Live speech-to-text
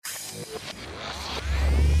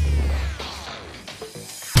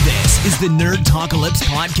is the Nerdtalkalypse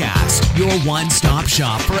Podcast, your one-stop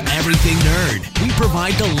shop for everything nerd. We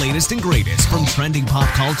provide the latest and greatest from trending pop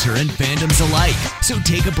culture and fandoms alike. So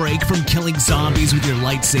take a break from killing zombies with your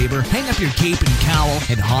lightsaber, hang up your cape and cowl,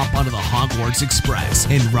 and hop onto the Hogwarts Express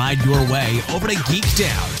and ride your way over to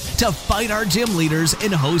Geektown to fight our gym leaders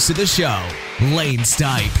and hosts of the show, Lane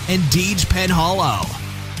Stipe and Deej Penhollow.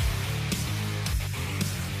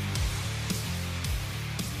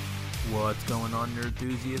 What's going on, nerd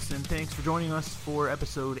enthusiasts, and thanks for joining us for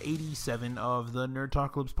episode 87 of the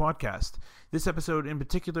Nerdtalkalypse Podcast. This episode in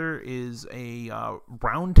particular is a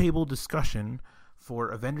roundtable discussion for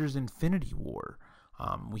Avengers Infinity War.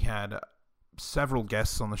 We had several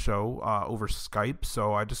guests on the show over Skype,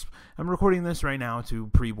 so I'm recording this right now to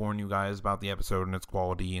pre-warn you guys about the episode and its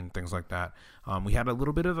quality and things like that. We had a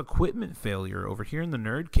little bit of equipment failure over here in the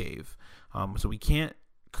Nerd Cave, so we can't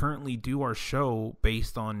currently do our show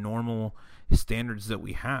based on normal standards that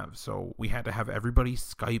we have, so we had to have everybody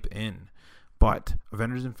Skype in. But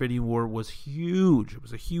Avengers Infinity War was huge. It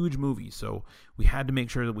was a huge movie, so we had to make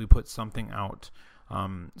sure that we put something out.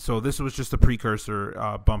 So this was just a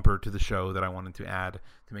precursor bumper to the show that I wanted to add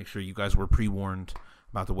to make sure you guys were pre-warned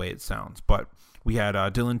about the way it sounds. But we had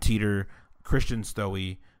Dylan Teeter, Christian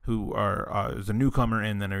Stowe, who is a newcomer,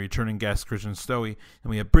 and then a returning guest, Christian Stowe. And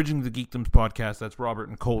we have Bridging the Geekdoms podcast, that's Robert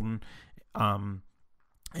and Colton. And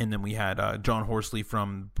then we had John Horsley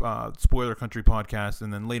from Spoiler Country podcast.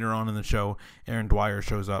 And then later on in the show, Aaron Dwyer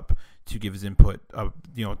shows up to give his input,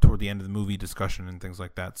 toward the end of the movie discussion and things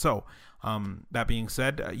like that. So, that being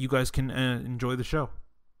said, you guys can enjoy the show.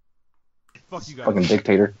 Fuck you guys. Fucking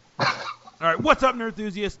dictator. All right, what's up, nerd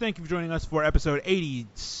enthusiasts? Thank you for joining us for episode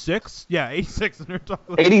 86. Yeah, 86 of Nerd Talk.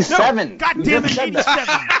 87. No, God damn it,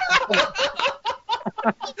 87.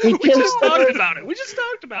 We just talked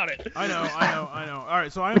about it. I know. All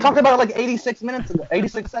right, so we talked about it like 86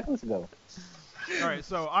 seconds ago. All right,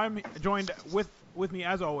 so I'm joined with me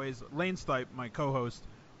as always, Lane Stipe, my co-host,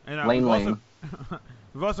 and Lane.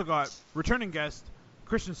 We've also got returning guest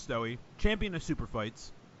Christian Stowe, champion of Super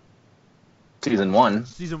Fights. Season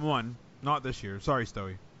 1. Not this year. Sorry,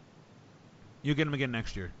 Stowe. You get him again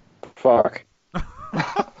next year. Fuck. And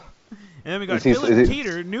then we got Dylan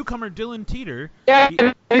Teeter, newcomer Dylan Teeter. Yeah,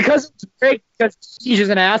 because it's great, because he's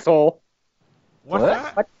just an asshole. What's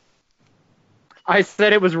that? I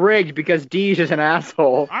said it was rigged because Deej is an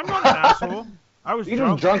asshole. I'm not an asshole. I was He's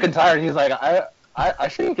drunk. just drunk and tired. He's like, I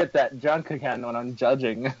shouldn't get that junk again when I'm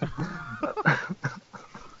judging.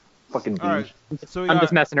 Fucking Deej. Right, so I'm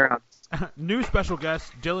just messing around. New special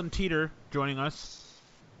guest, Dylan Teeter, joining us.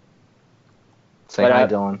 Say hi,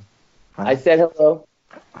 Dylan. I said hello.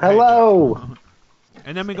 Hello.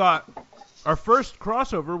 And then we got our first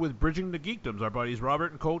crossover with Bridging the Geekdoms. Our buddies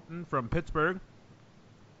Robert and Colton from Pittsburgh.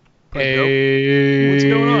 Hey. What's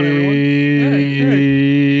going on, everyone?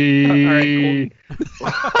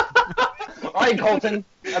 All right, Colton.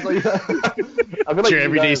 That's what I feel like your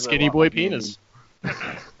everyday skinny boy penis.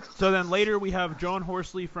 So then later we have John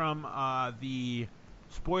Horsley from the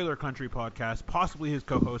Spoiler Country podcast, possibly his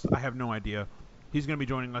co-host. I have no idea. He's going to be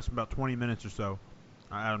joining us in about 20 minutes or so.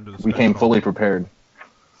 I don't do this. We came fully prepared.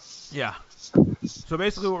 Yeah. So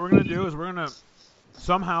basically what we're going to do is we're going to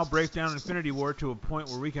somehow break down Infinity War to a point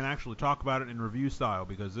where we can actually talk about it in review style,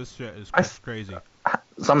 because this shit is crazy.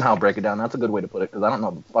 Somehow break it down. That's a good way to put it, because I don't know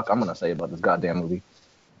what the fuck I'm going to say about this goddamn movie.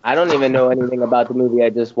 I don't even know anything about the movie I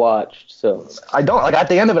just watched, so. I don't. Like, at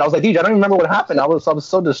the end of it, I was like, dude, I don't even remember what happened. I was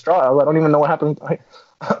so distraught. I don't even know what happened. I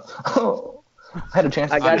had a chance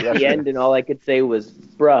to I got to the end, and all I could say was,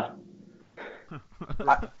 bruh.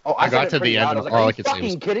 I got to the end, and all I could say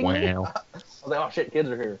was, wow. me? I was like, oh shit, kids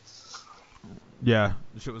are here. Yeah,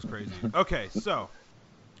 the shit was crazy. Okay, so.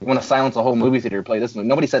 You want to silence the whole movie theater to play this movie.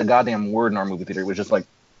 Nobody said a goddamn word in our movie theater. It was just like.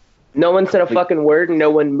 No one said a fucking word, and no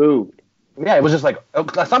one moved. Yeah, it was just like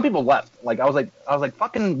some people left. Like I was like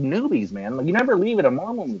fucking newbies, man. Like you never leave at a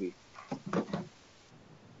Marvel movie.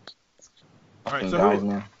 All right,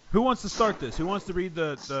 so who wants to start this? Who wants to read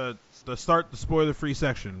the spoiler-free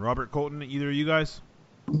section? Robert, Colton, either of you guys?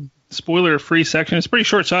 Spoiler-free section. It's pretty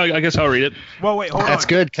short, so I guess I'll read it. Well, wait, hold on. That's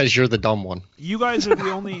good, because you're the dumb one. You guys are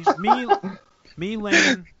the only me,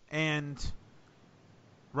 Lane, and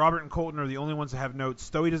Robert and Colton are the only ones that have notes.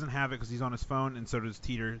 Stowe doesn't have it because he's on his phone, and so does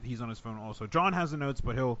Teeter. He's on his phone also. John has the notes,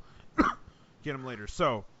 but he'll get them later.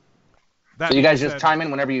 So you guys just chime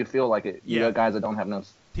in whenever you feel like it. Yeah. You guys that don't have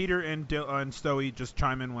notes. Teeter and Stowe just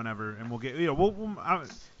chime in whenever, and we'll get.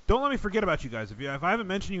 Don't let me forget about you guys. If I haven't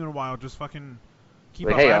mentioned you in a while, just fucking keep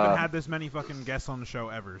up. Hey, I haven't had this many fucking guests on the show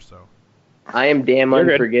ever, so. I am damn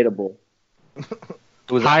unforgettable.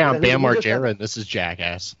 Hi, I'm Bam Margera, and this is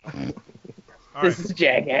Jackass. This is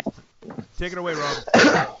Jackass. Take it away,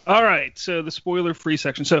 Rob. All right, so the spoiler-free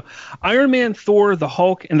section. So Iron Man, Thor, the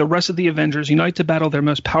Hulk, and the rest of the Avengers unite to battle their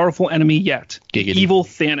most powerful enemy yet, Giggity. evil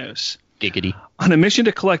Thanos. Giggity. On a mission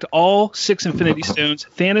to collect all 6 Infinity Stones,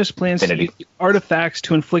 Thanos plans to use the artifacts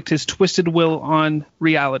to inflict his twisted will on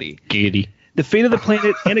reality. Giggity. The fate of the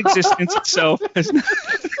planet and existence itself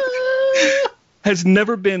has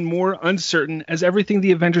never been more uncertain, as everything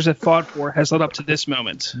the Avengers have fought for has led up to this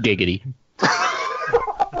moment. Giggity.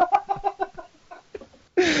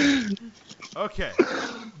 Okay.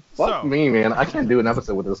 Fuck me, man. I can't do an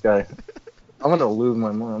episode with this guy. I'm gonna lose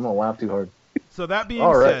my mind. I'm gonna laugh too hard. So that being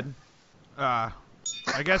All right. said, I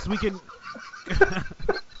guess we can.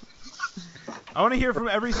 I want to hear from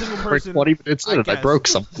every single For person. 20 minutes in, I guess, broke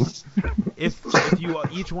something. If you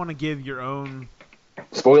each want to give your own,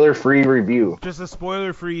 Spoiler-free review. just a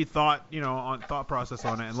spoiler-free thought, thought process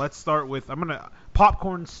on it, and let's start with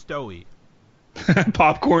Popcorn Stowie.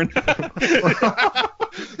 Popcorn.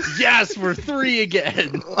 Yes, we're 3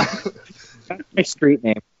 again. My street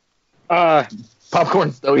name.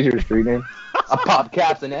 Popcorn Stowie's your street name. I pop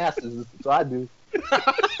cats and asses. That's what I do.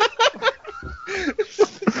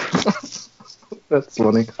 That's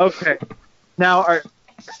funny. Okay. Now, are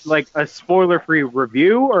like a spoiler-free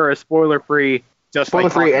review or a spoiler-free just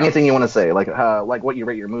Spoiler-free, like, anything you want to say. Like what you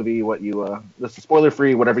rate your movie, what you this is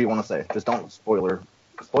spoiler-free, whatever you want to say. Just don't spoil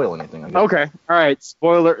anything. I guess. Okay. All right.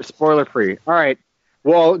 Spoiler-free. All right.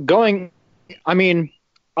 Well,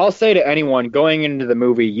 I'll say to anyone going into the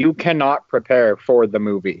movie, you cannot prepare for the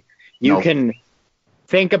movie. You No. can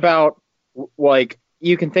think about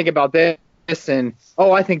this and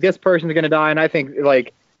I think this person's gonna die, and I think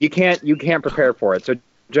you can't prepare for it. So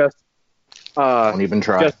just Don't even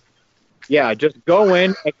try. just go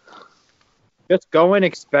in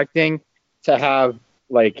expecting to have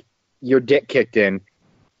your dick kicked in,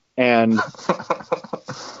 and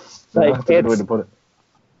That's a good way to put it.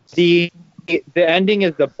 the ending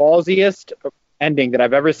is the ballsiest ending that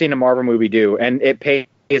I've ever seen a Marvel movie do, and it pays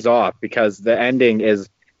off because the ending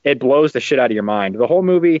it blows the shit out of your mind. The whole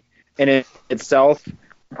movie in itself,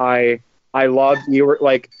 I loved. There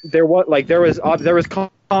was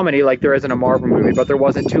comedy like there is in a Marvel movie, but there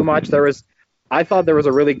wasn't too much. I thought there was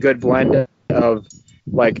a really good blend of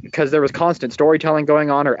because there was constant storytelling going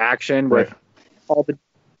on or action with all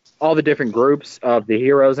the different groups of the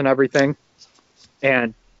heroes and everything,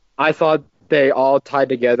 and I thought they all tied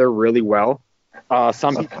together really well. A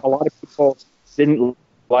lot of people didn't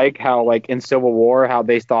like how, in Civil War, how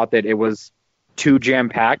they thought that it was too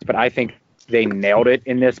jam-packed, but I think they nailed it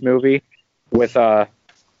in this movie with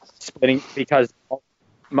splitting, because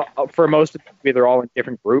for most of the movie, they're all in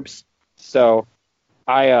different groups. So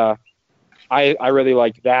I really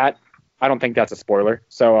liked that. I don't think that's a spoiler.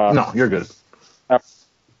 So No, you're good.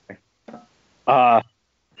 I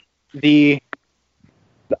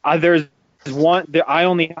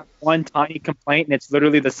only have one tiny complaint, and it's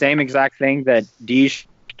literally the same exact thing that Deej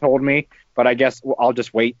told me, but I guess I'll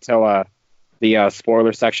just wait till the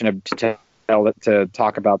spoiler section to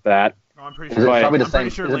talk about that. Oh, I'm pretty Is it sure. probably the I'm same?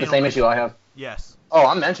 pretty sure Is it the Liam same was- issue I have? Yes. Oh,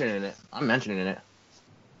 I'm mentioning it.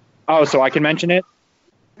 Oh, so I can mention it?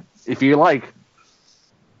 If you like.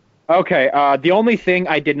 Okay, the only thing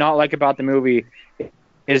I did not like about the movie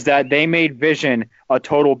is that they made Vision a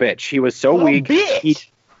total bitch. He was so weak.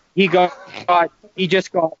 He got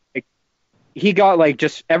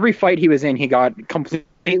just every fight he was in, he got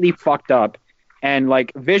completely fucked up. And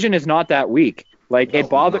Vision is not that weak. It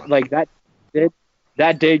bothered,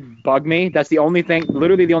 that did bug me. That's the only thing,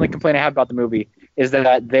 literally the only complaint I have about the movie is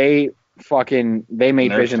that they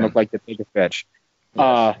made Vision look like the biggest bitch.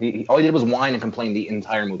 Yes. All he did was whine and complain the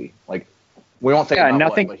entire movie. We won't say about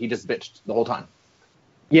nothing. what, but he just bitched the whole time.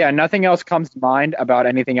 Yeah, nothing else comes to mind about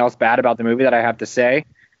anything else bad about the movie that I have to say.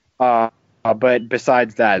 But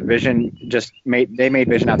besides that, Vision they made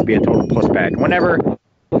Vision out to be a total pussbag. Whenever,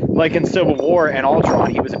 in Civil War and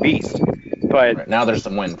Ultron, he was a beast. But Right. Now there's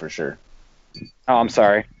some wind for sure. oh, I'm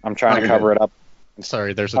sorry, I'm trying to you're cover good. it up.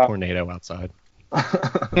 Sorry, there's a tornado outside. All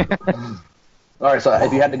right, so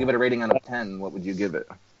if you had to give it a rating out of 10, what would you give it?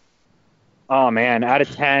 Oh man, out of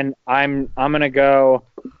 10, I'm gonna go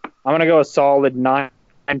a solid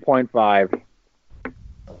 9.5.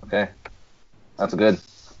 Okay, that's good.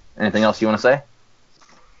 Anything else you want to say?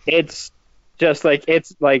 It's just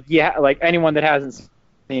anyone that hasn't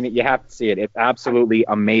seen it, you have to see it. It's absolutely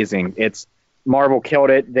amazing. Marvel killed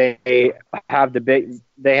it. They have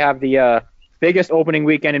the biggest opening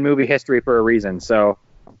weekend in movie history for a reason. So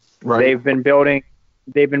they've been building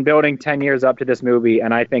 10 years up to this movie,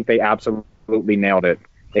 and I think they absolutely nailed it.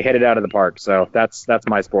 They hit it out of the park. So that's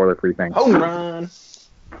my spoiler-free thing. Home run.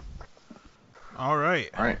 All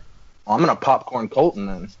right. All right. I'm gonna popcorn Colton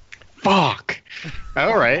then. Fuck.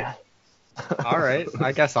 All right. All right.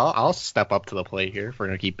 I guess I'll step up to the plate here if we're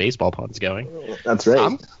gonna keep baseball puns going. That's right.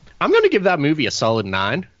 I'm gonna give that movie a solid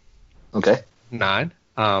 9. Okay. 9.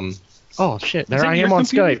 Oh shit! There Is it I your am on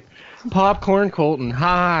computer? Skype. Popcorn Colton.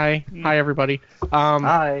 Hi. Hi everybody.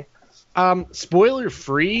 Hi. Spoiler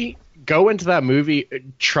free. Go into that movie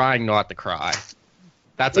trying not to cry.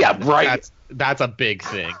 That's right. That's a big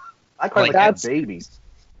thing. I cried like That's- a baby.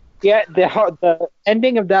 Yeah, the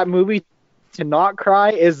ending of that movie to not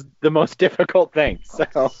cry is the most difficult thing.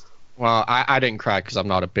 So Well, I didn't cry because I'm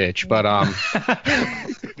not a bitch, but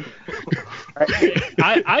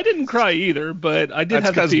I didn't cry either, but I did that's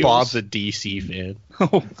have the because feels. Bob's a DC fan.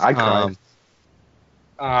 I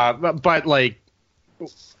cried. But like,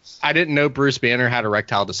 I didn't know Bruce Banner had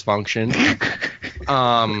erectile dysfunction.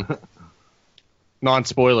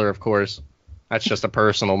 Non-spoiler, of course. That's just a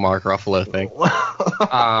personal Mark Ruffalo thing.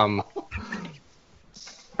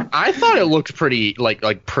 I thought it looked pretty like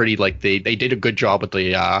they did a good job with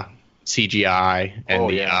the CGI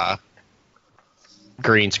and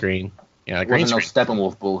green screen. Yeah, the green Wasn't screen. no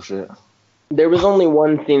Steppenwolf bullshit. There was only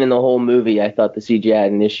one scene in the whole movie I thought the CGI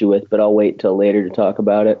had an issue with, but I'll wait till later to talk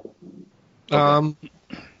about it. Don't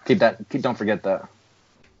forget that.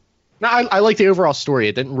 No, I like the overall story.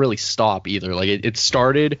 It didn't really stop either. Like it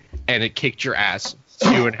started and it kicked your ass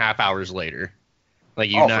 2.5 hours later. Like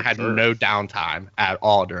you had no downtime at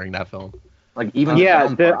all during that film. Like even Yeah,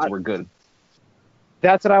 the parts were good.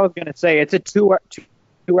 that's what I was gonna say. It's a 2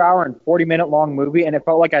 hour and 40-minute long movie, and it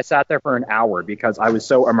felt like I sat there for an hour because I was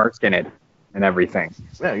so immersed in it and everything.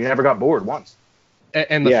 Yeah, you never got bored once.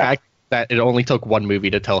 And the Yeah. fact that it only took one movie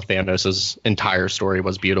to tell Thanos' entire story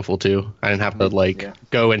was beautiful too. I didn't have to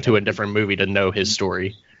go into a different movie to know his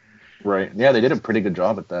story. Right. Yeah, they did a pretty good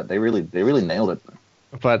job at that. They really nailed it.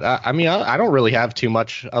 But I mean, I don't really have too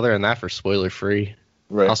much other than that for spoiler free.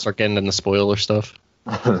 Right. I'll start getting into spoiler stuff.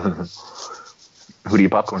 Who do you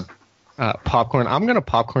popcorn? Popcorn. I'm gonna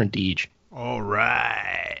popcorn Deej. All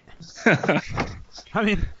right. I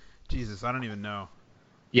mean, Jesus, I don't even know.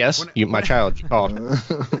 Yes, my child. You called.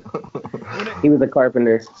 He was a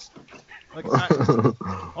carpenter. Like,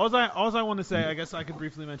 all I want to say, I guess I could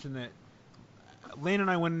briefly mention that Lane and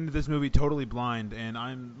I went into this movie totally blind, and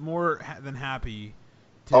I'm more than happy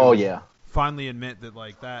to finally admit that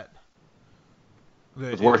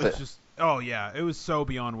It was worth it. just it was so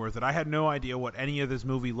beyond worth it. I had no idea what any of this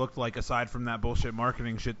movie looked like aside from that bullshit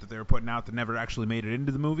marketing shit that they were putting out that never actually made it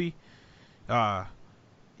into the movie. That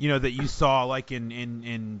you saw like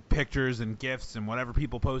in pictures and GIFs and whatever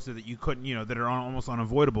people posted that you couldn't, that are almost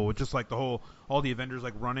unavoidable, with just like all the Avengers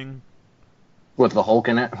like running. With the Hulk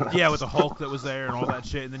in it? Yeah, with the Hulk that was there and all that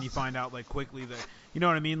shit, and then you find out like quickly that, you know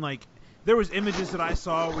what I mean? Like, there was images that I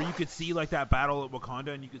saw where you could see like that battle at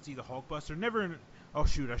Wakanda and you could see the Hulkbuster. Oh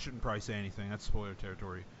shoot, I shouldn't probably say anything. That's spoiler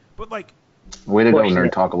territory. But like, Way to go,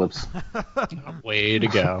 Nerdtalkalypse. Way to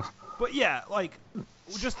go. but yeah, like,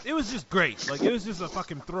 it was just great. Like, it was just a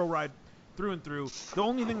fucking thrill ride through and through. The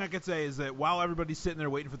only thing I could say is that while everybody's sitting there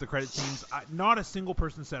waiting for the credit scenes, not a single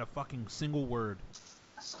person said a fucking single word.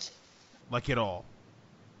 Like, at all.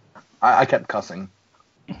 I kept cussing.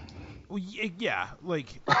 Well, yeah,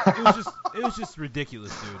 like, it was just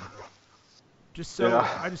ridiculous, dude. Just so,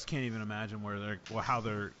 I just can't even imagine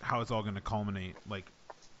how it's all going to culminate, like,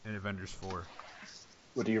 in Avengers 4.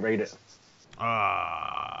 What do you rate it?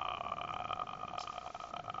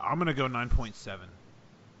 I'm going to go 9.7.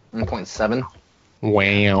 9.7?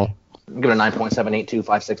 Wow. Give it a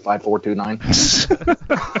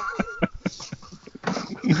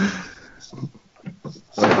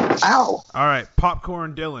 9.782565429. Ow! All right,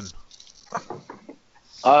 Popcorn Dylan.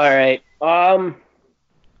 All right. I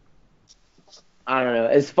don't know.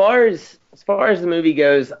 As far as the movie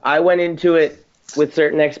goes, I went into it with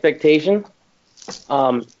certain expectation.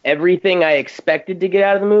 Everything I expected to get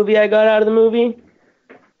out of the movie, I got out of the movie.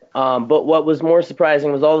 But what was more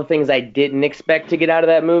surprising was all the things I didn't expect to get out of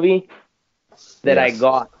that movie that I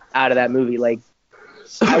got out of that movie. Like,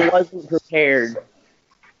 I wasn't prepared.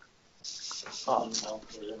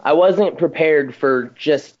 I wasn't prepared for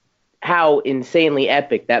just how insanely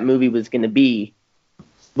epic that movie was going to be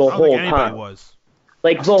the I don't whole think anybody time. was.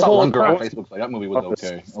 Like, I the saw whole one girl on time. Facebook say that movie was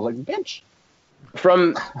okay. I was like, bitch.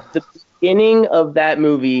 From the beginning of that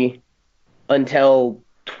movie until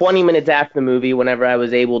 20 minutes after the movie, whenever I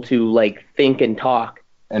was able to, like, think and talk.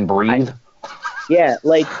 And breathe. Yeah,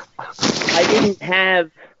 like, I didn't have,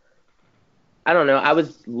 I don't know, I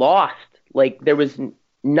was lost. Like, there was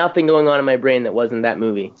nothing going on in my brain that wasn't that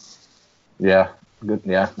movie. Yeah. Good.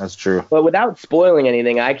 Yeah, that's true. But without spoiling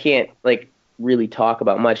anything, I can't, like, really talk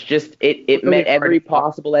about much. Just it met every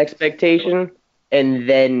possible expectation and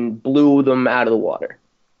then blew them out of the water.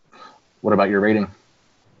 What about your rating?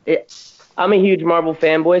 I'm a huge Marvel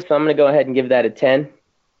fanboy, so I'm going to go ahead and give that a 10.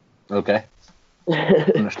 Okay.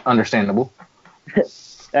 Understandable.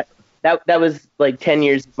 That was like 10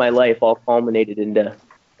 years of my life all culminated into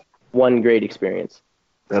one great experience.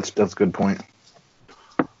 That's a good point.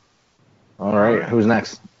 All right, who's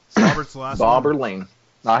next? Robert's the last Bob one. or Lane?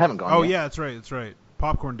 No, I haven't gone Oh, yet. yeah, that's right.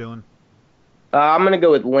 Popcorn, Dylan. I'm going to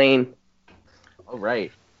go with Lane. All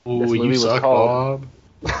right. Ooh, This movie you was suck, called-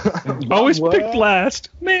 Bob. Always picked last,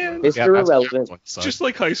 man. Mr. Yeah, that's Irrelevant. one suck. Just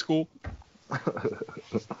like high school.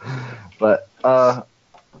 But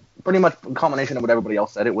pretty much a combination of what everybody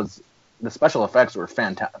else said. It was the special effects were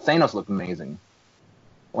fantastic. Thanos looked amazing.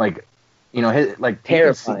 Like, you know, his like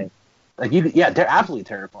Terrifying. They're absolutely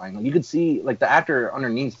terrifying. Like, you could see like the actor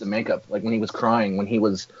underneath the makeup, like when he was crying, when he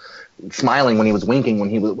was smiling, when he was winking,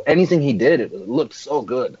 when he was anything he did, it looked so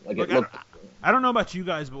good. Like Look, it looked. I don't know about you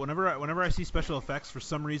guys, but whenever I see special effects, for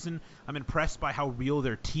some reason, I'm impressed by how real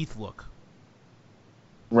their teeth look.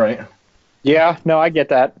 Right. Yeah, no, I get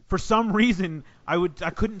that. For some reason, I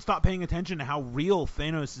couldn't stop paying attention to how real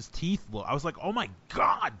Thanos' teeth look. I was like, oh my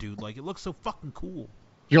god, dude, like it looks so fucking cool.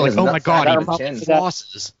 You're like, His oh my nuts god, out he of his chin.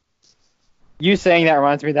 flosses. You saying that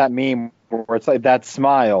reminds me of that meme where it's like that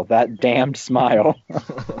smile, that damned smile.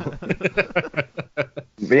 But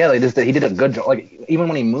yeah, he did a good job. Like even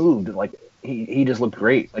when he moved, like he just looked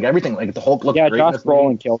great. Like everything, like the Hulk looked Yeah, great. Josh in this movie.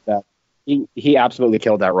 Brolin killed that. He absolutely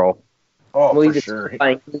killed that role. Oh, Well, for he's a sure.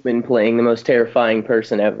 terrifying human playing the most terrifying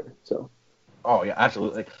person ever. So Oh yeah,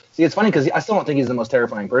 absolutely. See, it's funny because I still don't think he's the most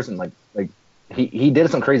terrifying person. Like he did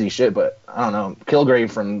some crazy shit, but I don't know. Kilgrave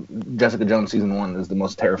from Jessica Jones season 1 is the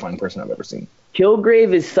most terrifying person I've ever seen.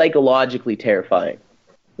 Kilgrave is psychologically terrifying.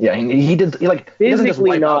 Yeah, he doesn't just Physically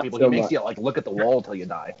wipe out not people. so He makes much. you like look at the wall till you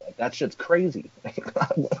die. Like that shit's crazy.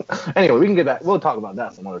 Anyway, we can get back. We'll talk about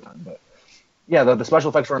that some other time. But yeah, the special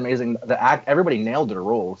effects were amazing. Everybody nailed their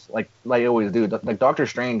roles like they always do. Like Doctor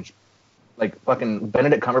Strange, like fucking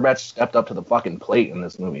Benedict Cumberbatch stepped up to the fucking plate in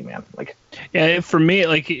this movie, man. Like Yeah, for me,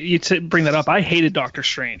 like you bring that up, I hated Doctor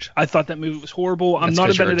Strange. I thought that movie was horrible. I'm That's not a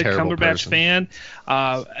 'cause you're a Benedict terrible Cumberbatch person.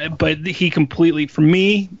 fan, but he completely, for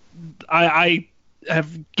me, I have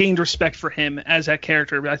gained respect for him as that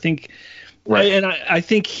character. But I think, Right. I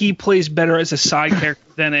think he plays better as a side character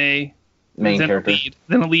than a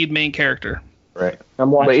lead main character. right.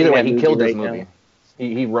 I'm watching But either way, that he movie killed this right movie. now.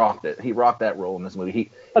 He rocked it. He rocked that role in this movie.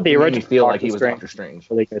 But the He made me original feel like Doctor he was Strange Doctor Strange.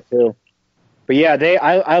 really good too. But yeah,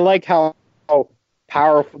 I like how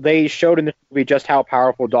powerful they showed in this movie just how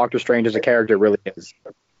powerful Doctor Strange as a character really is.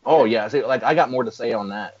 Oh yeah, see, like I got more to say on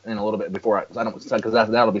that in a little bit before I don't because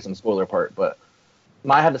that'll be some spoiler part. But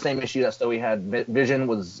I had the same issue that Stoey had. Vision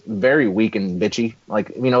was very weak and bitchy. Like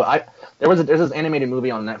you know, there's this animated movie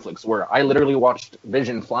on Netflix where I literally watched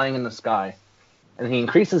Vision flying in the sky, and he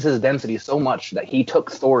increases his density so much that he took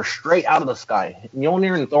Thor straight out of the sky.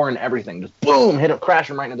 Mjolnir and Thor and everything just boom hit him, crash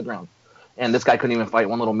him right into the ground. And this guy couldn't even fight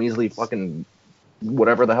one little measly fucking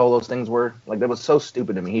whatever the hell those things were. Like that was so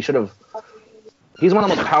stupid to me. He should have. He's one of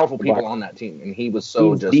the most powerful people on that team, and he was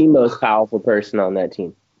so He's just the most powerful person on that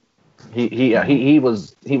team. he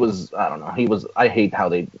was I don't know. I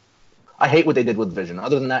hate what they did with Vision.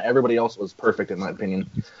 Other than that, everybody else was perfect in my opinion.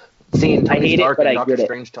 Seeing I Tony hate it, Stark but and I Doctor get it.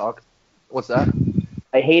 Strange talk. What's that?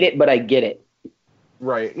 I hate it, but I get it.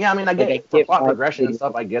 Right. Yeah, I mean I get Like, it. I For get plot why- progression and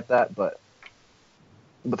stuff, I get that, but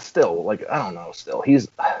still, like I don't know,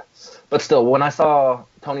 but still, when I saw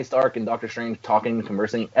Tony Stark and Doctor Strange talking and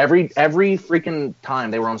conversing, every freaking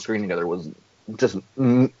time they were on screen together was just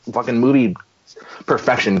fucking movie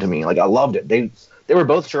perfection to me. Like I loved it. They were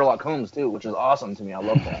both Sherlock Holmes too, which is awesome to me. I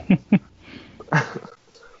love that.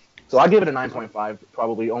 So I give it a 9.5,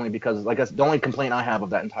 probably only because like the only complaint I have of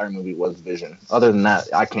that entire movie was Vision. Other than that,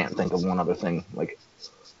 I can't think of one other thing. Like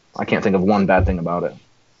I can't think of one bad thing about it.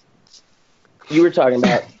 You were talking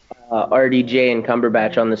about RDJ and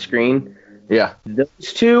Cumberbatch on the screen. Yeah. Those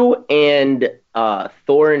two and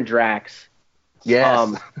Thor and Drax.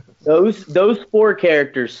 Yes. Those four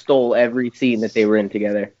characters stole every scene that they were in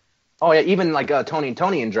together. Oh yeah, even like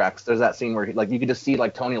Tony and Drax. There's that scene where you could just see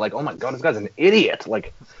like Tony like, oh my god, this guy's an idiot.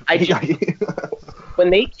 Like, When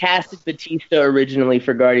they casted Batista originally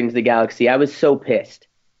for Guardians of the Galaxy, I was so pissed.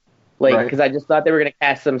 Like, Right. because I just thought they were gonna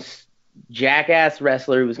cast some jackass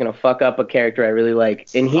wrestler who was gonna fuck up a character I really like,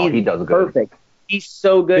 and he does good. perfect. He's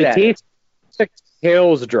so good at it. Batista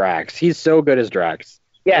kills Drax. He's so good as Drax.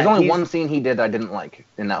 Yeah, There's only he's- one scene he did that I didn't like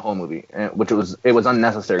in that whole movie, which it was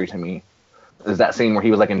unnecessary to me. Is that scene where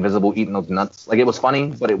he was like invisible eating those nuts? Like it was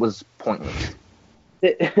funny, but it was pointless.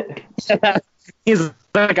 He's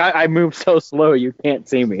like, I move so slow, you can't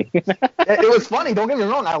see me. It was funny. Don't get me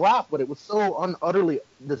wrong. I laughed, but it was so utterly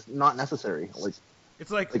just not necessary. Like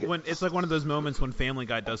It's like one of those moments when Family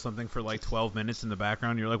Guy does something for like 12 minutes in the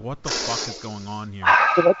background. You're like, what the fuck is going on here?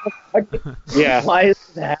 Yeah. Why is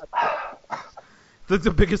that? That's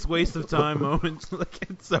the biggest waste of time moment. Like,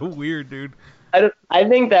 it's so weird, dude. I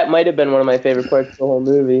think that might have been one of my favorite parts of the whole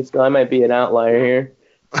movie, so I might be an outlier here.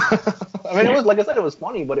 I mean, it was like I said, it was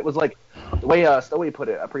funny, but it was like the way Stoey put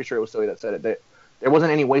it. I'm pretty sure it was Stoey that said it. That there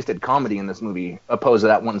wasn't any wasted comedy in this movie, opposed to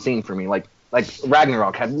that one scene for me. Like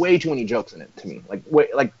Ragnarok had way too many jokes in it to me.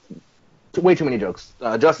 Way too many jokes.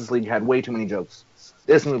 Justice League had way too many jokes.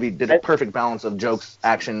 This movie did a perfect balance of jokes,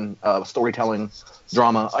 action, storytelling,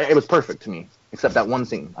 drama. It was perfect to me, except that one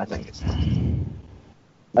scene, I think.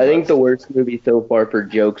 I think the worst movie so far for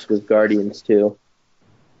jokes was Guardians 2.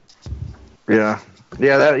 Yeah.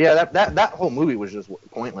 That whole movie was just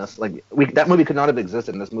pointless. Like that movie could not have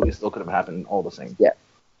existed, and this movie still could have happened all the same. Yeah,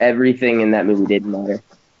 everything in that movie didn't matter.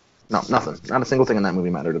 No, nothing. Not a single thing in that movie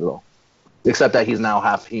mattered at all, except that he's now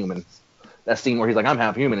half human. That scene where he's like, "I'm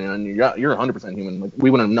half human," and you're 100% human. Like, we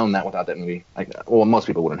wouldn't have known that without that movie. Like, well, most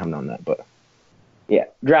people wouldn't have known that, but yeah,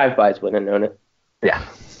 drive-bys wouldn't have known it. Yeah.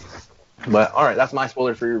 But all right, that's my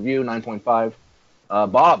spoiler for your review. 9.5.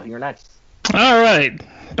 Bob, you're next. All right.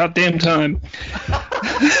 About damn time.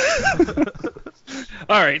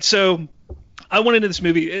 All right, so I went into this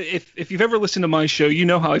movie. If you've ever listened to my show, you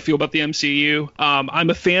know how I feel about the MCU. I'm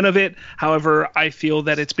a fan of it. However, I feel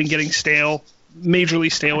that it's been getting stale,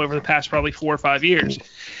 majorly stale over the past probably 4 or 5 years.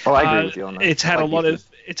 Oh, I agree with you on that.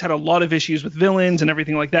 It's had a lot of issues with villains and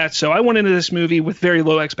everything like that. So I went into this movie with very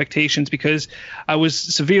low expectations because I was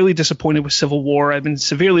severely disappointed with Civil War. I've been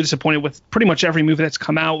severely disappointed with pretty much every movie that's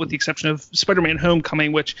come out, with the exception of Spider-Man: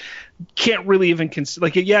 Homecoming, which can't really even it's in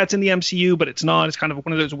the MCU, but it's not. It's kind of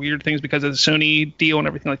one of those weird things because of the Sony deal and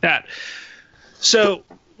everything like that. So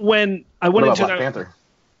when I went into Black Panther?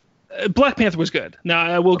 Black Panther was good. Now,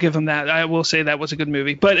 I will give him that. I will say that was a good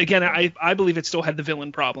movie. But again, I believe it still had the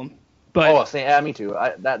villain problem. But me too.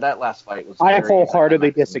 That last fight was. I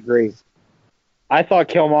wholeheartedly disagree. I thought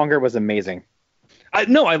Killmonger was amazing. I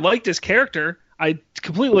liked his character. I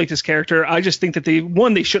completely liked his character. I just think that they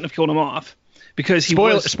shouldn't have killed him off because he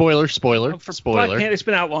spoiler. Black Panther, it's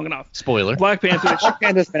been out long enough. Spoiler. Black Panther. Black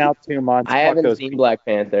Panther's been out 2 months. I haven't seen Black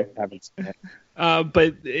Panther. Haven't seen it.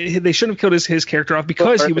 But they shouldn't have killed his character off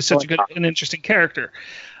because he was such an interesting character.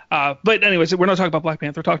 But anyways, we're not talking about Black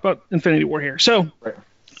Panther. We're talking about Infinity War here. So. Right.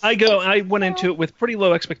 I went into it with pretty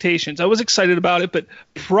low expectations. I was excited about it, but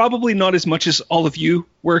probably not as much as all of you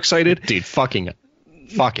were excited. Dude, fucking.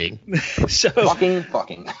 So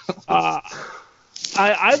fucking.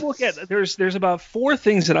 I look at there's about 4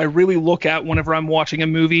 things that I really look at whenever I'm watching a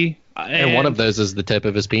movie. And one of those is the tip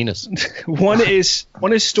of his penis. One is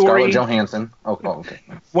story. Scarlett Johansson. Oh, okay.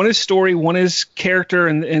 One is story. One is character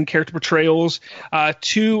and character portrayals.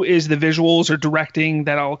 2 is the visuals or directing.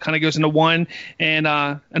 That all kind of goes into 1. And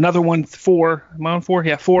another one, 4. Am I on 4?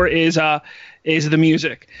 Yeah, 4 is the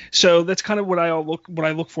music. So that's kind of what I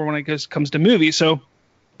look for when it comes to movies. So.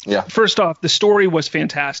 Yeah. First off, the story was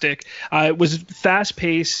fantastic. It was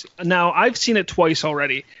fast-paced. Now, I've seen it twice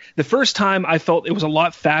already. The first time I felt it was a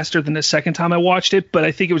lot faster than the second time I watched it, but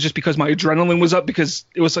I think it was just because my adrenaline was up because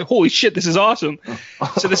it was like, holy shit, this is awesome.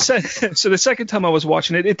 So the second time I was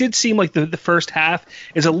watching it, it did seem like the first half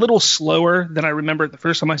is a little slower than I remember the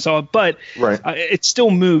first time I saw it, but it still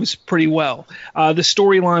moves pretty well. The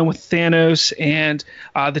storyline with Thanos and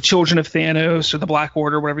the children of Thanos or the Black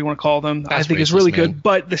Order, whatever you want to call them, I think is really good.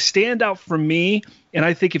 But the standout for me, and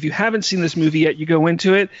I think if you haven't seen this movie yet, you go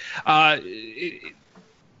into it,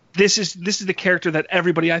 this is the character that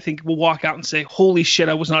everybody I think will walk out and say, holy shit,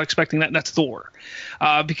 I was not expecting that, and that's Thor.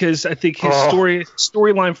 Because I think his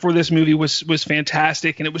storyline for this movie was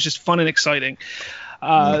fantastic, and it was just fun and exciting.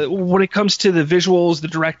 When it comes to the visuals, the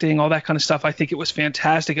directing, all that kind of stuff, I think it was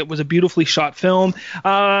fantastic. It was a beautifully shot film.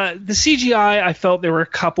 The CGI, I felt there were a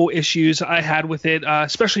couple issues I had with it,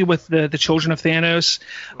 especially with the children of Thanos.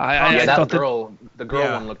 The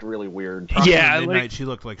girl one looked really weird. Midnight, she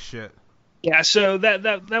looked like shit. Yeah, so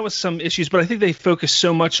that was some issues, but I think they focused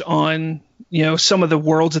so much on some of the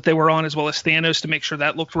worlds that they were on as well as Thanos to make sure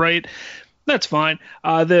that looked right. That's fine.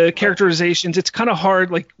 The characterizations, it's kind of hard.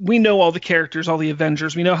 Like, we know all the characters, all the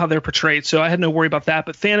Avengers, we know how they're portrayed, so I had no worry about that.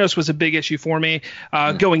 But Thanos was a big issue for me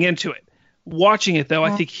going into it. Watching it though,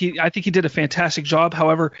 I think he did a fantastic job.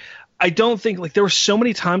 However, I don't think, like, there were so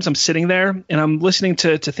many times I'm sitting there and I'm listening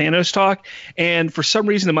to Thanos talk, and for some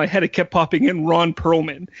reason in my head it kept popping in Ron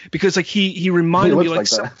Perlman, because like he reminded me like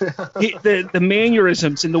the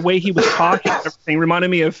mannerisms and the way he was talking and everything reminded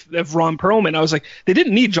me of Ron Perlman. I was like, they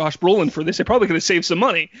didn't need Josh Brolin for this. They probably could have saved some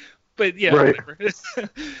money. But yeah, right.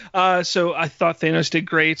 Whatever. So I thought Thanos did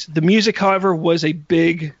great. The music, however, was a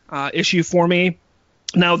big issue for me.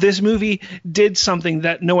 Now, this movie did something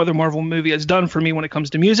that no other Marvel movie has done for me when it comes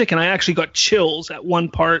to music, and I actually got chills at one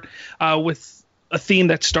part with a theme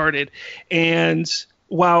that started. And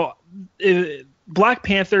while Black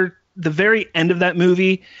Panther, the very end of that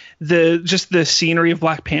movie, the scenery of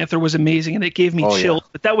Black Panther was amazing, and it gave me chills. Yeah.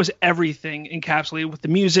 But that was everything encapsulated with the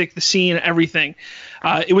music, the scene, everything.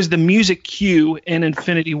 It was the music cue in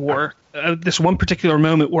Infinity War. This one particular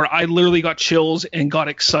moment where I literally got chills and got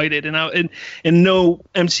excited, and no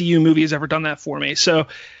MCU movie has ever done that for me. So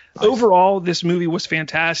overall, this movie was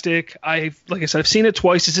fantastic. Like I said, I've seen it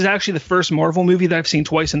twice. This is actually the first Marvel movie that I've seen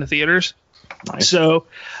twice in the theaters. Nice. So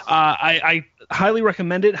I highly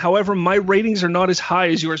recommend it. However, my ratings are not as high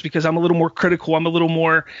as yours because I'm a little more critical. I'm a little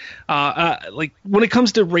more like when it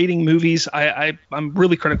comes to rating movies, I'm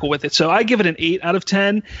really critical with it. So I give it an 8 out of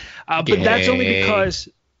 10. But that's only because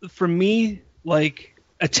for me, like,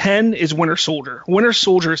 a 10 is Winter Soldier. Winter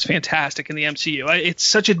Soldier is fantastic in the MCU. It's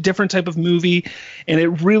such a different type of movie, and it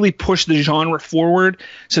really pushed the genre forward.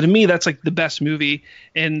 So to me, that's like the best movie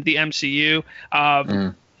in the MCU.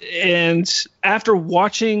 And after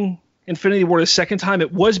watching Infinity War the second time,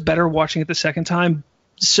 it was better watching it the second time.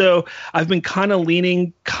 So I've been kind of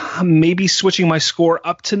leaning, maybe switching my score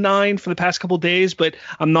up to 9 for the past couple of days, but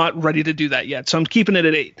I'm not ready to do that yet. So I'm keeping it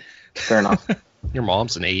at 8. Fair enough. Your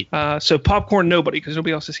mom's an 8. So popcorn, nobody, because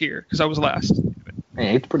nobody else is here, because I was last.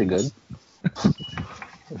 Hey, 8's pretty good.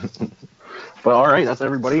 But all right, that's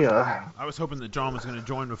everybody. I was hoping that John was going to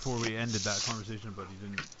join before we ended that conversation, but he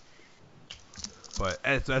didn't. But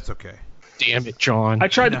that's okay. Damn it, John. I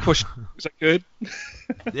tried to push. Was that good?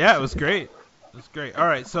 Yeah, it was great. It was great. All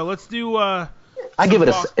right, so let's do. I give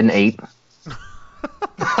it an 8.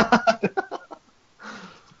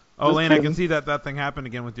 Oh, Lane, I can see that thing happened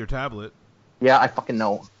again with your tablet. Yeah, I fucking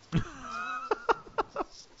know.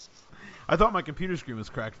 I thought my computer screen was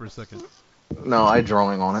cracked for a second. No, I'm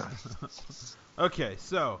drawing on it. Okay,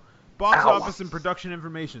 so box office and production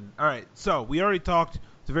information. All right, so we already talked at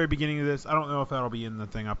the very beginning of this. I don't know if that'll be in the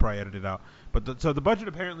thing. I'll probably edit it out. But so the budget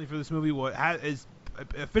apparently for this movie is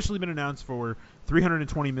officially been announced for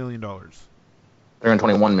 $320 million.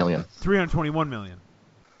 $321 million. $321 million.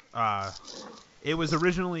 It was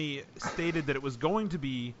originally stated that it was going to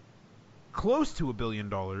be close to $1 billion.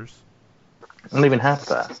 Not even half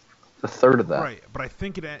that. A third of that. Right, but I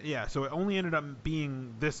think so it only ended up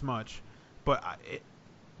being this much. But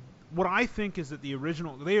what I think is that they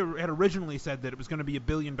had originally said that it was going to be $1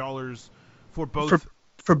 billion for both.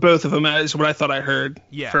 For both of them, is what I thought I heard.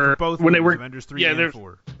 Yeah, for both when they were Avengers 3 and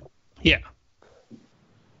 4. Yeah.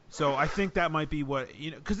 So I think that might be what,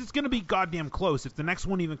 because it's going to be goddamn close. If the next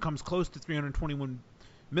one even comes close to 321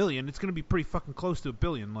 million, it's going to be pretty fucking close to $1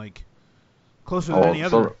 billion, like closer than any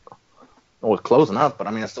other. Well, it's close enough, but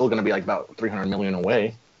I mean, it's still going to be like about 300 million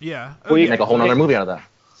away. Yeah. We make a whole other movie out of that.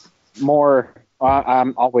 More.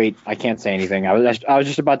 I'll wait. I can't say anything. I was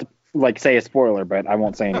just about to say a spoiler, but I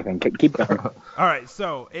won't say anything. Keep going. All right.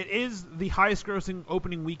 So it is the highest-grossing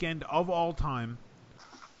opening weekend of all time.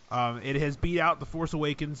 It has beat out The Force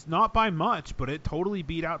Awakens, not by much, but it totally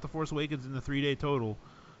beat out The Force Awakens in the 3-day total,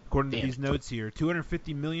 according to these notes here.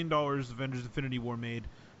 $250 million Avengers Infinity War made.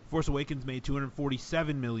 Force Awakens made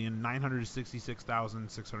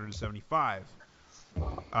 $247,966,675.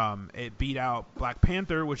 It beat out Black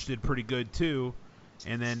Panther, which did pretty good too,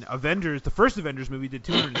 and then Avengers, the first Avengers movie, did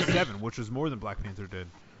 207, which was more than Black Panther did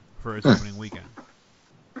for its opening weekend.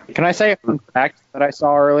 Can I say a fun fact that I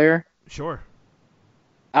saw earlier? Sure.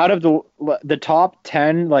 Out of the top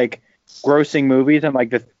 10 grossing movies in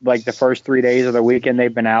the first 3 days of the weekend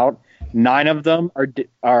they've been out, 9 of them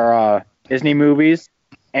are Disney movies,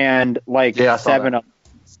 and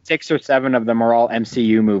 6 or 7 of them are all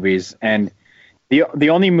MCU movies. And the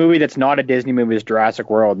only movie that's not a Disney movie is Jurassic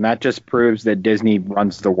World, and that just proves that Disney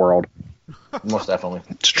runs the world. Most definitely.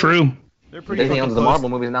 It's true. Disney owns the Marvel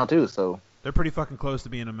movies now too, so they're pretty fucking close to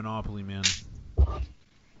being a monopoly, man.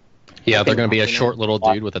 Yeah, they're going to be a short little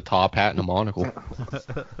dude with a top hat and a monocle.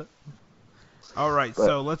 All right,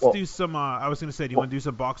 so let's do some. I was going to say, do you want to do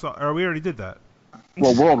some box office? Or we already did that.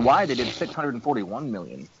 Well, worldwide they did 641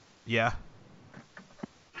 million. Yeah.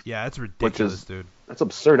 Yeah, that's ridiculous, dude. That's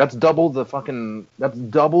absurd. That's double the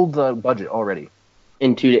budget already.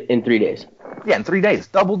 In 3 days. Yeah, in 3 days,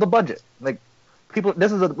 double the budget. people.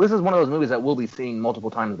 This is one of those movies that we'll be seeing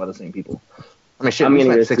multiple times by the same people. I mean, shit, I'm we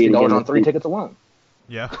gonna spent go see it $60 again. on 3 tickets alone.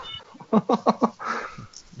 Yeah.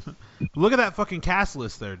 Look at that fucking cast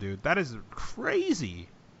list there, dude. That is crazy.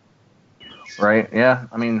 Right? Yeah.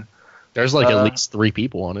 I mean, There's like at least 3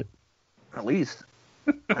 people on it. at least.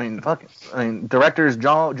 I mean, fuck it. I mean, directors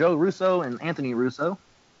Joe Russo and Anthony Russo.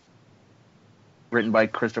 Written by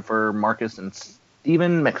Christopher Marcus and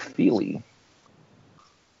Stephen McFeely.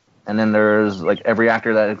 And then there's like every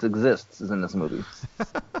actor that exists is in this movie.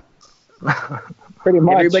 Pretty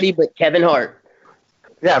much. Everybody but Kevin Hart.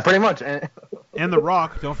 Yeah, pretty much. And And The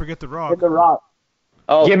Rock. Don't forget The Rock. The Rock.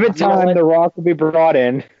 Oh, Give it you know time, what? The Rock will be brought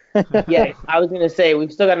in. Yeah, I was gonna say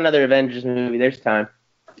we've still got another Avengers movie. There's time.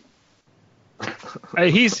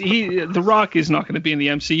 The Rock is not going to be in the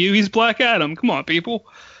MCU. He's Black Adam. Come on, people.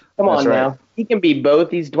 Come on That's right. now. He can be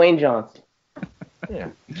both. He's Dwayne Johnson. yeah.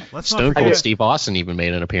 Let's not Stone Cold forget. Steve Austin even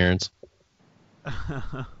made an appearance.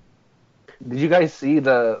 Did you guys see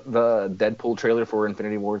the Deadpool trailer for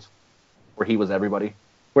Infinity Wars, where he was everybody?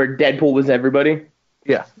 Where Deadpool was everybody.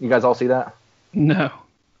 Yeah, you guys all see that? No.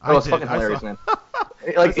 That was did. fucking I hilarious, saw- man.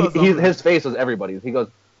 Like I saw some of it. his face was everybody's. He goes,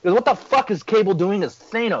 "What the fuck is Cable doing as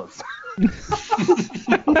Thanos?" He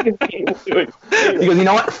goes, "You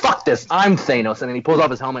know what? Fuck this. I'm Thanos." And then he pulls off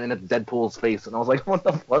his helmet and it's Deadpool's face. And I was like, "What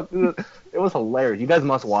the fuck?" Dude? It was hilarious. You guys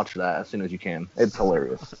must watch that as soon as you can. It's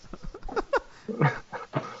hilarious.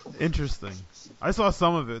 Interesting. I saw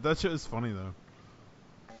some of it. That shit is funny though.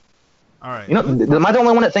 All right. You know, am I the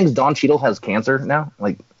only one that thinks Don Cheadle has cancer now?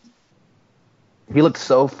 Like, he looked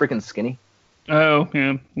so freaking skinny. Oh,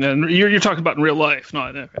 yeah. And you're talking about in real life,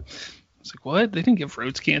 not. It's like, what? They didn't give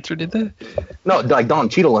Rhodes cancer, did they? No, like Don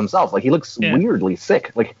Cheadle himself. Like, he looks Yeah. weirdly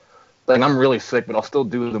sick. Like I'm really sick, but I'll still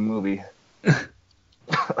do the movie. I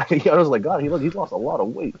was like, God, he's lost a lot of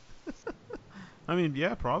weight. I mean,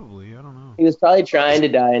 yeah, probably. I don't know. He was probably trying to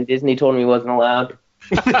die, and Disney told him he wasn't allowed.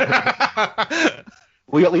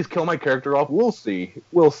 Will you at least kill my character off? We'll see.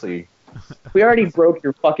 We'll see. We already broke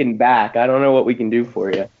your fucking back. I don't know what we can do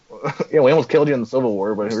for you. Yeah, we almost killed you in the Civil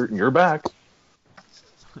War, but you're back.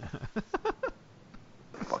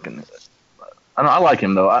 Fucking, I like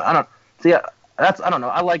him though. I don't see. I don't know.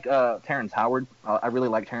 I like Terrence Howard. I really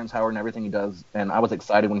like Terrence Howard and everything he does. And I was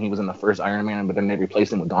excited when he was in the first Iron Man, but then they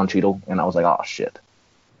replaced him with Don Cheadle, and I was like, oh shit.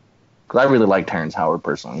 Because I really like Terrence Howard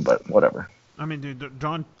personally, but whatever. I mean, dude,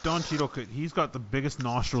 Don Cheadle he's got the biggest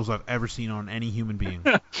nostrils I've ever seen on any human being.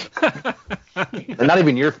 And not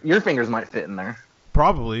even your fingers might fit in there.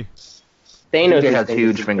 Probably. Thanos TJ has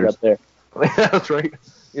huge is fingers. up there. That's right.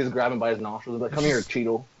 He just grab him by his nostrils. Like, come here,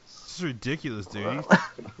 Cheadle. This is ridiculous, dude. You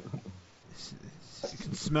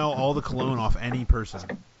can smell all the cologne off any person.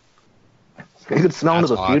 He could smell into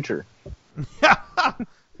the That's hot. future.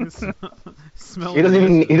 Smell. He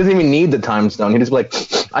doesn't even need the time stone. He just be like,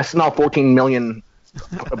 I smell 14 million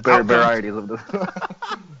varieties of this.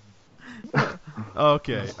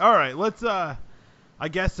 Okay. All right. Let's. I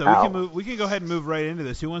guess so. Ow. We can go ahead and move right into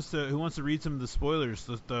this. Who wants to read some of the spoilers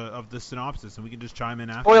of the synopsis, and we can just chime in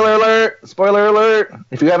after. Spoiler alert! Spoiler alert!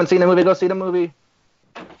 If you haven't seen the movie, go see the movie.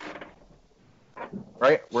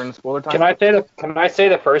 Right? We're in spoiler time. Can I say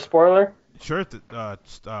the first spoiler? Sure.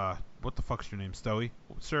 What the fuck's your name, Stoey?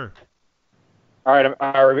 Sure. All right,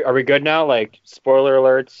 are we good now? Like spoiler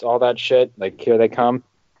alerts, all that shit. Like here they come.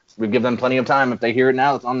 We give them plenty of time. If they hear it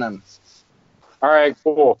now, it's on them. All right,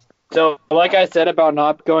 cool. So, like I said about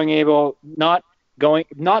not being able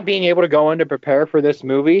to go in to prepare for this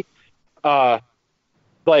movie,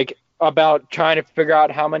 like about trying to figure out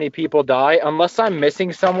how many people die. Unless I'm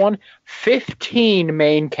missing someone, 15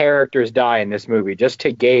 main characters die in this movie, just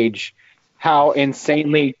to gauge how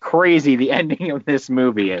insanely crazy the ending of this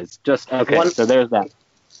movie is. Just okay. So there's that.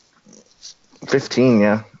 15,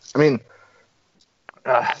 yeah. I mean,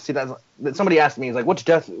 see, somebody asked me, he's like, which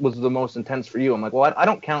death was the most intense for you? I'm like, well, I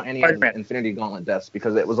don't count any Spider-Man. Infinity Gauntlet deaths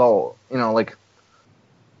because it was all, like.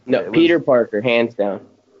 No, it Peter Parker, hands down.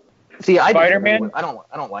 See, I Spider-Man? I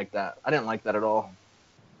don't like that. I didn't like that at all.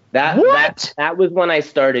 That was when I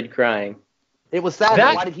started crying. It was sad.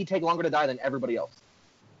 That- Why did he take longer to die than everybody else?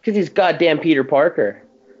 Because he's goddamn Peter Parker.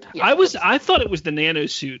 I thought it was the nano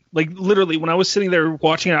suit. Like literally, when I was sitting there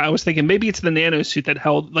watching it, I was thinking maybe it's the nano suit that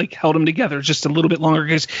held him together just a little bit longer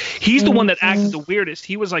because he's the one that acted the weirdest.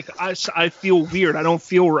 He was like, I feel weird. I don't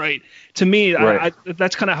feel right. To me, Right.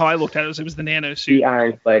 that's kind of how I looked at it. It was the nano suit. The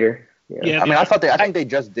Iron Spider. Yeah. I mean, I think they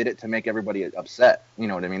just did it to make everybody upset. You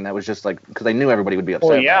know what I mean? That was just like because they knew everybody would be upset.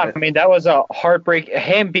 Well, yeah, about I it. mean that was a heartbreak.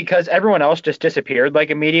 Him because everyone else just disappeared like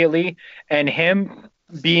immediately, and him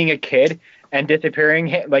being a kid, and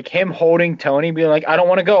disappearing, like him holding Tony, being like, I don't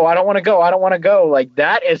want to go, I don't want to go, I don't want to go. Like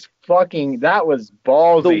that was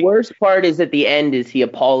ballsy. The worst part is at the end is he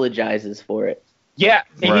apologizes for it. Yeah,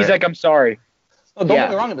 and he's Right. like, I'm sorry. Oh, don't get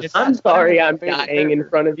me wrong. It was I'm sad. sorry Spider-Man's I'm my favorite dying in character.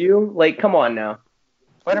 front of you. Like, come on now.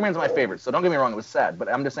 Spider-Man's my favorite, so don't get me wrong. It was sad,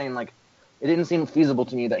 but I'm just saying, like, it didn't seem feasible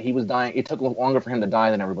to me that he was dying. It took a little longer for him to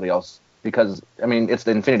die than everybody else because, I mean, it's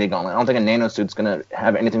the Infinity Gauntlet. I don't think a nanosuit's gonna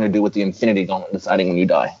have anything to do with the Infinity Gauntlet deciding when you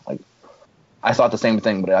die. Like, I thought the same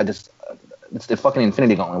thing, but it's the fucking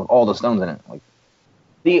Infinity Gauntlet with all the stones in it. Like,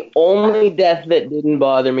 The only death that didn't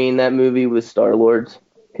bother me in that movie was Star-Lord's,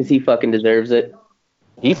 because he fucking deserves it.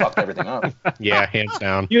 he fucked everything up. Yeah, hands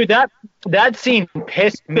down. Dude, that scene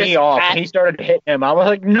pissed me off when he started hitting him. I was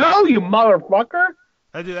like, no, you motherfucker.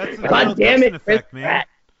 Dude, that's the God Daryl damn Dixon it, Chris effect, man. Pratt.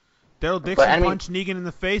 Daryl Dixon But, I mean- punched Negan in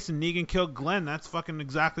the face, and Negan killed Glenn. That's fucking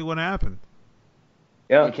exactly what happened.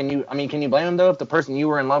 Yeah. Can you blame him though? If the person you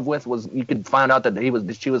were in love with you could find out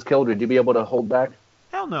that she was killed, would you be able to hold back?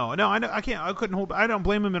 Hell no. No, I can't. I couldn't hold. I don't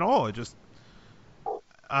blame him at all. It just.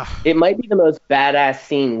 It might be the most badass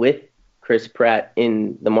scene with Chris Pratt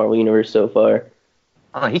in the Marvel Universe so far.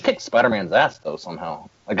 I don't know, he kicked Spider-Man's ass though somehow.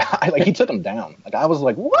 Like he took him down. Like I was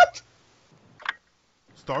like, what?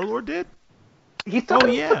 Star-Lord did? He took Oh,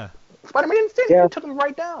 him. yeah. Spider-Man didn't stand. Yeah. He took him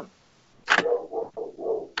right down.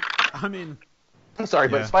 I mean, I'm sorry,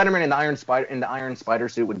 Yeah. but Spider-Man in the Iron Spider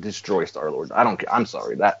suit would destroy Star-Lord. I don't care. I'm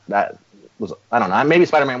sorry. That was, I don't know. Maybe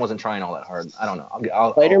Spider-Man wasn't trying all that hard. I don't know.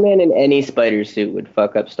 I'll Spider-Man in any spider suit would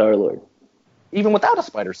fuck up Star-Lord. even without a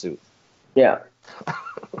spider suit. Yeah.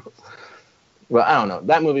 Well, I don't know.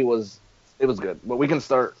 That movie was good. But we can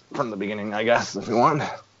start from the beginning, I guess, if you want.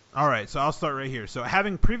 all right, so I'll start right here. So,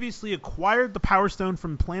 having previously acquired the Power Stone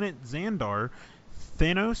from planet Xandar,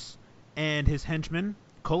 Thanos and his henchmen,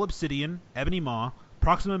 Cull Obsidian, Ebony Maw,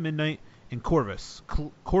 Proxima Midnight, and Corvus.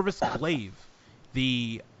 Corvus Glaive,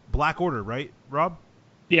 the Black Order, right, Rob?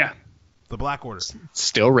 Yeah. The Black Order.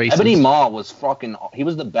 Still racist. Ebony Maw was he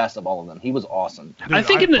was the best of all of them. He was awesome. Dude, I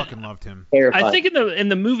think in the- fucking loved him. Terrifying. I think in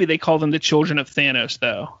the movie they call them the children of Thanos,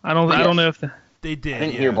 though. I don't know if They did. I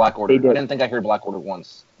didn't yeah. hear Black Order. They did. I didn't think I heard Black Order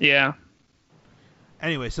once. yeah.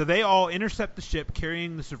 Anyway, so they all intercept the ship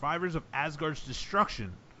carrying the survivors of Asgard's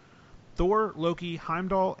destruction. Thor, Loki,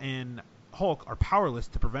 Heimdall, and Hulk are powerless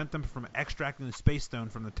to prevent them from extracting the Space Stone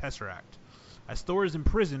from the Tesseract. As Thor is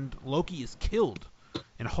imprisoned, Loki is killed,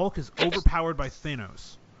 and Hulk is overpowered by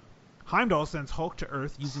Thanos. Heimdall sends Hulk to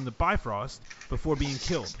Earth using the Bifrost before being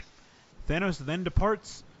killed. Thanos then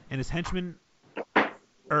departs with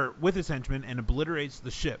his henchmen and obliterates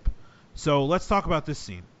the ship. So let's talk about this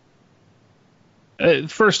scene.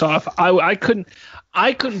 First off, I couldn't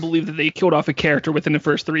believe that they killed off a character within the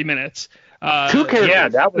first 3 minutes. Two characters. Yeah,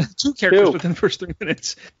 that was Two characters Two. within the first 3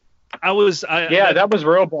 minutes. that was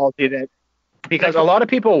real ballsy. Because a lot of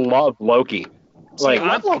people love Loki. Like, I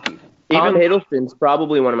love Loki. Tom Hiddleston's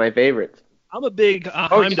probably one of my favorites. I'm a big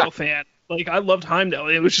Heimdall fan. Like, I loved Heimdall.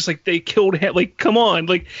 It was just like they killed him. Like, come on.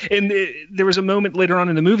 Like, and there was a moment later on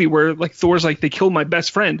in the movie where like Thor's like, they killed my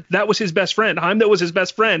best friend. That was his best friend. Heimdall was his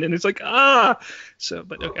best friend, and it's like So,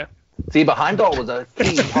 but okay. See, but Heimdall was a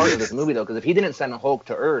key part of this movie, though, because if he didn't send Hulk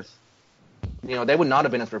to Earth, they would not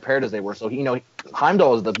have been as prepared as they were. So,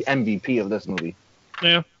 Heimdall is the MVP of this movie.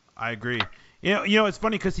 Yeah. I agree. You know, it's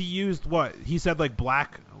funny because he used what he said, like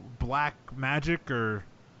black magic or.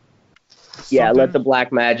 Yeah, something? let the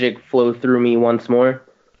black magic flow through me once more.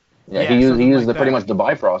 Yeah, Yeah, he used something like pretty that. much the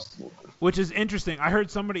Bifrost. Which is interesting. I heard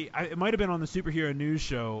somebody. It might have been on the superhero news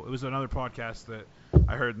show. It was another podcast that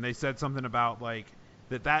I heard, and they said something about like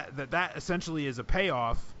that essentially is a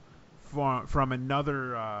payoff from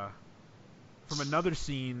another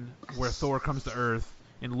scene where Thor comes to Earth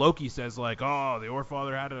and Loki says like, "Oh, the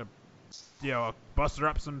Orfather had to, buster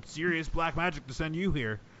up some serious black magic to send you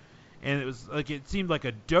here." And it was like it seemed like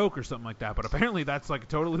a joke or something like that, but apparently that's like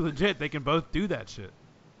totally legit. They can both do that shit,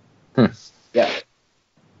 Yeah.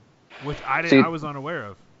 which I See- was unaware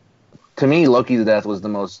of. To me, Loki's death was the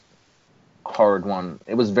most hard one.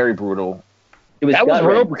 It was very brutal. It was that was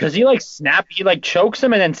gut-wrenching. real because he chokes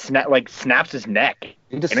him and then snaps his neck.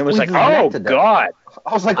 He just And it was like, squeezed his neck oh to death. God.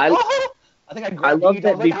 I was like, I- oh! I think I grabbed love Pete.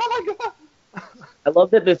 that I was like, be- oh my God. I love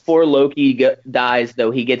that before Loki dies, though,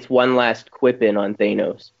 he gets one last quip in on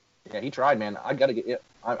Thanos. Yeah, he tried, man. I gotta get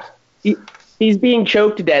it. He's being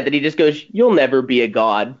choked to death, and he just goes, "You'll never be a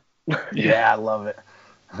god." Yeah, I love it.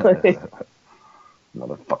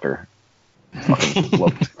 Motherfucker. Fucking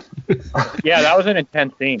looked. Yeah, that was an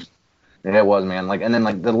intense scene. Yeah, it was, man. Like, and then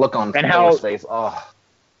like the look on And Thor's how- face. Oh,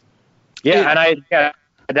 Yeah,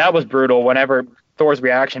 and that was brutal whenever Thor's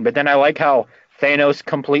reaction. But then I like how Thanos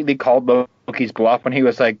completely called Loki's bluff when he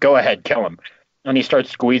was like, "Go ahead, kill him," and he starts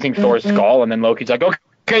squeezing Thor's skull, and then Loki's like,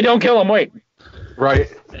 "Okay, don't kill him. Wait."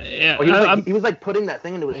 Right. Yeah, Well, he was like putting that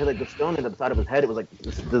thing into his, like the stone into the side of his head. It was like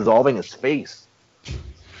dissolving his face.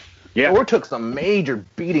 Yeah. Thor took some major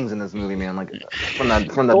beatings in this movie, man. Like from the.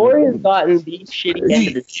 Thor has gotten the shitty end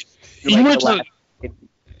of the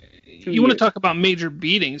You want to talk about major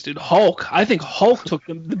beatings, dude? Hulk. I think Hulk took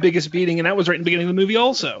the biggest beating, and that was right in the beginning of the movie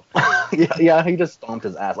also. yeah, he just stomped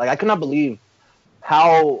his ass. Like, I could not believe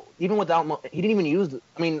how, even without, he didn't even use,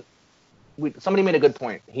 somebody made a good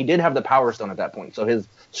point. He did have the Power Stone at that point, so his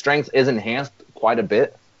strength is enhanced quite a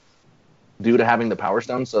bit due to having the Power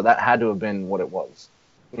Stone, so that had to have been what it was.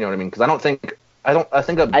 You know what I mean? Because I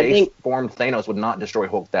think a base-formed Thanos would not destroy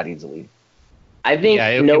Hulk that easily. I think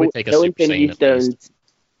it would take a no Super Infinity Saiyan at least. Stones,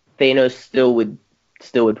 Thanos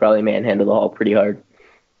still would probably manhandle the Hulk pretty hard.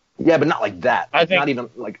 Yeah, but not like that. I think- not even,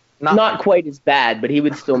 like, Not quite as bad, but he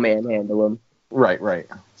would still manhandle him. Right.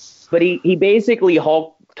 But he basically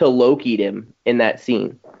Hulk to Loki'd him in that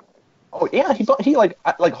scene. Oh yeah, he like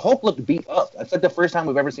Hulk looked beat up. That's like the first time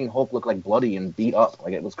we've ever seen Hulk look like bloody and beat up.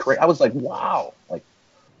 Like, it was crazy. I was like, wow. Like,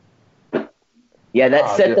 Yeah,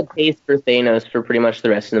 that set dude. the pace for Thanos for pretty much the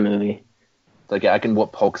rest of the movie. Like, yeah, I can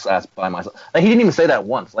whoop Hulk's ass by myself. Like, he didn't even say that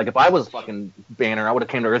once. Like, if I was fucking Banner, I would have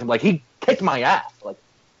came to Earth and be like, he kicked my ass, like,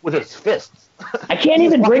 with his fists. I can't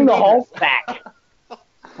even bring the Hulk back.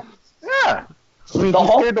 Yeah. I mean, The he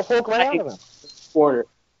Hulk- scared the Hulk right out of him. Corner.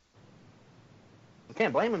 You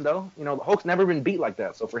can't blame him, though. You know, the Hulk's never been beat like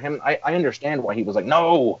that. So for him, I understand why he was like,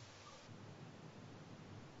 no.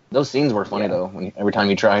 Those scenes were funny, though. Every time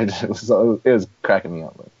he tried, it was cracking me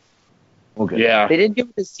up. But, okay. Yeah. They did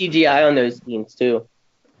give the CGI on those scenes too.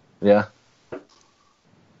 Yeah.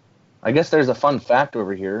 I guess there's a fun fact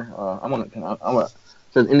over here. It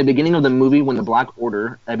says, in the beginning of the movie, when the Black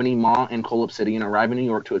Order, Ebony Maw, and Cull Obsidian arrive in New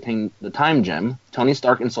York to attain the Time Gem, Tony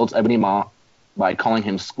Stark insults Ebony Maw by calling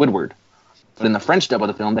him Squidward. But in the French dub of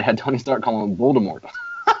the film, they had Tony Stark call him Voldemort.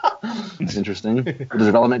 That's interesting. The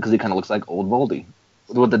development, because he kind of looks like old Voldy.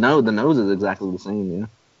 With the nose is exactly the same, yeah.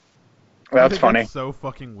 That's funny. That's so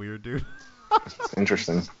fucking weird, dude. It's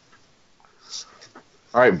interesting.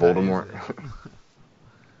 All right, Voldemort.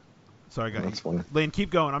 Sorry, guys. That's funny. Lane,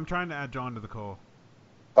 keep going. I'm trying to add John to the call.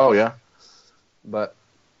 Oh yeah, but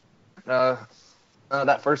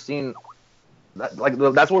that first scene,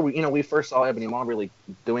 that's where we first saw Ebony Maw really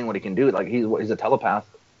doing what he can do. Like, he's a telepath,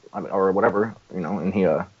 or whatever,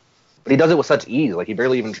 and but he does it with such ease. Like, he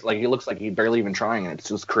looks like he's barely even trying, and it's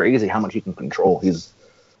just crazy how much he can control. He's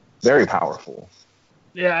very powerful.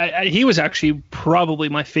 Yeah, he was actually probably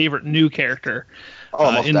my favorite new character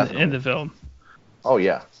Most in definitely. the film. Oh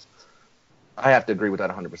yeah, I have to agree with that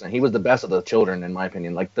 100%. He was the best of the children, in my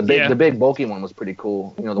opinion. Like, the big bulky one was pretty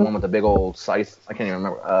cool. The one with the big old scythe. I can't even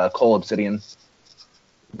remember. Cull Obsidian.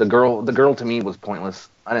 The girl to me was pointless.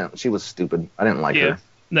 She was stupid. I didn't like her.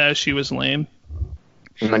 No, she was lame.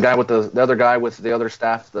 And the guy with the other guy with the other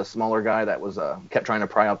staff, the smaller guy that was kept trying to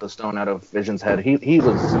pry out the stone out of Vision's head. He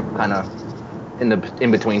was kind of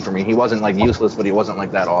in between for me. He wasn't like useless, but he wasn't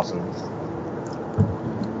like that awesome.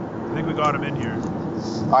 I think we got him in here.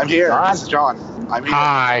 I'm here. John? This is John. I'm here.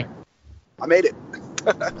 Hi. I made it.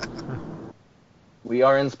 We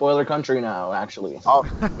are in spoiler country now, actually. Oh,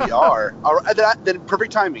 we are. All right, then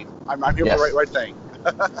perfect timing. I'm here Yes. for the right thing.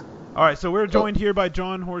 All right, so we're joined here by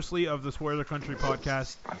John Horsley of the Spoiler Country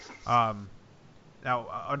podcast. Now,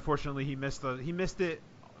 unfortunately, he missed it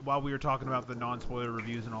while we were talking about the non-spoiler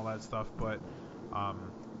reviews and all that stuff. But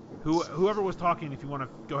whoever was talking, if you want to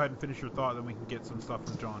go ahead and finish your thought, then we can get some stuff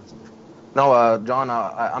from John. No, John,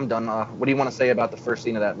 I'm done. What do you want to say about the first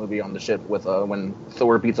scene of that movie on the ship with when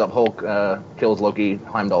Thor beats up Hulk, kills Loki,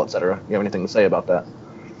 Heimdall, etc.? You have anything to say about that?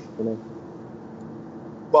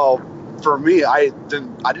 Well, for me, I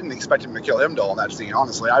didn't expect him to kill Heimdall in that scene.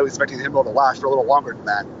 Honestly, I was expecting Heimdall to last for a little longer than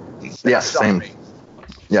that. Yes, same. Me.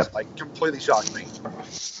 Yeah. Like, completely shocked me.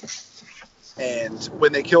 And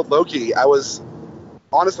when they killed Loki, I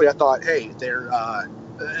thought, hey,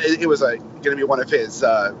 it was going to be one of his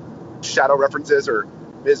shadow references or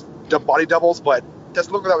his body doubles, but it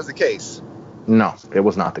doesn't look like that was the case. No, it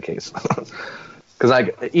was not the case. Because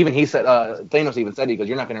even he said, Thanos even said, he goes,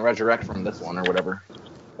 "You're not going to resurrect from this one," or whatever.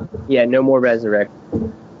 Yeah, no more resurrect.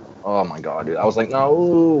 Oh my god, dude! I was like,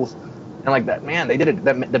 no. And like that, man, they did it.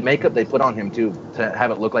 The makeup they put on him too to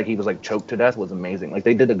have it look like he was like choked to death was amazing. Like,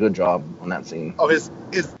 they did a good job on that scene. Oh, his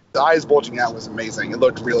eyes bulging out was amazing. It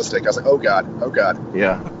looked realistic. I was like, oh god.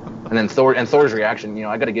 Yeah. And then Thor's reaction,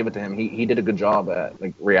 I got to give it to him. He did a good job at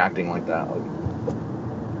like reacting like that. Like,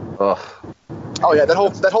 ugh. Oh yeah, that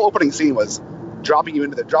whole opening scene was dropping you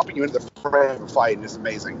into the frame of fight is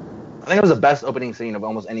amazing. I think it was the best opening scene of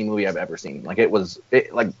almost any movie I've ever seen. Like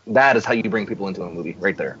like that is how you bring people into a movie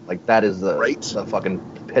right there. Like that is the fucking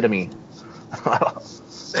epitome.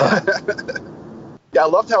 Yeah, I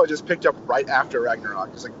loved how it just picked up right after Ragnarok.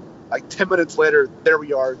 It's like 10 minutes later, there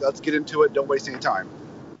we are. Let's get into it. Don't waste any time.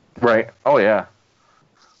 Right. Oh yeah.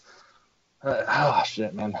 Oh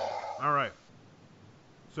shit, man. All right.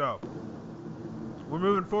 So we're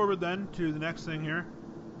moving forward then to the next thing here.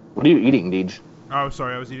 What are you eating, Deej? Oh,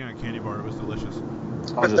 sorry, I was eating a candy bar. It was delicious.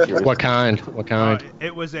 I was just curious. What kind?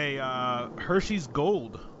 It was a Hershey's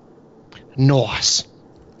Gold. Nice.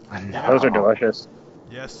 Those are delicious.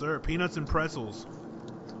 Yes, sir. Peanuts and pretzels.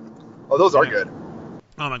 Oh, those are good.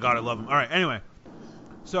 Oh my god, I love them. All right, anyway.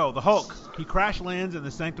 So the Hulk, he crash lands in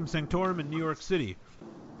the Sanctum Sanctorum in New York City.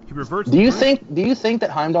 He reverts. Do you think that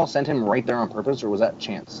Heimdall sent him right there on purpose, or was that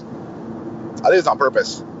chance? I think it's on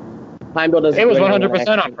purpose. Heimdall doesn't. It was bring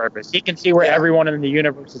 100% on purpose. He can see where everyone in the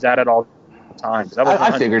universe is at all times.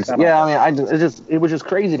 I figured. Yeah, I mean, it was just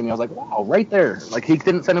crazy to me. I was like, wow, right there. Like he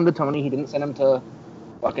didn't send him to Tony. He didn't send him to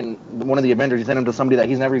fucking one of the Avengers. He sent him to somebody that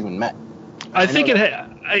he's never even met. I think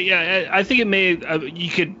it may. You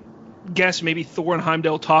could guess maybe Thor and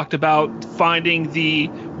Heimdall talked about finding the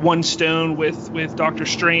one stone with Doctor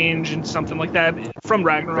Strange and something like that from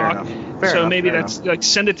Ragnarok. Fair enough, maybe that's like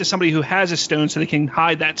send it to somebody who has a stone so they can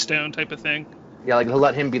hide that stone type of thing. Yeah, like he'll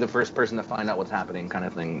let him be the first person to find out what's happening, kind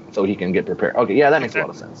of thing, so he can get prepared. Okay, yeah, that makes a lot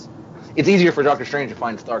of sense. It's easier for Doctor Strange to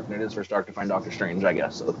find Stark than it is for Stark to find Doctor Strange, I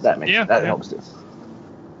guess. So that helps too.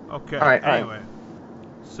 Okay. All right. Anyway,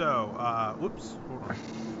 so whoops, hold on.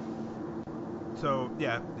 So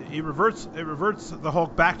yeah, it reverts the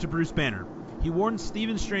Hulk back to Bruce Banner. He warns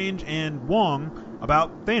Stephen Strange and Wong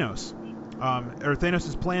about Thanos, or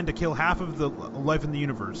Thanos' plan to kill half of the life in the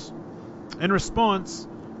universe. In response,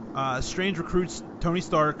 Strange recruits Tony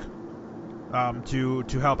Stark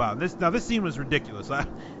to help out. This scene was ridiculous.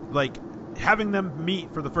 Like having them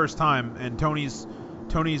meet for the first time, and Tony's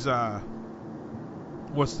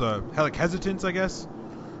what's the hesitance, I guess,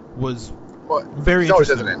 was very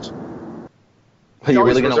interesting. Hesitant. You're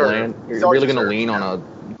really gonna land? You're really gonna lean on a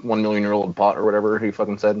 1 million year old pot or whatever he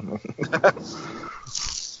fucking said?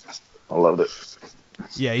 I loved it.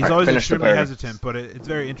 Yeah, he's always extremely hesitant, but it's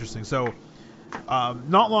very interesting. So,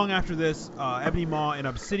 not long after this, Ebony Maw and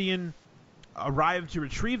Obsidian arrived to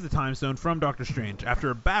retrieve the Time Stone from Doctor Strange.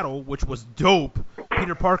 After a battle, which was dope,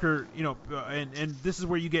 Peter Parker, and this is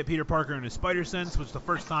where you get Peter Parker in his spider sense, which is the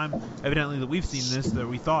first time, evidently, that we've seen this, that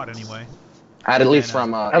we thought anyway. At least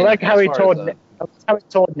from. I like how he told Ned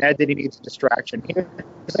that he needs a distraction.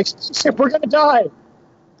 He's like, we're gonna die.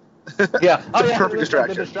 Yeah. Oh, yeah. Perfect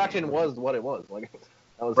distraction. The distraction was what it was. Like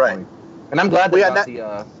that was right. Funny. And I'm glad they got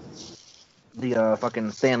the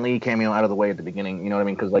fucking Stan Lee cameo out of the way at the beginning. You know what I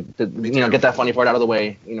mean? Because like get that funny part out of the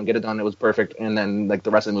way. Get it done. It was perfect. And then like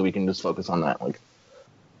the rest of the movie can just focus on that. Like.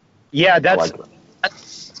 Yeah, that's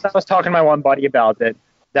I was talking to my one buddy about that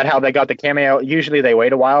how they got the cameo. Usually they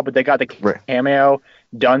wait a while, but they got the cameo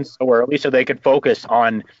done so early so they could focus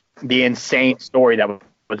on the insane story that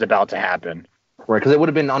was about to happen. Right, because it would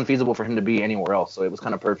have been unfeasible for him to be anywhere else. So it was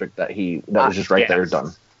kind of perfect that was just right there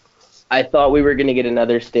done. I thought we were going to get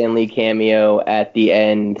another Stan Lee cameo at the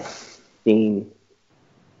end scene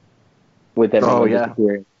with everyone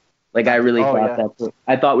disappearing. Like I really thought that.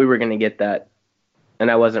 I thought we were going to get that, and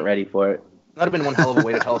I wasn't ready for it. That would have been one hell of a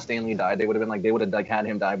way to tell Stan Lee died. They would have been had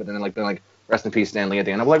him die, but then been like, rest in peace, Stan Lee at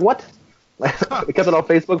the end. I'm like, what? They kept it on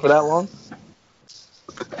Facebook for that long?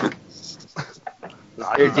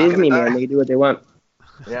 They're Disney, man. They do what they want.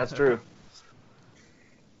 Yeah, that's true.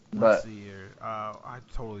 Let's see here. I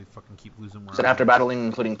totally fucking keep losing words. So after battling,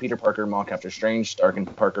 including Peter Parker, Maw captures Strange, Stark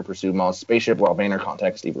and Parker pursue Maw's spaceship while Banner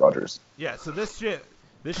contacts Steve Rogers. Yeah, so this shit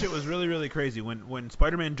was really, really crazy. When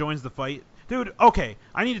Spider-Man joins the fight, dude. Okay,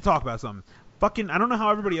 I need to talk about something. Fucking, I don't know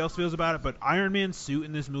how everybody else feels about it, but Iron Man's suit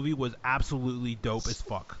in this movie was absolutely dope as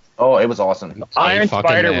fuck. Oh, it was awesome. Iron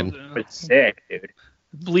Spider was sick, dude.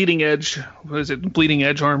 Bleeding Edge, what is it? Bleeding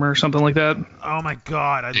Edge armor or something like that. Oh my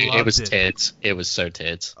god, I loved it. It was tits. It was so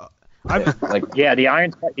tits. The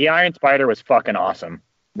Iron Spider was fucking awesome.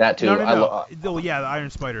 That too. No. The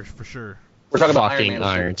Iron Spider for sure. We're talking about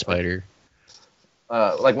Iron Spider.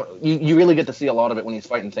 You really get to see a lot of it when he's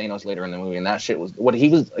fighting Thanos later in the movie, and that shit was what he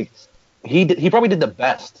was like. He probably did the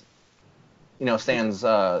best. Stan's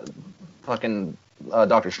fucking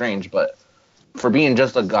Doctor Strange, but for being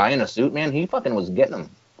just a guy in a suit, man, he fucking was getting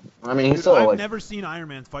him. I mean, I've never seen Iron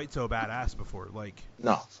Man fight so badass before. Like,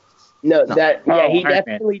 no, he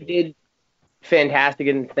definitely did fantastic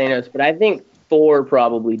against Thanos, but I think Thor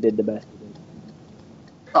probably did the best.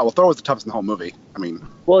 Oh, well, Thor was the toughest in the whole movie. I mean,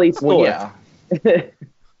 Well, he's Thor. yeah.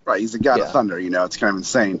 right? He's the god of thunder. It's kind of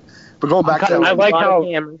insane. But going back to I like how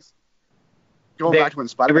hammers. going back to when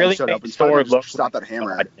Spider-Man really showed up made and Thor Spider-Man look just stopped that like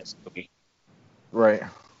hammer. God in this movie. Right.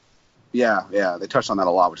 Yeah, they touched on that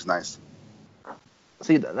a lot, which is nice.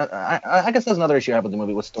 See, I guess that's another issue I have with the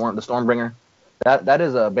movie with the Stormbringer. That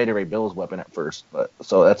is a Beta Ray Bill's weapon at first, but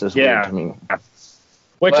so that's just weird to me.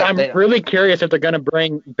 Which But I'm really curious if they're going to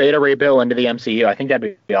bring Beta Ray Bill into the MCU. I think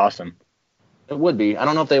that'd be awesome. It would be. I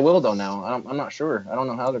don't know if they will though. Now I'm not sure. I don't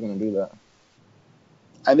know how they're going to do that.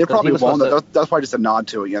 And they probably was won't. supposed That's probably just a nod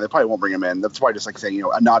to it. They probably won't bring him in. That's probably just like saying,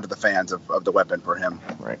 a nod to the fans of the weapon for him.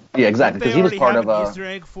 Right. Yeah, exactly. They Because he was already part have of an Easter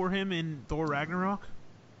egg for him in Thor Ragnarok.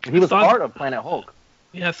 he was part of Planet Hulk.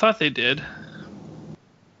 Yeah, I thought they did.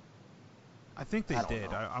 I think they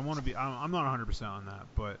did. I want to be. I'm not 100% on that,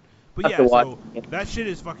 but Have yeah. to watch So it. that shit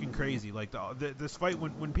is fucking crazy. Like this fight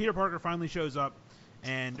when Peter Parker finally shows up,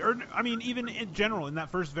 even in general in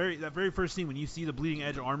that very first scene when you see the bleeding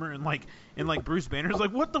edge armor and Bruce Banner's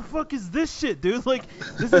like, what the fuck is this shit, dude? Like,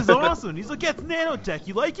 this is awesome. He's like, yeah, it's nanotech.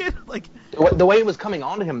 You like it? Like The way it was coming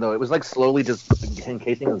onto him though, it was like slowly just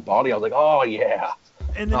encasing his body. I was like, oh yeah.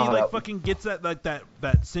 And then he that- fucking gets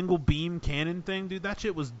that single beam cannon thing, dude. That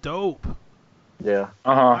shit was dope. Yeah.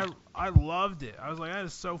 I loved it. I was like, that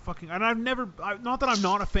is so fucking. And not that I'm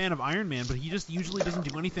not a fan of Iron Man, but he just usually doesn't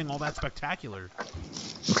do anything all that spectacular.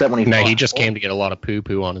 Except when he. No, fought he just Hulk. came to get a lot of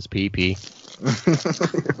poo-poo on his pee-pee.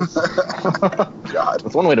 God.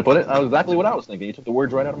 That's one way to put it. That's exactly what I was thinking. You took the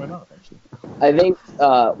words right out of my mouth. Actually. I think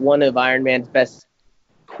one of Iron Man's best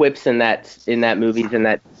quips in that movie is in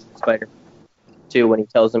that Spider too, when he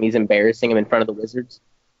tells him he's embarrassing him in front of the wizards.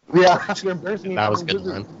 Yeah, you're embarrassing me. That was a good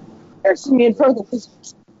line. Embarrassing me in front of the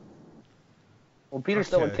wizards. Well, Peter's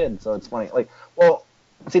still a Okay. kid, so it's funny.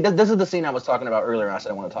 See, this is the scene I was talking about earlier. I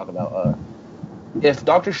said I want to talk about. If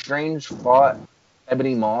Doctor Strange fought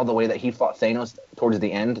Ebony Maw the way that he fought Thanos towards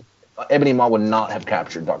the end, Ebony Maw would not have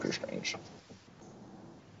captured Doctor Strange.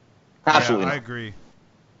 Absolutely Yeah, I not. agree.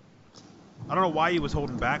 I don't know why he was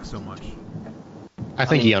holding back so much. I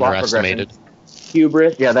think he plot underestimated.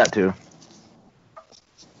 Hubris. Yeah, that too.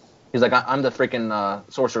 He's like, I'm the freaking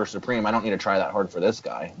Sorcerer Supreme. I don't need to try that hard for this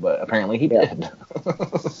guy. But apparently he did.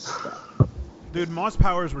 Dude, Maw's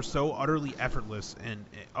powers were so utterly effortless, and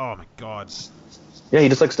oh my god. Yeah, he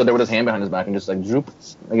just stood there with his hand behind his back and just droop.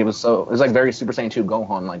 It was like very Super Saiyan 2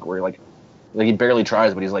 Gohan, where he barely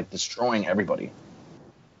tries, but he's destroying everybody.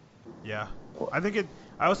 Yeah,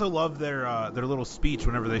 I also love their little speech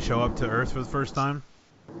whenever they show up to Earth for the first time.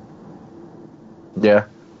 Yeah.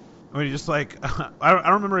 I mean, he just I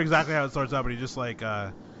don't remember exactly how it starts out, but he just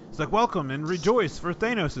it's like, welcome and rejoice for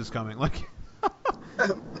Thanos is coming.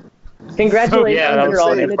 Congratulations, Yeah, that was you're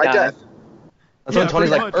all saved gonna by die. death. That's Yeah, when Tony's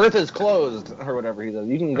pretty like, much. Earth is closed, or whatever he says.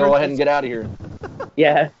 You can go ahead and get out of here.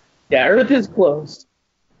 Yeah, Earth is closed.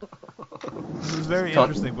 It was very Ton-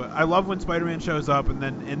 interesting, but I love when Spider-Man shows up, and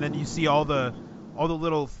then you see all the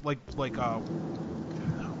little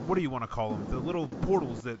what do you want to call them? The little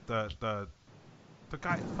portals that the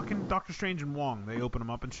guy, fucking Doctor Strange and Wong, they open them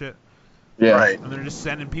up and shit, Yeah. Right. and they're just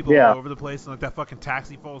sending people Yeah. all over the place, and that fucking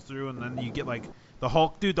taxi falls through, and then you get the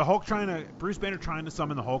Hulk, dude. The Hulk Bruce Banner trying to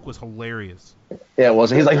summon the Hulk was hilarious. Yeah, it was.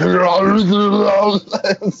 He's like,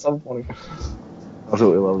 it's so funny.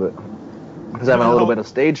 Absolutely loved it. He's having a little bit of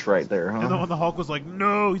stage fright there, And then huh? when the Hulk was like,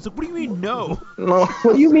 "No," he's like, "What do you mean no?" No.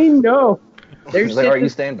 What do you mean no? There's He's like, all right, you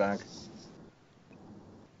just stand back.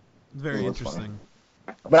 Very Oh, that's interesting.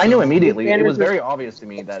 But I knew immediately. It was Banner's very obvious to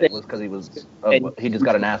me that it was because he just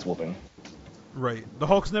got an ass whooping. Right. The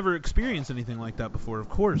Hulk's never experienced anything like that before. Of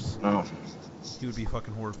course, No. he would be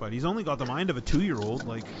fucking horrified. He's only got the mind of a 2-year-old.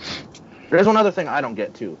 There's one other thing I don't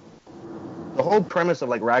get too. The whole premise of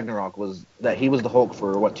Ragnarok was that he was the Hulk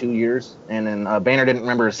for 2 years, and then Banner didn't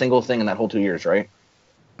remember a single thing in that whole 2 years, right?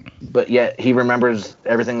 But yet he remembers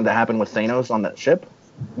everything that happened with Thanos on that ship.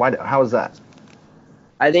 Why? How is that?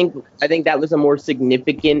 I think that was a more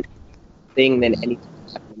significant thing than anything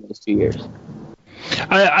that happened in those 2 years.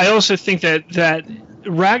 I also think that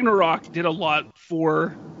Ragnarok did a lot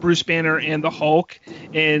for Bruce Banner and the Hulk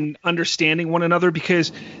in understanding one another,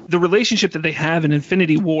 because the relationship that they have in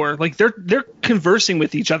Infinity War, they're conversing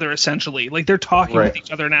with each other essentially, they're talking Right. with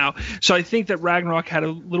each other now. So I think that Ragnarok had a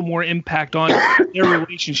little more impact on their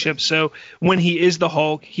relationship. So when he is the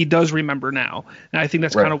Hulk, he does remember now, and I think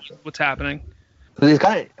that's Right. kind of what's happening. Because he's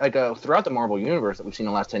kind of throughout the Marvel universe that we've seen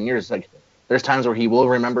in the last 10 years. There's times where he will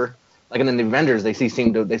remember. In the Avengers, they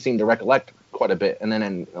seem to recollect quite a bit, and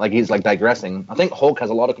then he's digressing. I think Hulk has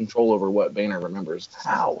a lot of control over what Banner remembers.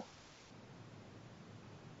 How?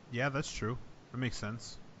 Yeah, that's true. That makes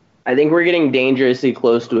sense. I think we're getting dangerously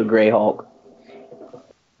close to a Grey Hulk.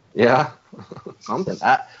 Yeah, something.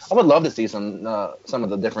 I would love to see some of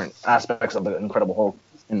the different aspects of the Incredible Hulk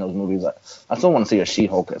in those movies. I still want to see a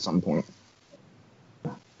She-Hulk at some point.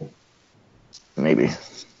 Maybe.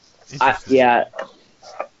 Yeah.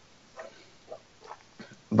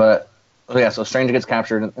 But yeah, so Strange gets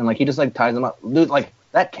captured and like he just like ties him up. Dude, like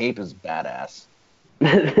that cape is badass.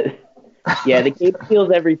 Yeah, the cape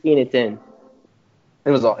steals every scene it's in.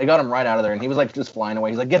 It got him right out of there, and he was like just flying away.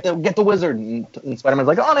 He's like, "Get the wizard!" And Spider-Man's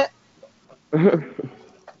like, "On it!" And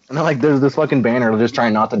then like there's this fucking Banner just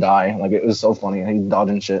trying not to die. Like it was so funny. He's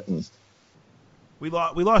dodging shit. And We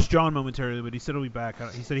lost John momentarily, but he said he'll be back.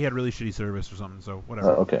 He said he had really shitty service or something. So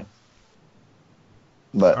whatever. Okay.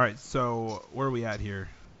 But all right, so where are we at here?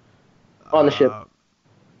 On the ship.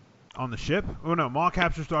 On the ship? Oh no, Maw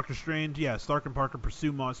captures Doctor Strange. Yeah, Stark and Parker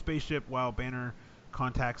pursue Maw's spaceship while Banner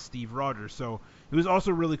contacts Steve Rogers. So it was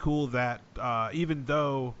also really cool that even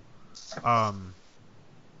though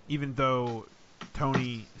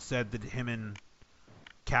Tony said that him and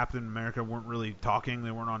Captain America weren't really talking,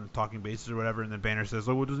 they weren't on talking basis or whatever, and then Banner says,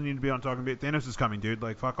 "Oh, it doesn't need to be on talking basis. Thanos is coming, dude.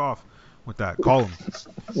 Like, fuck off with that. Call him."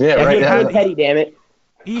 yeah, right. Yeah, petty, damn it.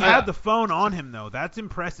 He had the phone on him though. That's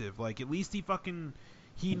impressive. Like at least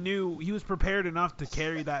he knew he was prepared enough to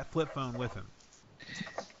carry that flip phone with him.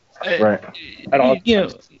 Right. You know,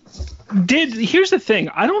 here's the thing.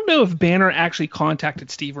 I don't know if Banner actually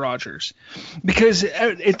contacted Steve Rogers because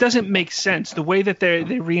it doesn't make sense the way that they're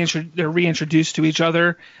reintroduced to each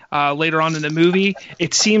other later on in the movie.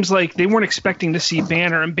 It seems like they weren't expecting to see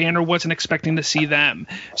Banner, and Banner wasn't expecting to see them.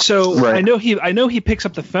 So right. I know he picks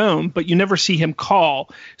up the phone, but you never see him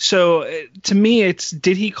call. So to me, it's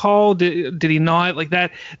did he call? Did he not? Like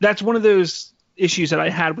that. That's one of those issues that I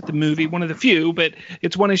had with the movie, one of the few, but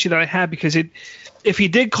it's one issue that I had because if he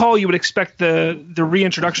did call, you would expect the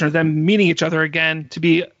reintroduction of them meeting each other again to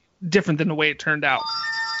be different than the way it turned out.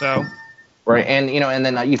 So right, and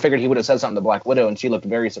then you figured he would have said something to Black Widow, and she looked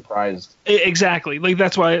very surprised. Exactly, like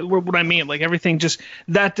that's what I mean. Like everything just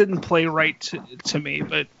that didn't play right to me,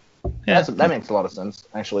 but. Yeah. That makes a lot of sense,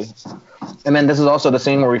 actually. And then this is also the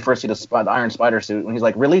scene where we first see the Iron Spider suit, and he's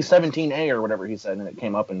like, "Release 17A" or whatever he said, and it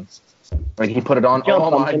came up, and like he put it on.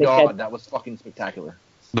 Oh my god, that was fucking spectacular.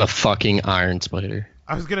 The fucking Iron Spider.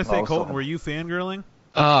 I was gonna say, Colton, were you fangirling?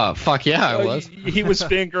 Fuck yeah, I was. He was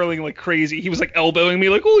fangirling like crazy. He was like elbowing me,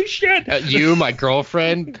 like, "Holy shit!" You, my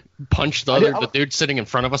girlfriend, punched the dude sitting in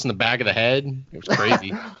front of us in the back of the head. It was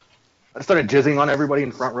crazy. I started jizzing on everybody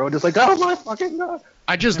in front row, just like, "Oh my fucking god!"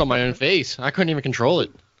 I jizzed on my own face. I couldn't even control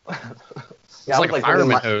it. Yeah, like a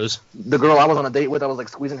fireman hose. The girl I was on a date with, I was like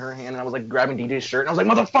squeezing her hand, and I was like grabbing DJ's shirt, and I was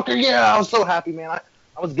like, "Motherfucker, yeah!" I was so happy, man. I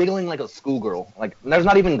was giggling like a schoolgirl. Like, there's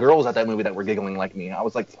not even girls at that movie that were giggling like me. I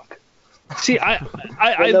was like, "Fuck." See, I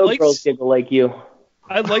like girls giggle like you.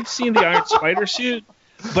 I liked seeing the Iron Spider suit,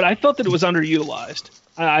 but I felt that it was underutilized.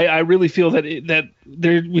 I really feel that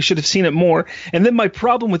we should have seen it more. And then my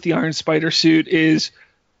problem with the Iron Spider suit is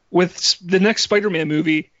with the next Spider-Man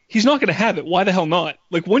movie, he's not going to have it. Why the hell not?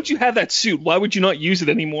 Like, once you have that suit, why would you not use it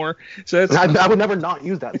anymore? So I would never not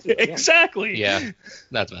use that suit. Exactly. Yeah,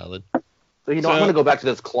 that's valid. So I'm going to go back to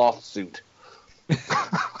this cloth suit.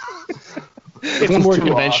 It's more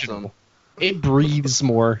conventional. Awesome. It breathes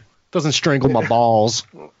more. Doesn't strangle my balls.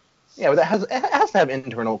 Yeah, but it has to have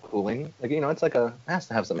internal cooling. Like, it's like it has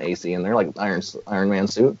to have some AC in there, like Iron Man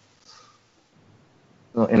suit.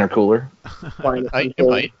 Intercooler. It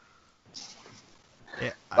might. Yeah.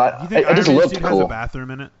 Do you think Iron Man suit has a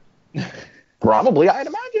bathroom in it? Probably, I'd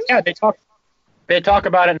imagine. Yeah, they talk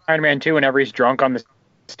about it in Iron Man 2 whenever he's drunk on the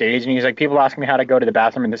stage, and he's like, people asking me how to go to the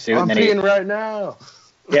bathroom in the suit. I'm peeing right now.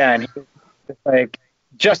 Yeah, and he's like,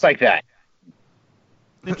 just like that.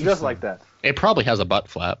 Just like that. It probably has a butt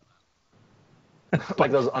flap.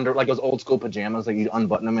 like those old school pajamas, like you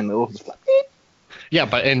unbutton them and they'll just flap. Yeah,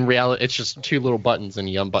 but in reality, it's just two little buttons, and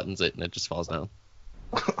he unbuttons it, and it just falls down.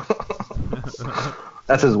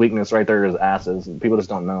 That's his weakness right there, his asses. People just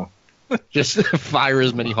don't know. Just fire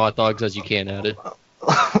as many hot dogs as you can at it.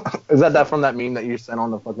 Is that from that meme that you sent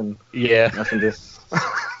on the fucking messenger?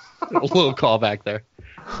 A little callback there.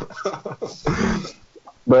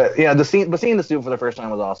 But yeah, seeing the suit for the first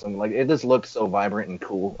time was awesome. Like, it just looked so vibrant and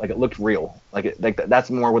cool. Like, it looked real. Like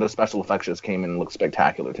that's more where the special effects just came in and looked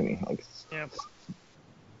spectacular to me. Like, yeah.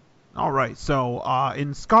 All right, so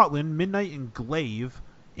in Scotland, Midnight and Glaive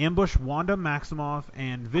ambush Wanda Maximoff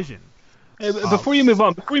and Vision. Before we move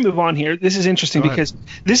on here, this is interesting because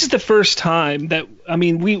this is the first time that, I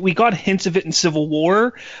mean, we got hints of it in Civil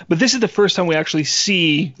War, but this is the first time we actually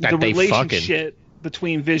see the relationship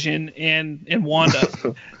between Vision and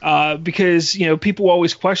Wanda, because people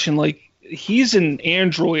always question, like, he's an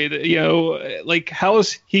android, like, how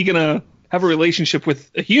is he gonna have a relationship with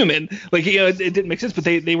a human? Like, it didn't make sense, but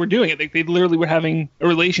they were doing it. They literally were having a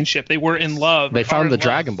relationship. They were in love. They found the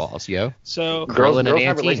Dragon Balls, yo. So girls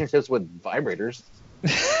have relationships with vibrators.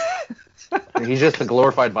 He's just a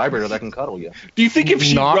glorified vibrator that can cuddle you. Do you think if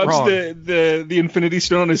she Not rubs wrong. the Infinity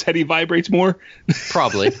Stone on his head, he vibrates more?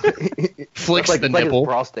 Probably. Flicks like, the like nipple. his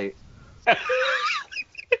prostate.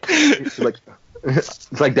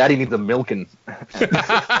 It's like Daddy needs a milking.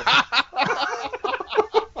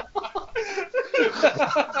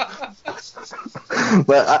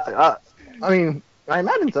 But I mean, I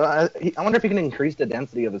imagine so. I wonder if he can increase the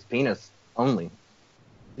density of his penis only.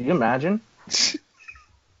 Do you imagine?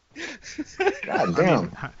 God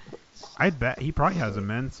damn. I bet he probably has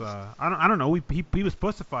immense. I don't know. He was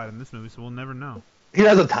pussified in this movie, so we'll never know. He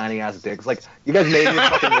has a tiny ass dick. It's like, you guys made me a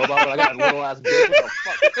fucking robot, but I got a little ass dick.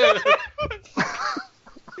 What the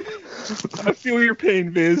fuck? I feel your pain,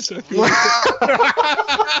 Viz. I feel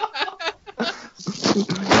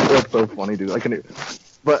That's so funny, dude.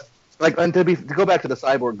 But like, and to go back to the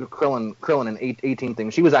cyborg Krillin and 18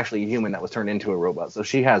 thing, she was actually a human that was turned into a robot, so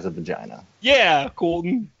she has a vagina. Yeah,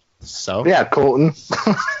 Colton. So? Yeah, Colton.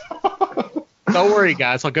 Don't worry,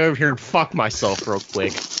 guys. I'll go over here and fuck myself real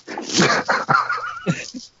quick.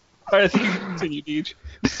 All right, I think you can continue, Deej.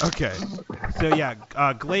 Okay. So yeah,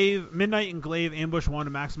 Midnight and Glaive ambush Wanda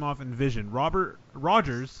Maximoff and Vision. Robert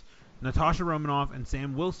Rogers, Natasha Romanoff, and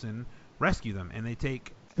Sam Wilson rescue them, and they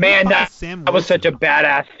take. Man, that Sam was such a Wilson.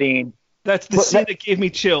 badass scene. That's the scene that gave me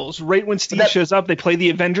chills. Right when Steve shows up, they play the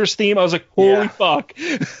Avengers theme. I was like, holy fuck.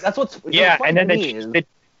 That's what's Yeah, funny and then to me is- Go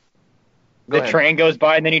the ahead. train goes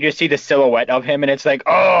by, and then you just see the silhouette of him, and it's like,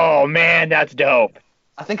 oh man, that's dope.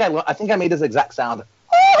 I think I made this exact sound.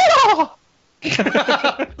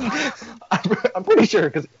 I'm pretty sure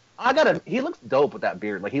because he looks dope with that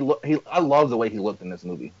beard. Like I love the way he looked in this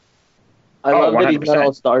movie. I love that he's 100%. not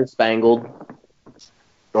all star spangled.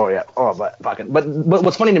 Oh yeah. Oh, but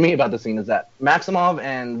what's funny to me about this scene is that Maximov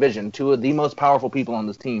and Vision, two of the most powerful people on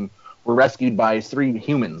this team, were rescued by 3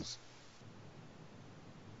 humans.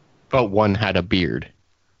 But one had a beard.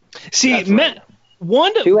 See, That's right.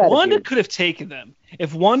 Wanda could have taken them.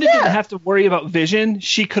 If Wanda didn't have to worry about Vision,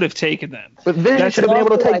 she could have taken them. But Vision should have been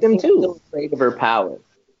able to I take them think too. still afraid of her power.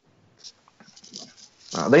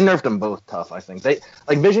 They nerfed them both tough. I think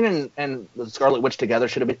Vision and the Scarlet Witch together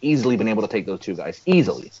should have easily been able to take those 2 guys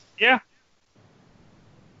easily. Yeah.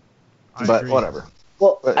 But whatever.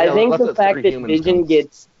 Well, But, I yeah, think let the the fact 3 that humans Vision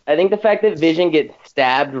come. gets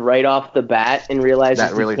stabbed right off the bat and realizes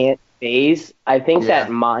That really- he can't phase, I think Yeah.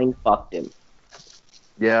 that mind fucked him.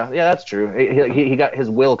 Yeah, that's true. He got his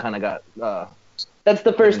will kind of got. That's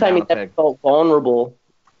the first time he Taken down a ever peg. felt vulnerable.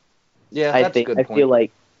 Yeah, I that's think. a good I point. feel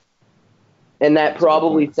like, and that That's a good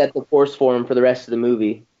probably point. set the course for him for the rest of the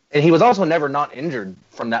movie. And he was also never not injured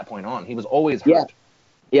from that point on. He was always hurt.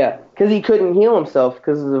 Yeah, because he couldn't heal himself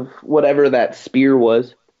because of whatever that spear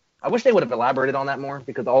was. I wish they would have elaborated on that more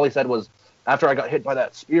because all he said was, after I got hit by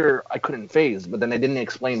that spear, I couldn't phase. But then they didn't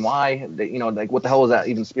explain why. Like what the hell was that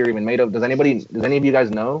spear even made of? Does any of you guys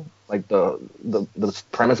know like the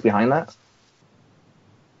premise behind that?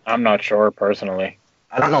 I'm not sure personally.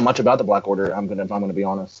 I don't know much about the Black Order. If I'm gonna be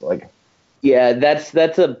honest. Like, Yeah, that's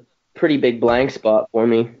a pretty big blank spot for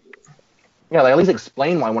me. yeah, they at least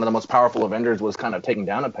explain why one of the most powerful Avengers was kind of taken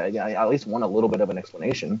down a peg. I at least want a little bit of an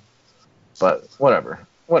explanation. But whatever.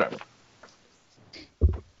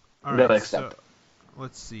 All Gotta right, accept so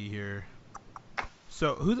let's see here.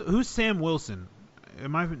 So who's Sam Wilson?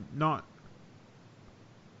 Am I not?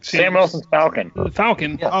 Sam Wilson's Falcon. The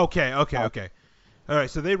Falcon. Yeah. Okay. All right,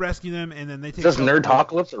 so they rescue them, and then they take. Just shelter-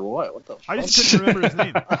 Nerdtocalypse or what? What the fuck? I just couldn't remember his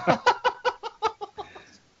name.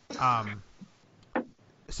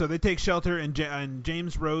 So they take shelter in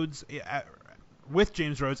James Rhodes with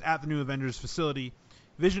James Rhodes at the New Avengers facility.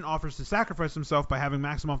 Vision offers to sacrifice himself by having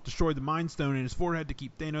Maximoff destroy the Mind Stone in his forehead to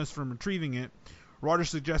keep Thanos from retrieving it. Rogers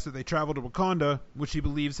suggests that they travel to Wakanda, which he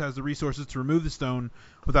believes has the resources to remove the stone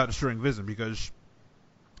without destroying Vision, because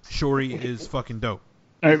Shuri is fucking dope.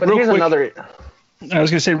 All right, But real here's quick. another. I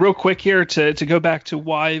was going to say real quick here to go back to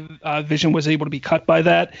why Vision was able to be cut by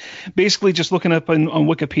that. Basically, just looking up on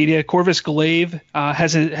Wikipedia, Corvus Glaive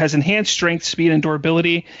has enhanced strength, speed, and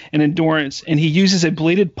durability, and endurance, and he uses a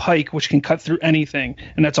bladed pike which can cut through anything,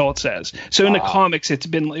 and that's all it says. So in the comics, it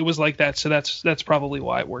was like that. So that's probably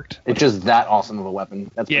why it worked. It's just that awesome of a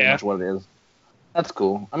weapon. That's pretty Yeah. much what it is. That's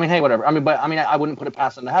cool. I mean, hey, whatever. I wouldn't put it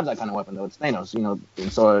past him to have that kind of weapon, though. It's Thanos,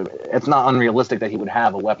 and so it's not unrealistic that he would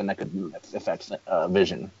have a weapon that could affect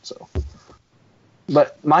Vision. So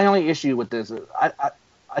But my only issue with this is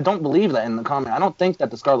I don't believe that in the comic. I don't think that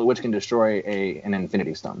the Scarlet Witch can destroy an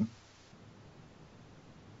Infinity Stone.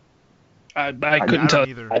 I couldn't tell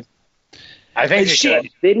either. I think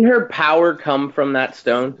Didn't her power come from that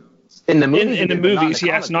stone? In the movies,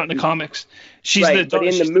 yes, not in the comics. She's right, but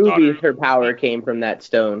in the movies, her power came from that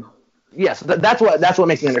stone. Yes, that's what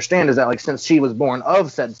makes me understand is that like since she was born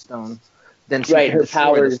of said stone, then she can her destroy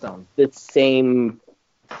power the stone. The same.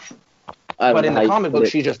 But in the comic book,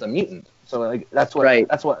 she's just a mutant. So like that's where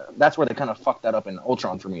they kind of fucked that up in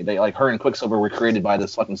Ultron for me. They like her and Quicksilver were created by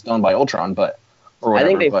this fucking stone by Ultron, I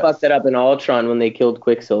think they fucked it up in Ultron when they killed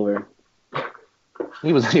Quicksilver.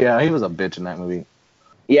 He was a bitch in that movie.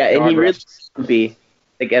 Yeah, and he really shouldn't be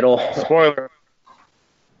like at all. Spoiler.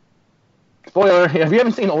 If you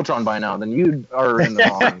haven't seen Ultron by now, then you are in the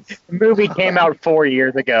wrong. The movie came out 4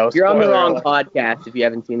 years ago. You're on the wrong podcast if you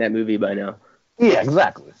haven't seen that movie by now. Yeah,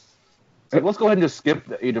 exactly. So let's go ahead and just skip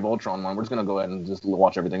the Age of Ultron one. We're just gonna go ahead and just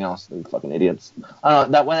watch everything else. You fucking idiots.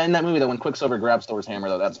 That when in that movie, when Quicksilver grabs Thor's hammer,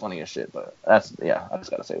 though, that's funny as shit. But I just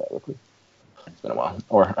gotta say that real quick. It's been a while.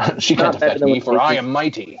 Or she can't affect me, for I am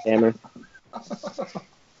mighty. Hammer.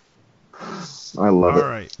 I love it. All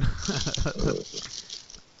right.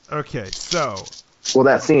 Okay, so. Well,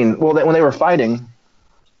 that scene. Well, when they were fighting,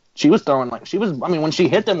 she was throwing I mean, when she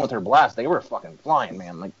hit them with her blast, they were fucking flying,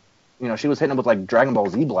 man. Like. You know, she was hitting them with like Dragon Ball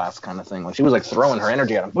Z blast kind of thing. Like she was like throwing her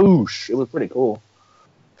energy at them. Boosh! It was pretty cool.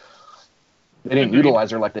 They didn't utilize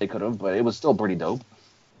her like they could have, but it was still pretty dope.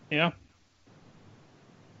 Yeah.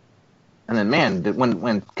 And then, man,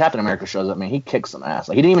 when Captain America shows up, man, he kicks some ass.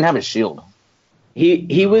 Like he didn't even have his shield.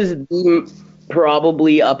 He was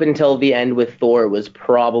probably up until the end with Thor was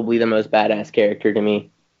probably the most badass character to me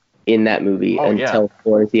in that movie until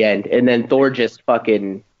Thor at the end, and then Thor just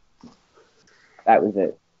fucking. That was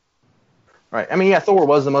it. Right. I mean, yeah, Thor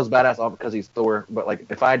was the most badass off because he's Thor. But like,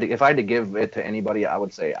 if I had to give it to anybody, I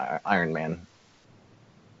would say Iron Man.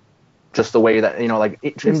 Just the way that like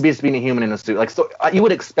him just being a human in a suit, like you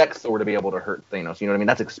would expect Thor to be able to hurt Thanos. You know what I mean?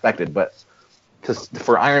 That's expected. But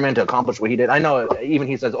for Iron Man to accomplish what he did, I know even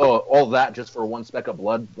he says, "Oh, all that just for one speck of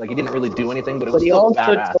blood." Like he didn't really do anything, but it was still badass. But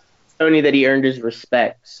he also told Tony that he earned his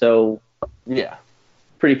respect. So yeah,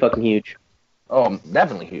 pretty fucking huge. Oh,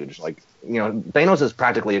 definitely huge. Like. Thanos is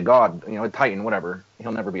practically a god. A Titan, whatever.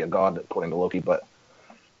 He'll never be a god according to Loki, but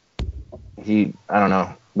I don't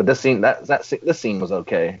know. But this scene, this scene was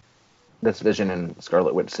okay. This Vision and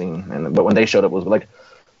Scarlet Witch scene, but when they showed up, it was like,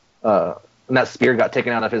 and that spear got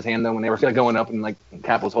taken out of his hand though when they were going up, and like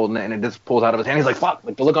Cap was holding it, and it just pulls out of his hand. He's like, "Fuck!"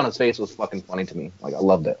 Like the look on his face was fucking funny to me. Like I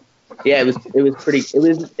loved it. Yeah, it was pretty.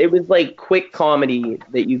 It was like quick comedy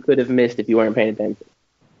that you could have missed if you weren't paying attention.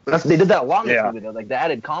 They did that a lot in this movie though. Like they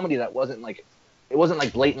added comedy that wasn't like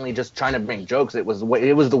blatantly just trying to make jokes. It was the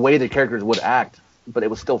way the characters would act, but it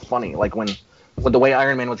was still funny. Like when the way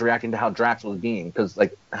Iron Man was reacting to how Drax was being, because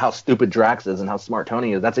like how stupid Drax is and how smart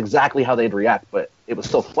Tony is. That's exactly how they'd react, but it was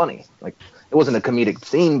still funny. Like it wasn't a comedic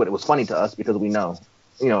scene, but it was funny to us because we know.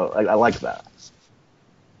 I liked that.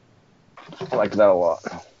 I liked that a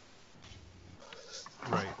lot.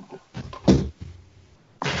 Right.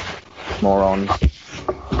 Morons.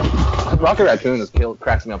 Rocket Raccoon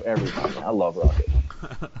cracks me up every time. I love Rocket.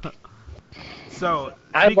 So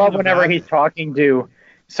I love whenever he's talking to.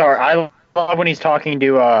 I love when he's talking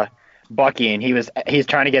to Bucky, and he's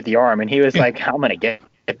trying to get the arm, and he was like, "I'm gonna get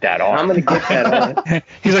that arm. I'm gonna get that arm."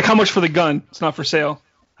 He's like, "How much for the gun? It's not for sale.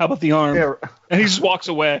 How about the arm?" Yeah. And he just walks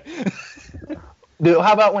away. Dude,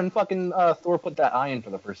 how about when fucking Thor put that eye in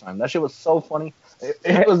for the first time? That shit was so funny.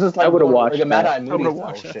 It was just like I would have watched like a Mad Eye I would movie have style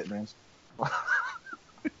watched that. shit, man.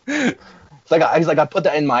 He's like, I put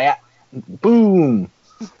that in my boom.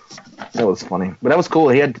 That was funny, but that was cool.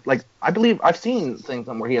 He had I believe I've seen things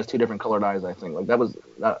where he has two different colored eyes. I think that was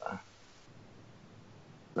I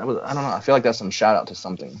don't know. I feel like that's some shout out to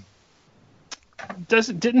something.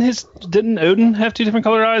 Didn't Odin have two different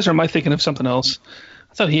colored eyes, or am I thinking of something else?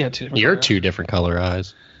 I thought he had two. You're two different color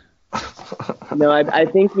eyes. No, I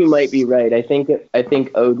think you might be right. I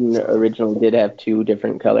think Odin originally did have two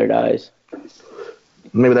different colored eyes.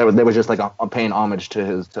 Maybe they was just like paying homage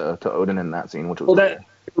to Odin in that scene, which was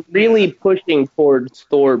really pushing towards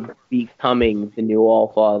Thor becoming the new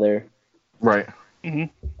Allfather. Right. Mm-hmm.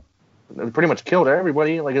 They pretty much killed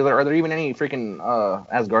everybody. Like, are there even any freaking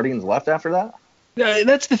Asgardians left after that?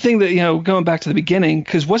 That's the thing that, going back to the beginning,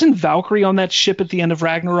 because wasn't Valkyrie on that ship at the end of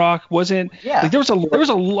Ragnarok? There was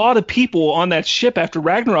a lot of people on that ship after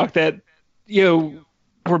Ragnarok that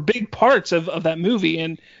were big parts of that movie,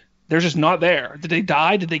 and they're just not there. Did they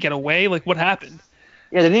die? Did they get away? Like, what happened?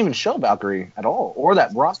 Yeah, they didn't even show Valkyrie at all, or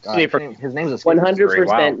that Rock guy. His name's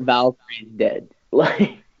 100% Valkyrie's dead.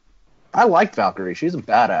 Like, I like Valkyrie. She's a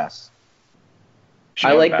badass.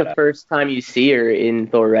 I like the first time you see her in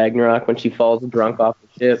Thor Ragnarok when she falls drunk off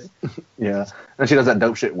the ship. Yeah, and she does that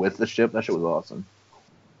dope shit with the ship. That shit was awesome.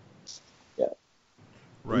 Yeah.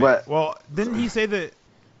 Right. But- well, didn't he say that?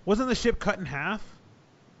 Wasn't the ship cut in half?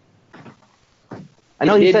 I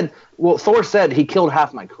know He he did- said. Well, Thor said he killed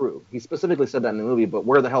half my crew. He specifically said that in the movie. But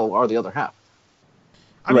where the hell are the other half?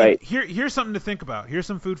 I mean, Right. here's something to think about. Here's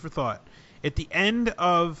some food for thought. At the end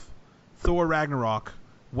of Thor Ragnarok,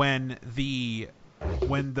 when the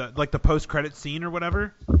like the post credit scene or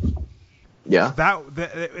whatever, Yeah.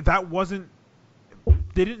 that wasn't.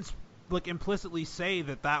 They didn't like implicitly say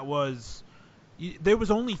that was. There was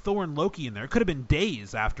only Thor and Loki in there. It could have been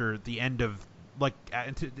days after the end of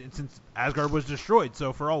since Asgard was destroyed.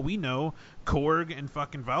 So for all we know, Korg and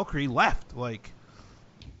fucking Valkyrie left. Like,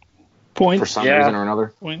 Point. For some Yeah. reason or another.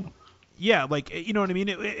 Point. yeah, like you know what I mean.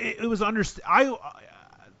 It was I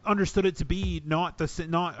understood it to be not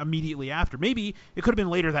immediately after. Maybe it could have been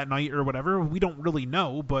later that night or whatever. We don't really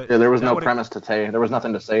know. But Yeah, there was that no would've- premise to say. There was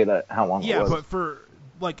nothing to say that how long it Yeah, was. but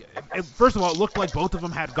first of all, it looked like both of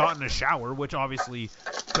them had gotten a shower, which obviously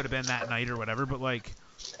could have been that night or whatever. But like,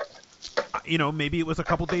 you know, maybe it was a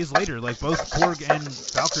couple days later. Like both Korg and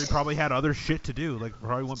Valkyrie probably had other shit to do. Like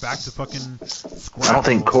probably went back to fucking. I don't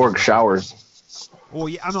think Korg showers. Well,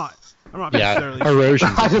 yeah, I'm not Yeah, necessarily. erosion.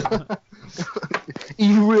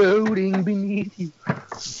 Eroding beneath you.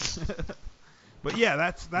 But yeah,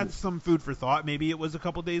 that's some food for thought. Maybe it was a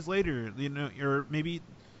couple days later, you know, or maybe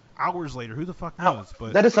hours later. Who the fuck knows?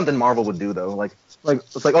 But That is something Marvel would do though. Like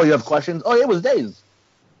it's like, oh, you have questions? Oh, yeah, it was days.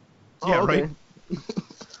 yeah, Oh, okay. right.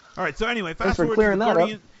 All right. So anyway, Thanks fast for forward to clearing the that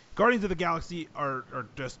up. Guardians of the Galaxy are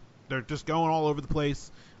just going all over the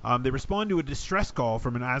place. They respond to a distress call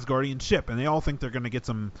from an Asgardian ship, and they all think they're going to get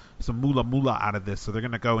some moolah out of this, so they're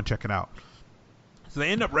going to go and check it out. So they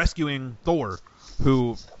end up rescuing Thor,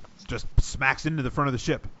 who just smacks into the front of the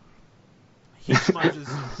ship. He smudges.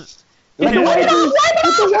 Like, Yeah. "Wait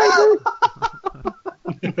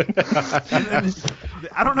And then,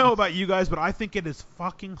 I don't know about you guys, but I think it is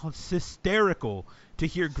fucking hysterical to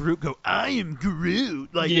hear Groot go, "I am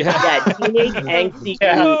Groot!" Like, Yeah, teenage angsty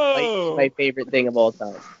Groot, my favorite thing of all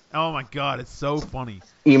time. oh my god, it's so funny.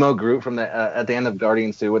 emo Groot from the at the end of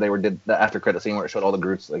Guardians 2 where they did the after credit scene where it showed all the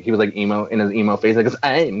Groots. Like he was like emo in his emo face, like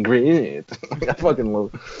I'm Groot. I fucking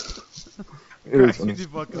love it. Was Cracks funny. me the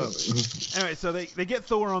fuck up. Anyway, so they get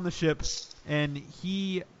Thor on the ship, and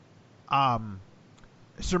he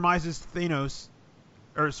surmises that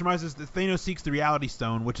Thanos seeks the Reality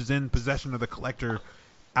Stone, which is in possession of the Collector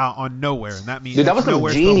out on Nowhere, and that means Dude, that was some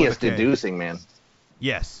Nowhere genius spelled with a K. deducing, man.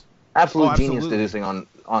 Yes, Absolute Oh, genius absolutely. deducing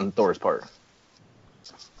on Thor's part.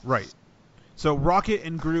 right. So Rocket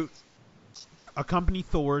and Groot accompany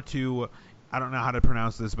Thor to, I don't know how to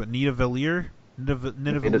pronounce this, but Nidavellir?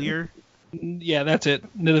 Nidavellir? Yeah, that's it.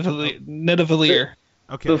 Nidavellir.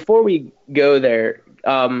 Okay. Before we go there,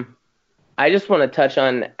 I just want to touch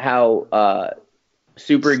on how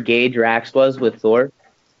super gay Drax was with Thor.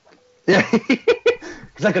 Yeah.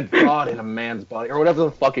 He's like a god in a man's body, or whatever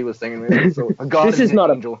the fuck he was saying. Man. So, a god This and is an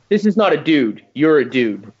not angel. this is not a dude. You're a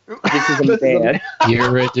dude. This is a This is a- man.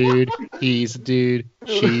 You're a dude. He's a dude.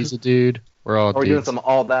 She's a dude. We're all Or we're doing dudes.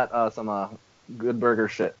 some good burger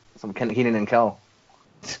shit. Some Keenan and Kel.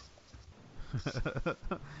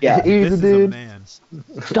 Yeah. He's This a is a dude. man.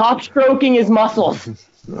 Stop stroking his muscles.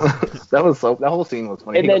 That whole scene was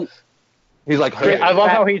funny. And then he's like, hey, I love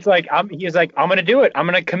how he's like, I'm gonna do it. I'm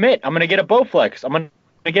gonna commit. I'm gonna get a Bowflex. I'm gonna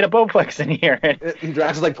get a Bowflex in here.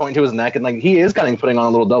 Drax is like pointing to his neck, and like he is kind of putting on a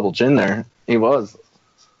little double chin there. He was.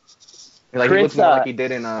 Like he Chris, looks more like he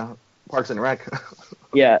did in Parks and Rec.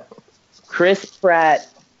 yeah, Chris Pratt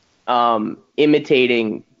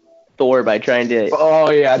imitating Thor by trying to Oh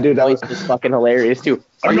yeah, dude. That voice was, was fucking hilarious too.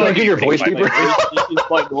 are you like in your voice deeper? This is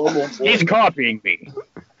my normal voice. He's copying me.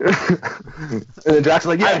 And then Drax is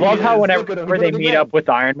like, yeah. I love he how is. whenever Look at him. they Look at meet him. up with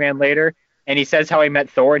Iron Man later, and he says how he met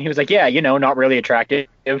Thor, and he was like, yeah, not really attractive.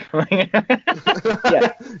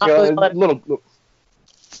 Yeah. little.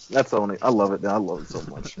 That's so funny. I love it. I love it so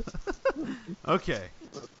much. Okay.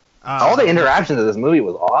 All the interactions of this movie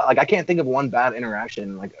was like I can't think of one bad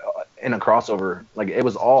interaction like in a crossover. Like it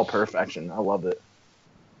was all perfection. I loved it.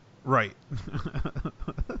 Right.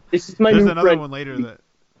 This is my There's new another friend. one later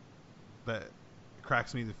that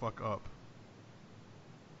cracks me the fuck up.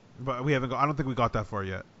 But we haven't. I don't think we got that far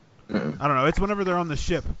yet. Mm-mm. I don't know. It's whenever they're on the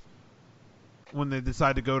ship when they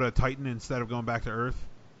decide to go to Titan instead of going back to Earth,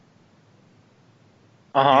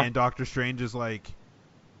 and Doctor Strange is like,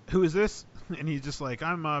 "Who is this?" And he's just like,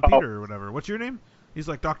 "I'm Peter or whatever. What's your name?" He's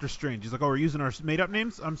like Doctor Strange. He's like, oh, we're using our made-up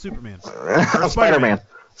names? I'm Superman. Spider-Man.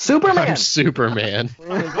 Superman. I'm Superman.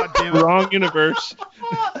 Oh, God damn it. Wrong universe.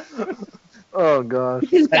 Oh god.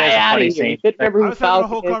 This guy out of here. scene. I was having a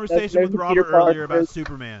whole conversation with Robert earlier about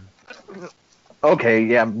Superman. Okay,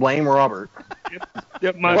 yeah, blame Robert.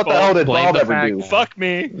 Yep, my What the fault. hell did Blame Bob the ever fact- do? Fuck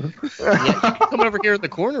me. Yeah, come over here in the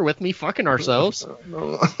corner with me, fucking ourselves.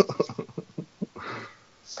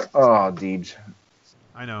 Oh, Deej.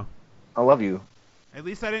 I know. I love you. At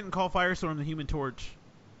least I didn't call Firestorm the Human Torch.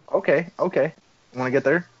 Okay. Want to get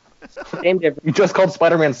there? Same difference. You just called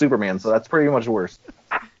Spider-Man Superman, so that's pretty much worse.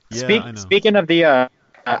 Yeah, I know. Speaking of the,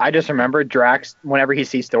 I just remembered Drax. Whenever he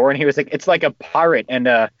sees Thor, and he was like, "It's like a pirate." And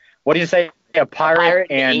what did you say? A pirate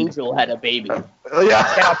and Angel had a baby. Yeah.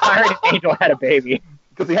 Yeah, a pirate and angel had a baby.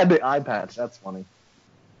 Because he had the eye patch. That's funny.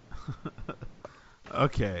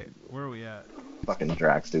 Okay, where are we at? Fucking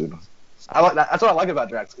Drax, dude. I like that. That's what I like about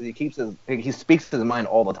Drax, because he speaks his mind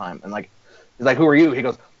all the time, and like he's like, "Who are you?" He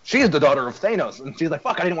goes, "She's the daughter of Thanos," and she's like,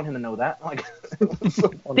 "Fuck, I didn't want him to know that." Like, so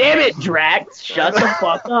Damn it, Drax! Shut the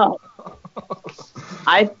fuck up.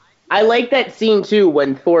 I like that scene too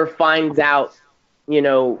when Thor finds out,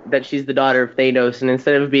 that she's the daughter of Thanos, and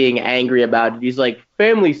instead of being angry about it, he's like,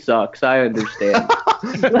 "Family sucks. I understand."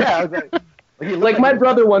 yeah, I was Like my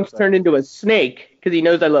brother once turned into a snake because he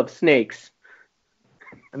knows I love snakes.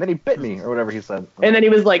 and then he bit me or whatever he said. And then he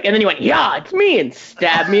went, "Yeah, it's me," and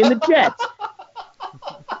stabbed me in the chest.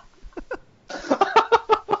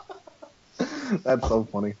 That's so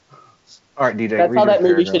funny. All right, DJ. That's read how your that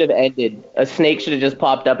movie paragraph. should have ended. A snake should have just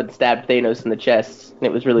popped up and stabbed Thanos in the chest, and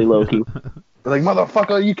it was really low key. They're like,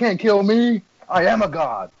 "Motherfucker, you can't kill me. I am a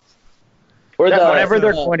god." Or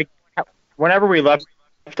Whenever we left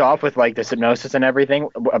off with like the hypnosis and everything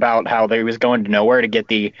about how they was going to nowhere to get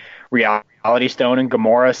the reality stone, and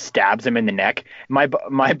Gamora stabs him in the neck. My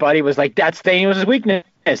buddy was like, "That's Thanos' weakness,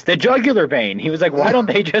 the jugular vein." He was like, "Why don't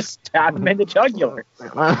they just stab him in the jugular?"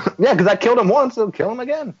 Yeah, because I killed him once, so kill him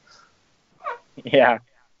again. Yeah.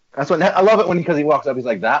 That's what I love it because he walks up. He's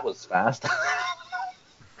like, "That was fast."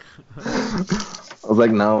 I was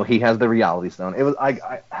like, "No, he has the reality stone." It was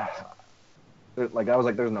I was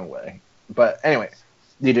like, "There's no way." But anyway,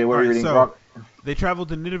 DJ, what are you reading? So, they traveled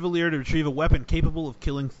to Nidavellir to retrieve a weapon capable of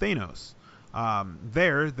killing Thanos.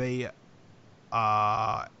 There, they...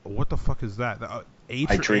 what the fuck is that?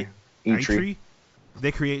 E-Tree. E-Tree?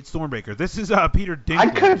 They create Stormbreaker. This is Peter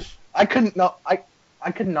Dinklage. I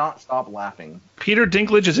could not stop laughing. Peter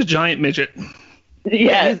Dinklage is a giant midget.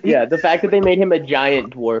 Yeah. The fact that they made him a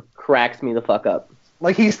giant dwarf cracks me the fuck up.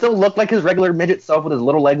 Like, he still looked like his regular midget self with his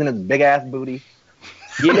little legs and his big-ass booty.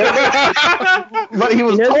 You know, But he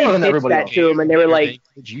was taller than everybody that else. to him, and they were like,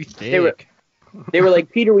 You they were think?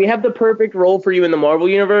 like, "Peter, we have the perfect role for you in the Marvel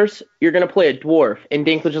universe. You're gonna play a dwarf." And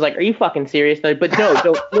Dinklage was like, "Are you fucking serious?" And but no,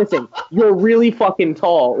 don't listen. You're really fucking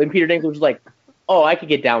tall. And Peter Dinklage was like, "Oh, I could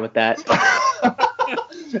get down with that."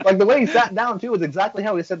 Like, the way he sat down, too, was exactly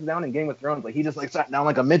how he sits down in Game of Thrones. Like, he just, like, sat down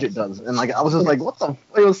like a midget does. And, like, I was just like, what the...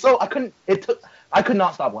 It was so... I could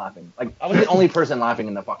not stop laughing. Like, I was the only person laughing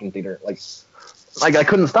in the fucking theater. Like, I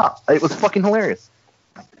couldn't stop. It was fucking hilarious.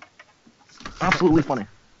 Absolutely funny.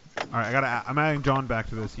 All right, I'm adding John back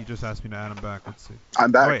to this. He just asked me to add him back. Let's see.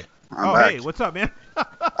 I'm back. Oh, wait. I'm back. Hey, what's up, man?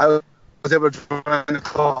 I was able to join the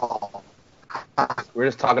call. We're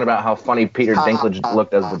just talking about how funny Peter Dinklage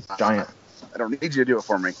looked as the giant. I don't need you to do it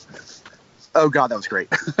for me. Oh, God, that was great.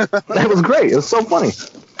 That was great. It was so funny. All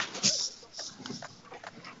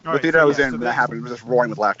The right, theater so I was yeah, in so when that they- happened, it was just roaring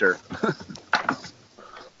with laughter.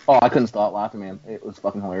 Oh, I couldn't stop laughing, man. It was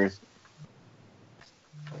fucking hilarious.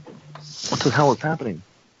 What the hell is happening?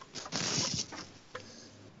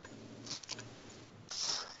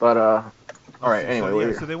 But, all right, anyway. So, yeah,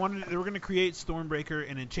 we're so they were going to create Stormbreaker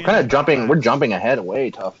and enchant. kind of jumping. We're jumping ahead way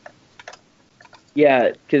tough.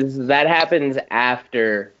 Yeah, because that happens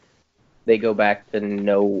after they go back to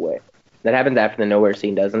nowhere. That happens after the nowhere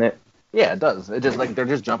scene, doesn't it? Yeah, it does. It just like they're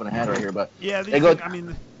just jumping ahead right here, but Yeah, They go-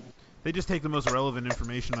 they just take the most relevant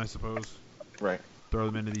information, I suppose. right. Throw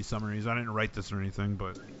them into these summaries. I didn't write this or anything,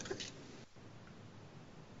 but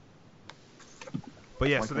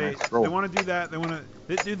yeah. Why So can't I they scroll? want to do that. They want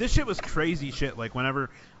to. Dude, this shit was crazy shit. Like whenever,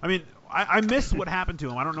 I mean, I missed what happened to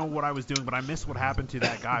him. I don't know what I was doing, but I missed what happened to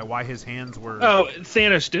that guy. Why his hands were. Oh,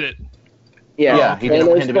 Thanos did it. Yeah, he didn't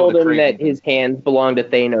want him to Thanos be able told to him create that his hands belong to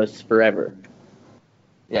Thanos forever.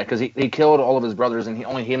 Yeah, because he killed all of his brothers, and he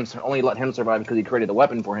only let him survive because he created the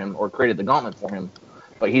weapon for him or created the gauntlet for him.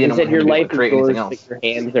 But he He didn't said, want him "Your to be able life to is create yours, anything else. but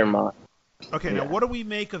your hands are mine." Okay, now what do we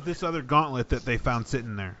make of this other gauntlet that they found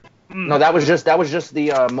sitting there? No, that was just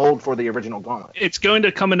the mold for the original gauntlet. It's going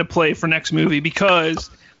to come into play for next movie because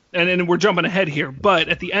and we're jumping ahead here, but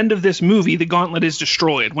at the end of this movie, the gauntlet is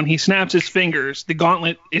destroyed. When he snaps his fingers, the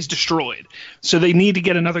gauntlet is destroyed. So they need to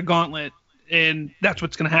get another gauntlet, and that's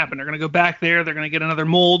what's going to happen. They're going to go back there. They're going to get another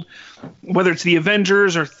mold, whether it's the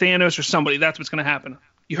Avengers or Thanos or somebody. That's what's going to happen.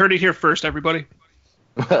 You heard it here first, everybody.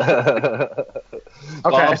 Okay.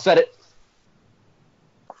 Bob said it.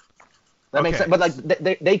 That makes sense. But like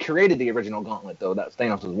they created the original gauntlet though that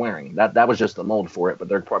Thanos was wearing. That was just the mold for it. But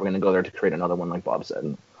they're probably going to go there to create another one, like Bob said.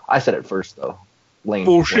 And I said it first though.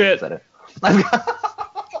 Bullshit. Said it.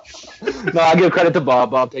 No, I give credit to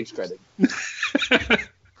Bob. Bob takes credit.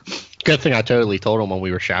 Good thing I totally told him when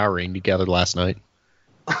we were showering together last night.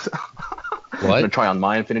 I'm What? gonna try on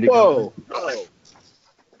my Infinity Whoa. Gauntlet.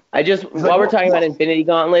 While we're talking about Infinity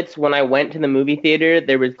Gauntlets, when I went to the movie theater,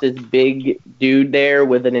 there was this big dude there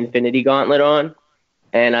with an Infinity Gauntlet on,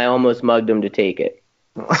 and I almost mugged him to take it.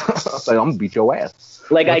 I was like, I'm gonna beat your ass.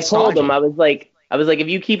 Like, What I told size? him, I was like, if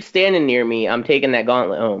you keep standing near me, I'm taking that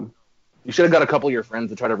gauntlet home. You should have got a couple of your friends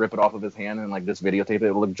to try to rip it off of his hand and like just videotape it.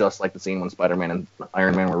 It would look just like the scene when Spider-Man and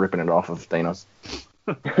Iron Man were ripping it off of Thanos.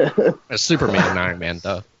 Superman and Iron Man,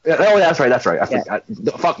 duh. Yeah, oh, that's right.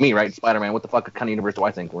 Fuck me, right? Spider-Man. What the fuck kind of universe do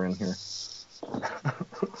I think we're in here?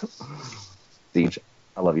 Siege,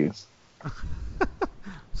 I love you.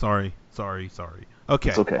 Sorry. Okay.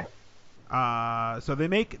 It's okay. So they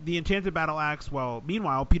make the enchanted battle axe. Well,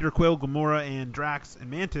 meanwhile, Peter Quill, Gamora, and Drax and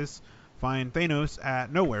Mantis find Thanos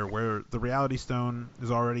at Nowhere, where the Reality Stone is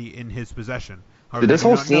already in his possession. Dude, this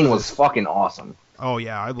whole scene was fucking awesome. Oh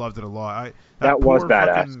yeah, I loved it a lot. That was poor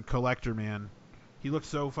badass. Fucking Collector, man. He looked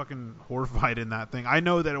so fucking horrified in that thing. I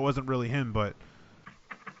know that it wasn't really him, but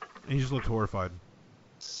he just looked horrified.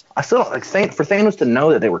 I still like for Thanos to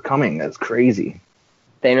know that they were coming. That's crazy.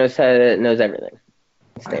 Thanos knows everything.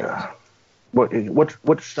 It's Thanos.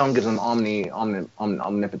 Which stone gives him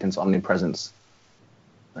omnipotence, omnipresence?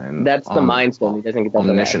 And That's the Mind Stone. He doesn't get that.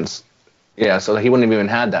 omniscience. Yeah, so he wouldn't have even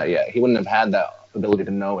had that yet. He wouldn't have had that ability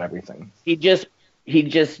to know everything. He just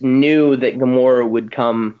knew that Gamora would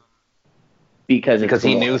come because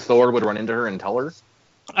he knew Thor would run into her and tell her.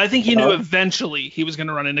 I think he knew eventually he was going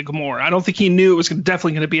to run into Gamora. I don't think he knew it was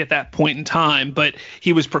definitely going to be at that point in time, but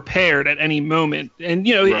he was prepared at any moment. And,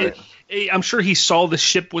 Right. I'm sure he saw the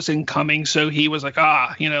ship was incoming, so he was like,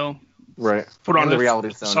 Right. Put on and the a Reality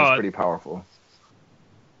Stone facade. is pretty powerful.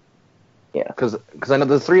 Yeah. Because I know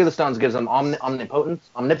the three of the stones gives him omnipotence,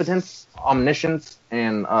 omniscience,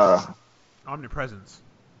 and omnipresence.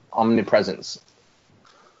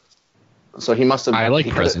 So he must have. I like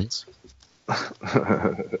presents.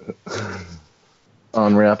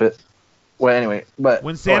 Unwrap it. Well, anyway, but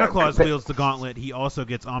When Santa Claus wields the gauntlet, he also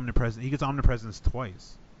gets omnipresence. He gets omnipresence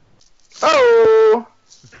twice. Oh.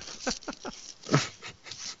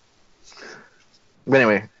 But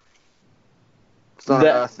anyway, so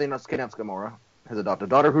Thanos kidnaps Gamora, his adoptive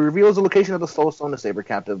daughter, who reveals the location of the Soul Stone to save her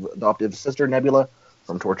captive adoptive sister Nebula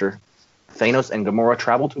from torture. Thanos and Gamora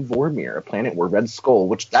travel to Vormir, a planet where Red Skull, I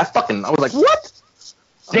was like, what?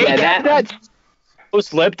 They got that so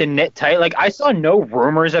slipped and knit tight. Like, I saw no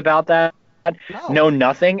rumors about that. No,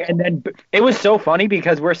 nothing. And then it was so funny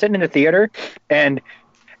because we're sitting in the theater, and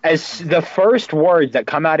as the first words that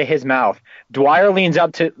come out of his mouth, Dwyer leans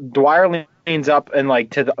up and like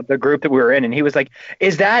to the group that we were in, and he was like,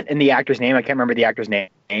 "Is that?" in the actor's name? I can't remember the actor's name.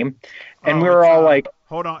 And we were all like,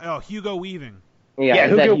 "Hold on, Hugo Weaving." Yeah,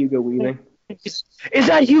 is that Hugo Weaving? Is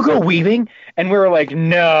that Hugo Weaving? And we were like,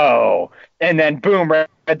 no. And then boom, Red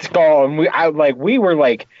Skull, and me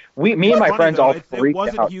and my friends all freaked out. It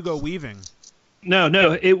wasn't Hugo Weaving.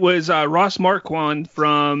 No, it was Ross Marquand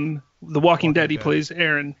from The Walking Dead. He plays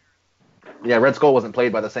Aaron. Yeah, Red Skull wasn't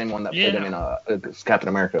played by the same one that played him in Captain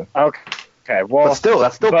America. Okay, well, but still,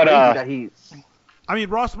 that's still crazy that he. I mean,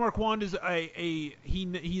 Ross Marquand is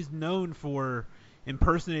he's known for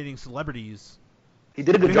impersonating celebrities. He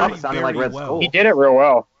did a good job of sounding like Red Skull. He did it real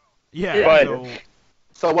well. Yeah, but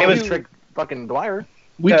so what was trick fucking Dwyer?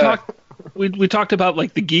 We talked about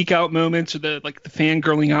like the geek out moments or the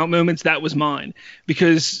fangirling out moments. That was mine,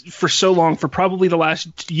 because for so long, for probably the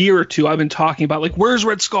last year or two, I've been talking about like, where's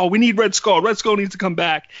Red Skull? We need Red Skull. Red Skull needs to come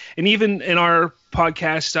back. And even in our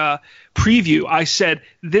podcast preview, I said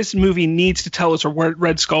this movie needs to tell us where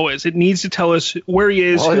Red Skull is. It needs to tell us where he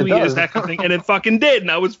is, who he is, that kind of thing. And it fucking did,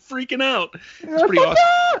 and I was freaking out. It's pretty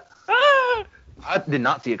awesome. I did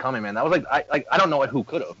not see it coming, man. That was I don't know who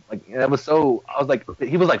could have. Like, that was so. I was like,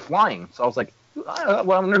 he was like flying, so I was like, I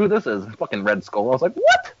wonder who this is. Fucking Red Skull. I was like,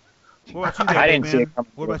 what? What about you there, I didn't see it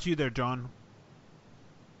coming. What about you there, John?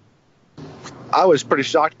 I was pretty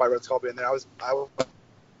shocked by Red Skull being there. I was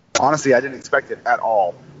honestly, I didn't expect it at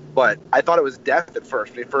all. But I thought it was Death at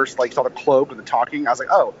first. When they first saw the cloak and the talking, I was like,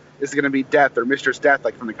 oh, this is gonna be Death or Mistress Death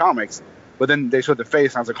like from the comics. But then they showed the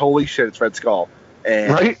face, and I was like, holy shit, it's Red Skull.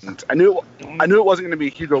 And Right? I knew it wasn't gonna be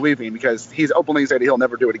Hugo Weaving because he's openly said he'll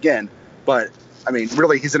never do it again. But I mean,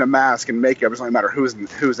 really, he's in a mask and makeup. It doesn't matter who's in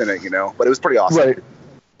it, But it was pretty awesome. Right.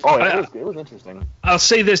 Oh, yeah, it was interesting. I'll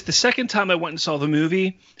say this: the second time I went and saw the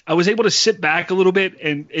movie, I was able to sit back a little bit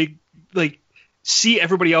and see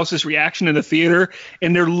everybody else's reaction in the theater,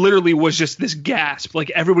 and there literally was just this gasp. Like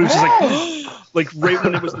everybody was just like right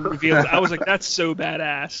when it was revealed. I was like, "That's so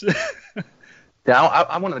badass." Yeah,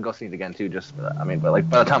 I wanted to go see it again too. But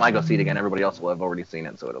by the time I go see it again, everybody else will have already seen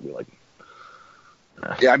it, so it'll be like.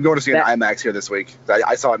 Yeah, I'm going to see it in IMAX here this week.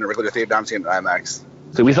 I saw it in a regular theater. Now I'm seeing it in IMAX.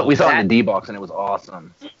 So we saw it in the D box, and it was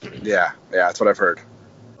awesome. Yeah, that's what I've heard.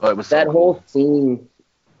 Oh, it was that whole scene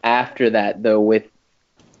after that, though, with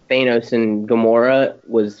Thanos and Gamora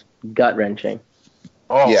was gut wrenching.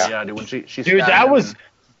 Oh yeah, dude. When she dude, that was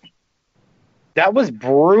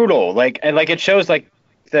brutal. Like it shows the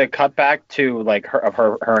cutback to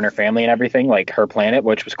her and her family and everything, like her planet,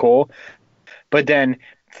 which was cool. But then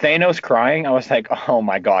Thanos crying, I was like, oh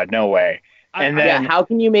my god, no way. And then how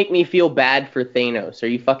can you make me feel bad for Thanos? Are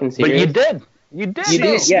you fucking serious? But you did. You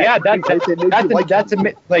did. Yeah, that's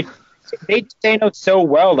like they Thanos so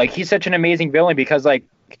well. Like he's such an amazing villain because like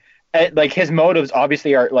his motives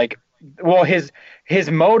obviously are his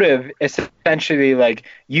motive is essentially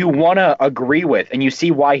you want to agree with and you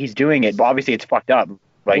see why he's doing it, but obviously it's fucked up.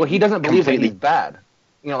 Well, he doesn't believe that he's bad.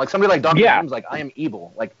 Somebody like Doctor Doom's like, I am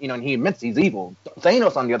evil. And he admits he's evil.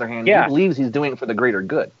 Thanos, on the other hand, he believes he's doing it for the greater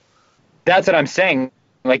good. That's what I'm saying.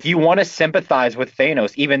 You want to sympathize with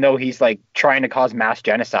Thanos, even though he's trying to cause mass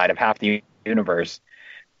genocide of half the universe.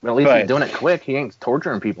 But at least he's doing it quick. He ain't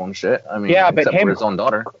torturing people and shit. I mean, but for his own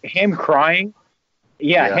daughter. Him crying.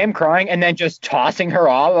 Him crying and then just tossing her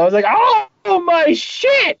off. I was like, oh my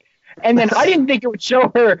shit! And then I didn't think it would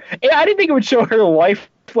show her. I didn't think it would show her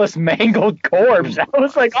lifeless, mangled corpse. I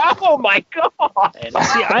was like, oh my god! See,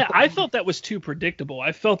 I felt that was too predictable.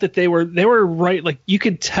 I felt that they were right. You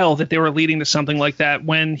could tell that they were leading to something like that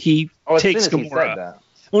when he takes Gamora.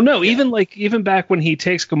 Well, no, even back when he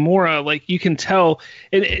takes Gamora, you can tell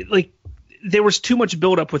there was too much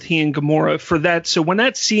buildup with he and Gamora for that. So when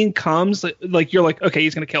that scene comes, you're like, okay,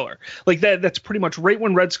 he's gonna kill her. That's pretty much right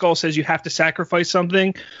when Red Skull says you have to sacrifice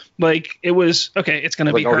something. It was okay. It's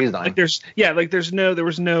gonna be her. He's dying. There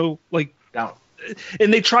was no down.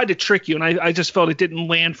 And they tried to trick you, and I just felt it didn't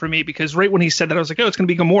land for me because right when he said that, I was like, oh, it's going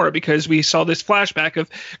to be Gamora because we saw this flashback of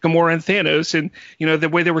Gamora and Thanos and, the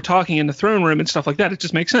way they were talking in the throne room and stuff like that. It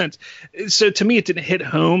just makes sense. So to me, it didn't hit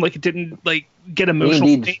home. It didn't, get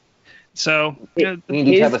emotional. So we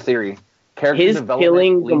need to have a theory. His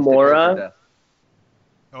killing Gamora...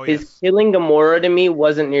 His killing Gamora to me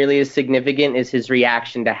wasn't nearly as significant as his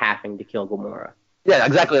reaction to having to kill Gamora. Yeah,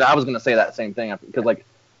 exactly. I was going to say that same thing because,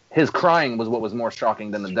 his crying was what was more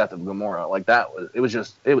shocking than the death of Gamora.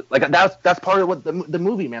 That's part of what the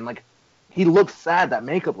movie, man. He looked sad. That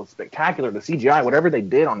makeup was spectacular. The CGI, whatever they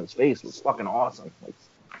did on his face was fucking awesome.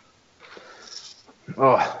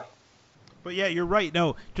 But yeah, you're right.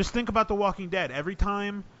 No, just think about The Walking Dead. Every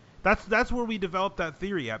time, that's where we developed that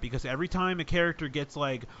theory at, because every time a character gets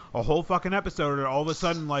a whole fucking episode, or all of a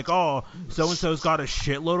sudden oh, so and so's got a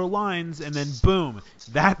shitload of lines, and then boom,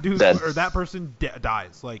 that dude dead. Or that person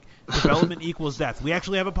dies. Development equals death. We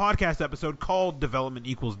actually have a podcast episode called Development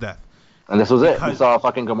Equals Death. And this was it. We saw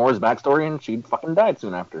fucking Gamora's backstory, and she fucking died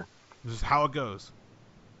soon after. This is how it goes.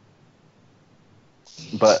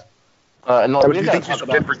 But no, do you think he's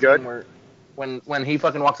dead for good? When he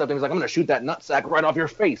fucking walks up and he's like, I'm gonna shoot that nutsack right off your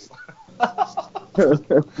face.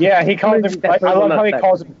 Yeah, he calls him. I love how he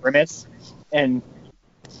calls him Grimace and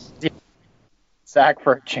sack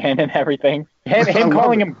for Jen and everything. Him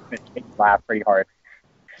calling him Grimace made me laugh pretty hard.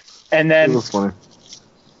 And then it was funny.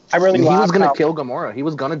 I really he was gonna kill Gamora. He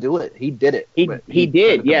was gonna do it. He did it. He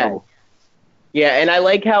did. Yeah. Yeah, and I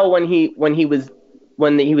like how when he was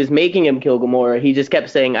making him kill Gamora, he just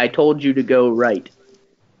kept saying, "I told you to go right."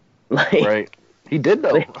 Right. He did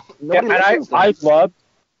though. Yeah, and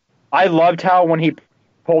I loved how when he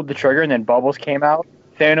pulled the trigger and then bubbles came out,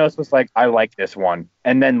 Thanos was like, "I like this one,"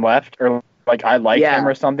 and then left, or I like him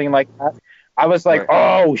or something like that. I was like,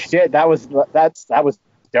 "Oh shit, that was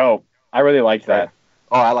dope." I really liked that.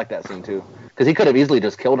 Oh, I like that scene too, because he could have easily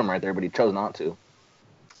just killed him right there, but he chose not to.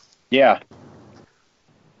 Yeah.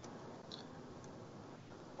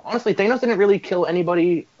 Honestly, Thanos didn't really kill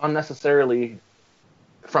anybody unnecessarily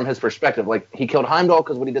from his perspective. He killed Heimdall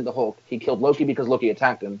because what he did to Hulk. He killed Loki because Loki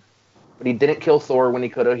attacked him. But he didn't kill Thor when he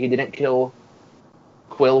could have. He didn't kill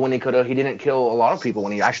Quill when he could have. He didn't kill a lot of people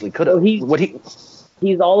when he actually could have. Well,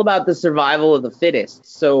 he's all about the survival of the fittest.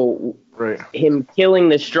 So him killing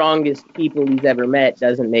the strongest people he's ever met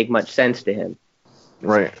doesn't make much sense to him.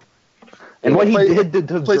 Right. And what he did to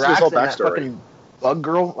Drax and that fucking bug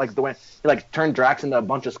girl, like the way he like turned Drax into a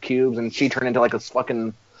bunch of cubes, and she turned into like a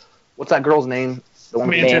fucking what's that girl's name? The one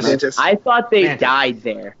Mantis. I thought they died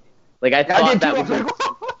there. Like I thought that was.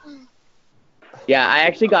 Yeah, I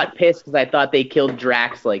actually got pissed because I thought they killed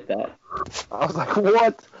Drax like that. I was like,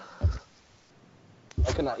 what?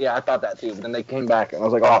 I thought that too. But then they came back, and I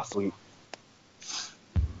was like, oh, sweet.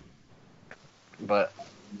 But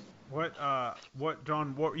what,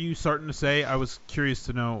 John? What were you starting to say? I was curious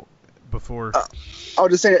to know before. I was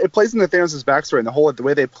just saying it plays into Thanos' backstory, and the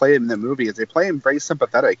way they play him in the movie is they play him very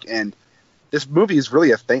sympathetic, and this movie is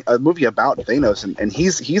really a movie about Thanos, and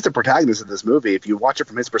he's the protagonist of this movie. If you watch it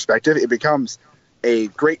from his perspective, it becomes a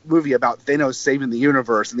great movie about Thanos saving the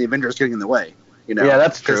universe and the Avengers getting in the way. You know? Yeah,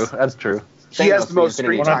 that's true. That's true. He has the most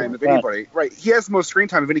screen time of anybody. Right. He has the most screen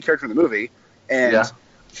time of any character in the movie, and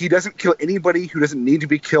he doesn't kill anybody who doesn't need to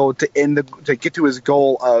be killed to get to his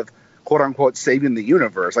goal of quote unquote saving the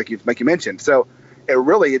universe, like you mentioned. So they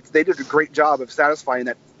did a great job of satisfying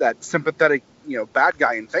that sympathetic bad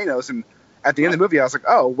guy in Thanos. And at the end of the movie, I was like,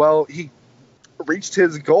 oh well, he reached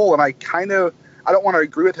his goal, and I don't want to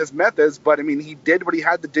agree with his methods, but I mean, he did what he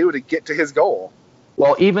had to do to get to his goal.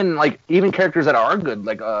 Well, even characters that are good,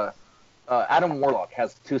 like Adam Warlock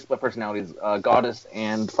has two split personalities, Goddess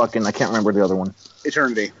and fucking I can't remember the other one.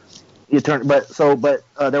 Eternity. But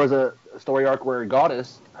there was a story arc where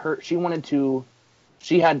Goddess,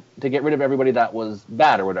 she had to get rid of everybody that was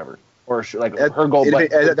bad or whatever, or her goal.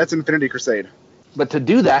 That's Infinity Crusade. But to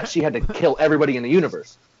do that, she had to kill everybody in the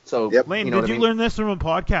universe. So, Lane, did you learn this from a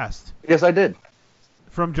podcast? Yes, I did.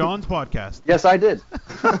 From John's podcast. Yes, I did.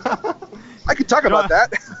 I could talk about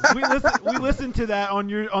that. we listened to that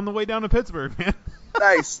on the way down to Pittsburgh, man.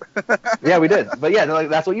 Nice. Yeah, we did. But yeah,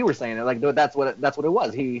 that's what you were saying. Like that's what it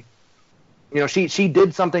was. She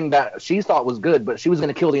did something that she thought was good, but she was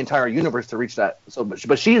going to kill the entire universe to reach that. So,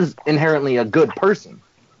 but she is inherently a good person.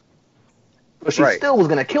 But she still was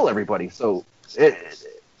going to kill everybody. So, is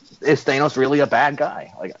Thanos really a bad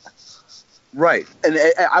guy? Like. Right, and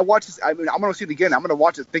I watch this. I mean, I'm going to see it again. I'm going to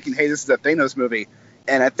watch it thinking, "Hey, this is a Thanos movie,"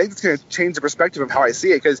 and I think it's going to change the perspective of how I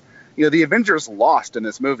see it because the Avengers lost in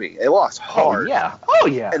this movie. They lost hard. Oh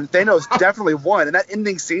yeah. And Thanos definitely won. And that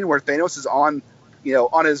ending scene where Thanos is on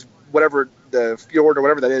his whatever the fjord or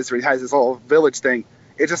whatever that is, where he has this little village thing.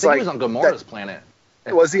 It's just he was on Gamora's planet.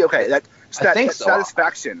 Was he okay? That so.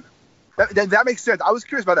 Satisfaction. That makes sense. I was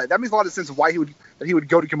curious about that. That makes a lot of sense why he would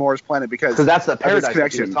go to Gamora's planet because that's the paradise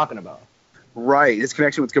that he was talking about. Right, his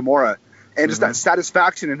connection with Gamora, and just that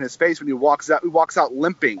satisfaction in his face when he walks out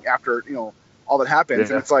limping after all that happens,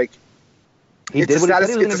 and it's like it's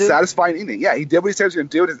a satisfying ending. Yeah, he did what he said he was going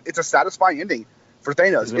to do. It's a satisfying ending for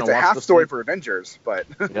Thanos. It's a half story for Avengers, but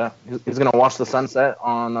yeah, he's going to watch the sunset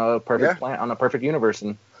on a perfect planet, on a perfect universe,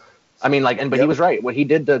 and I mean, he was right. What he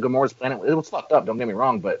did to Gamora's planet, it was fucked up. Don't get me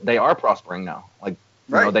wrong, but they are prospering now.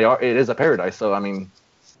 They are. It is a paradise. So I mean.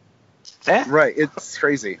 Right, it's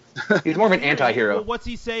crazy. He's more of an anti-hero. Well, what's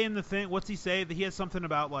he say in the thing? What's he say that he has something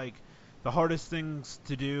about the hardest things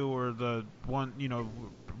to do, or the one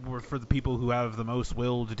for the people who have the most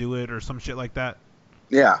will to do it, or some shit like that?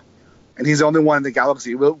 Yeah, and he's the only one in the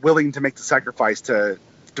galaxy willing to make the sacrifice to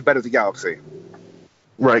better the galaxy.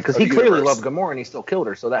 Right, because he clearly loved Gamora and he still killed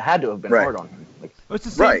her, so that had to have been hard on him. It's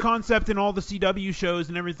the same concept in all the CW shows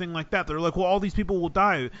and everything like that. They're like, well, all these people will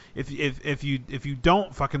die if you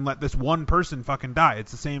don't fucking let this one person fucking die.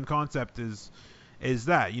 It's the same concept as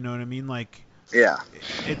that. You know what I mean? Like, yeah,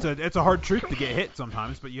 it's a hard truth to get hit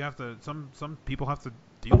sometimes, but you have to. Some people have to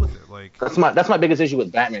deal with it. Like that's my biggest issue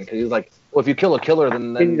with Batman because he's like, well, if you kill a killer,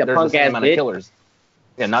 then there's the same amount of killers.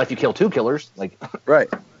 Yeah, not if you kill 2 killers. Like right.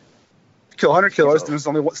 Kill 100 killers, then there's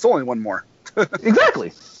still only one more.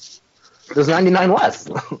 Exactly. There's 99 less.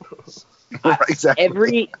 Right,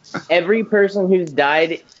 exactly. Every person who's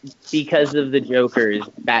died because of the Joker is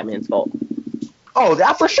Batman's fault. Oh,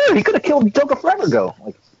 that for sure. He could have killed Joker forever ago.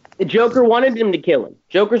 The Joker wanted him to kill him.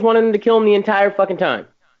 Joker's wanted him to kill him the entire fucking time.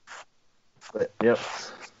 Yep.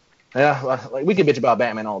 Yeah, we could bitch about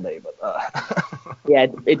Batman all day, but yeah,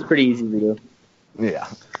 it's pretty easy to do. Yeah.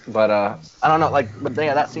 But I don't know,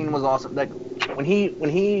 that scene was awesome. Like when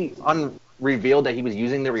he revealed that he was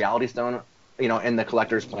using the Reality Stone, in the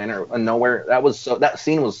Collector's Planet or nowhere, that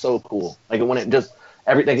scene was so cool. Like when it just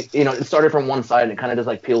everything, it started from one side and it kind of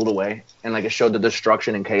just peeled away and it showed the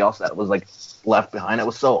destruction and chaos that was left behind. It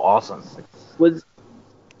was so awesome.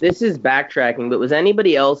 This is backtracking, but was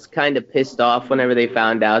anybody else kind of pissed off whenever they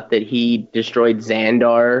found out that he destroyed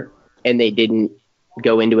Xandar and they didn't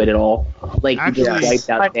go into it at all? Like, he just Actually, wiped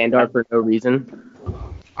out Xandar for no reason?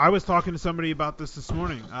 I was talking to somebody about this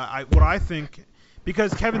morning. What I think,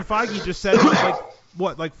 because Kevin Feige just said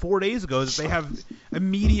like 4 days ago that they have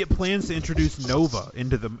immediate plans to introduce Nova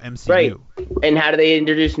into the MCU. Right. And how do they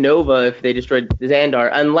introduce Nova if they destroyed Xandar?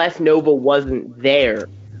 Unless Nova wasn't there.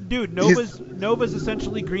 Dude, Nova's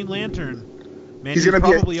essentially Green Lantern. Man, He's gonna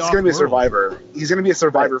be a off-world. survivor. He's gonna be a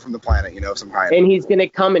survivor from the planet, of some kind. And he's going to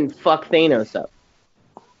come and fuck Thanos up.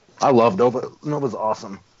 I love Nova. Nova's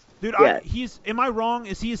awesome. Dude, Yeah. am I wrong?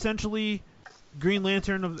 Is he essentially Green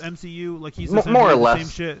Lantern of the MCU? Like he's More essentially or the less. same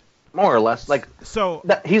shit. More or less, like So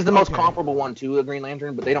he's the most okay. comparable one to the Green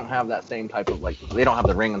Lantern, but they don't have that same type of they don't have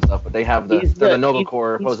the ring and stuff, but they have He's the Nova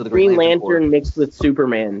Corps opposed to the Green Lantern Corps. mixed with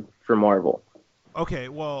Superman for Marvel. Okay,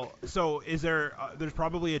 well, so is there? There's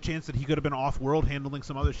probably a chance that he could have been off-world handling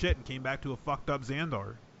some other shit and came back to a fucked up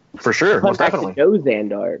Xandar. For sure, most definitely. No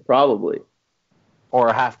Xandar, probably. Or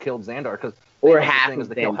a half-killed Xandar, because half thing is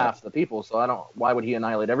of to kill Xandar. half the people. So why would he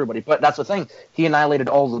annihilate everybody? But that's the thing. He annihilated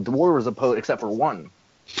all the dwarves except for one.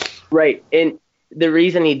 Right, and the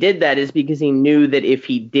reason he did that is because he knew that if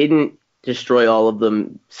he didn't destroy all of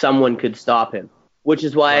them, someone could stop him. Which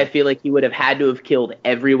is why I feel like he would have had to have killed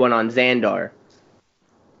everyone on Xandar.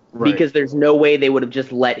 Right. Because there's no way they would have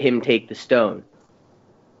just let him take the stone.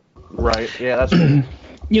 Right. Yeah, that's true.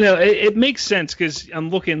 It makes sense because I'm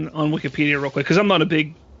looking on Wikipedia real quick because I'm not a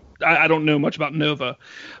big I don't know much about Nova,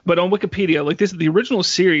 but on Wikipedia, like this, the original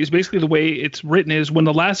series, basically the way it's written is when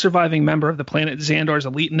the last surviving member of the planet Xandar's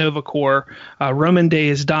elite Nova Corps, Roman Day,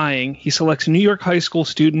 is dying, he selects New York high school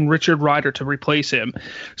student Richard Rider to replace him.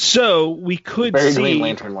 So we could Very see. Green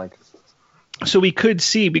Lantern-like. So we could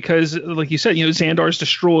see, because like you said, Xandar's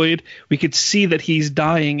destroyed. We could see that he's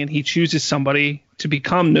dying and he chooses somebody to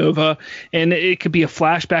become Nova. And it could be a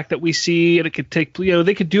flashback that we see, and it could take,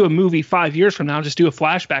 they could do a movie 5 years from now, just do a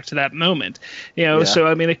flashback to that moment. Yeah. So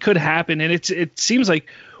I mean, it could happen. And it seems like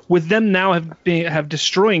with them now have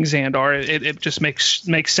destroying Xandar, it just makes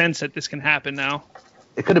sense that this can happen now.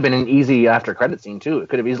 It could have been an easy after credit scene too. It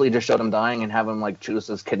could have easily just showed him dying and have him choose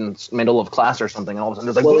this kid in middle of class or something, and all of a sudden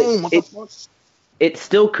it's boom! What the fuck? It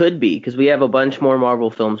still could be, because we have a bunch more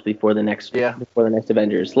Marvel films before the next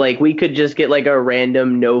Avengers. We could just get a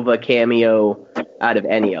random Nova cameo out of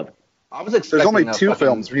any of them. I was expecting There's only two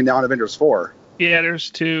films between now and Avengers 4. Yeah,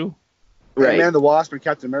 there's two. Right. Ant-Man and the Wasp and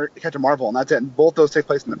Captain Marvel, and that's it. And both those take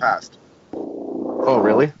place in the past. Oh,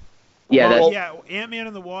 really? Yeah, Well, that's Ant-Man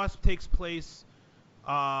and the Wasp takes place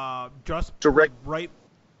just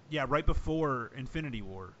right before Infinity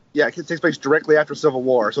War. Yeah, it takes place directly after Civil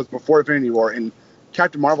War, so it's before Infinity War, and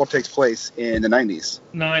Captain Marvel takes place in the 90s.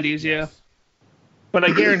 90s, yeah. But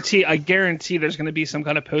I guarantee there's going to be some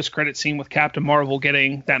kind of post-credit scene with Captain Marvel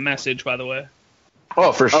getting that message, by the way.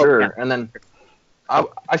 Oh, for sure. yeah. And then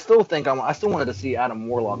I still think I still wanted to see Adam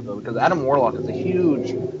Warlock though, because Adam Warlock is a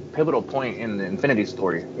huge pivotal point in the Infinity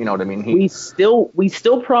story. You know what I mean? we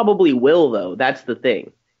still probably will, though. That's the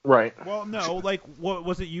thing. Right. Well, no, what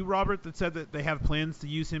was it you, Robert, that said that they have plans to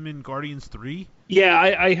use him in Guardians 3? Yeah,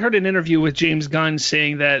 I heard an interview with James Gunn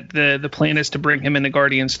saying that the plan is to bring him into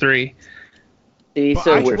Guardians 3. See, But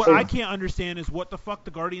so what I can't understand is what the fuck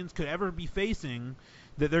the Guardians could ever be facing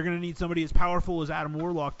that they're going to need somebody as powerful as Adam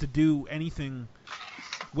Warlock to do anything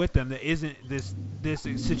with them that isn't this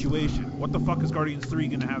situation. What the fuck is Guardians 3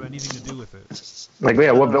 going to have anything to do with it?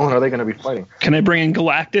 What villain are they going to be fighting? Can I bring in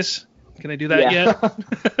Galactus? Can I do that yet?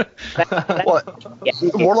 Well,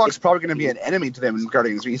 Warlock's probably going to be an enemy to them in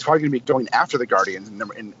Guardians. He's probably going to be going after the Guardians in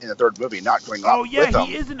the third movie, not going Oh, with yeah, them.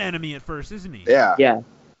 he is an enemy at first, isn't he? Yeah. yeah,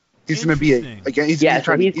 He's going to be Interesting. again.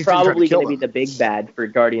 He's probably going going to be the big bad for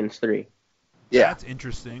Guardians 3. Yeah. That's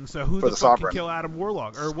interesting. So who For the the fuck can Sovereign. kill Adam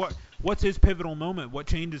Warlock? Or what's his pivotal moment? What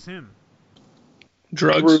changes him?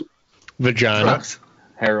 Drugs. Vagina. Drugs,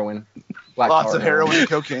 heroin, black Lots tar of heroin and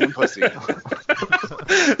cocaine and pussy.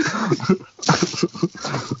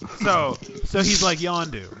 So he's like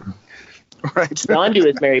Yondu. Right. Yondu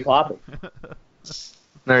is Mary Poppins.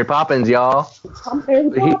 Mary Poppins, y'all. I'm Mary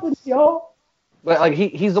Poppins, y'all. But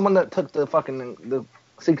he's the one that took the fucking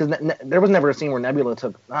see, because there was never a scene where Nebula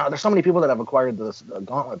took. There's so many people that have acquired this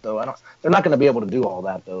gauntlet though. They're not going to be able to do all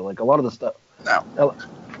that though. A lot of the stuff. No.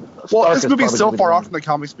 Stark Well, this is movie is probably so gonna be far the off from the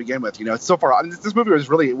comics to begin with. It's so far. I mean, this movie was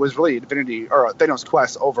really Infinity or Thanos'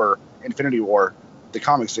 quest over Infinity War, the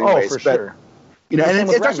comics. Anyways, for but, sure. And Same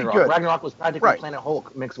with it's actually Ragnarok. good. Ragnarok was practically Right. Planet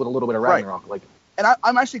Hulk mixed with a little bit of Right. Ragnarok. And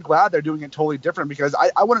I'm actually glad they're doing it totally different because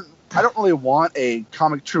I don't really want a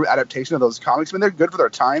comic true adaptation of those comics. I mean, they're good for their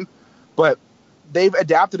time, but they've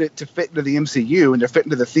adapted it to fit into the MCU and to fit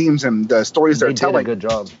into the themes and the stories they're telling. They did a good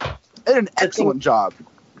job. They did an excellent job.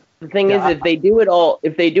 The thing is, if they do it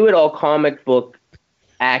all comic book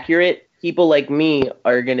accurate, people like me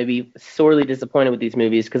are going to be sorely disappointed with these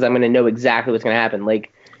movies because I'm going to know exactly what's going to happen.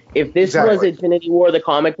 Like, if this was Infinity War, the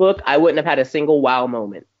comic book, I wouldn't have had a single wow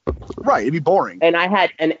moment. Right, it'd be boring. And I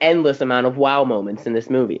had an endless amount of wow moments in this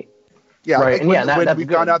movie. Yeah, right. When we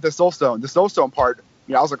found out the Soul Stone part,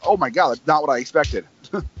 I was like, oh my god, that's not what I expected.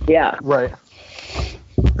 Yeah. Right.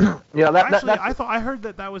 Yeah, Actually, I heard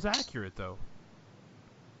that was accurate though.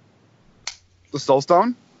 The Soul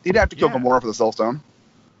Stone? He'd have to kill Gamora for the Soul Stone.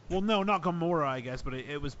 Well, no, not Gamora, I guess, but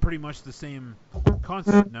it was pretty much the same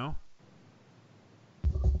concept, no?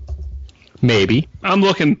 Maybe. I'm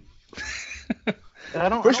looking.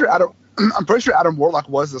 I'm pretty sure Adam Warlock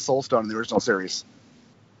was the Soul Stone in the original series.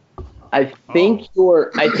 I think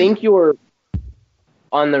you're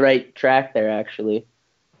on the right track there, actually.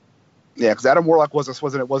 Yeah, because Adam Warlock was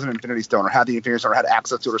an Infinity Stone, or had the Infinity Stone, or had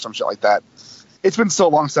access to it, or some shit like that. It's been so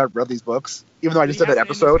long since I've read these books, even though I just did that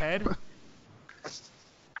episode.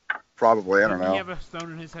 Probably, I don't know. Did he have a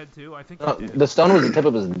stone in his head too? I think he did. The stone was the tip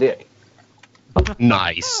of his dick.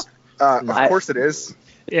 Nice. Of course it is.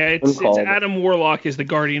 Yeah, it's Adam Warlock is the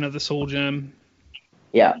guardian of the Soul Gem.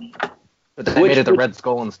 Yeah. But they made it the Red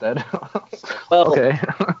Skull instead. Well, okay.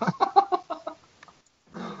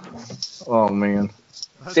 Oh man.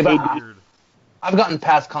 That's See, but weird. I've gotten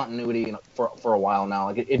past continuity for a while now.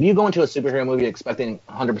 Like, if you go into a superhero movie expecting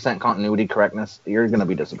 100% continuity correctness, you're gonna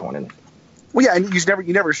be disappointed. Well, yeah, and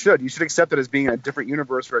you never should. You should accept it as being a different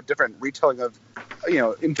universe or a different retelling of,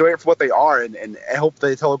 enjoy it for what they are and hope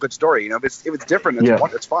they tell a good story. If it's different,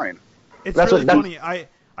 it's fine. It's really funny.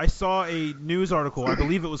 I saw a news article. I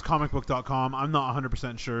believe it was comicbook.com. I'm not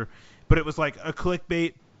 100% sure, but it was like a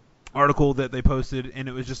clickbait article that they posted, and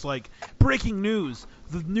it was just like, breaking news: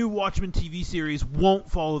 the new Watchmen TV series won't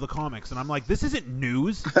follow the comics. And I'm like, this isn't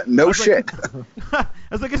news. No shit. I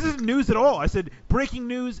was like, this isn't news at all. I said, breaking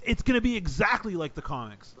news, it's gonna be exactly like the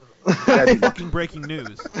comics. That's fucking breaking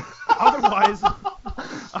news. Otherwise,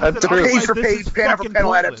 that's a page for page, panel for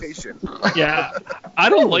panel adaptation. Yeah, I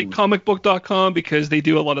don't like comicbook.com because they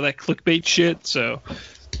do a lot of that clickbait shit. So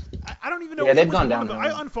I don't even know. Yeah, they've gone down.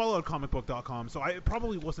 I unfollowed comicbook.com, so it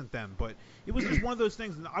probably wasn't them, but it was just one of those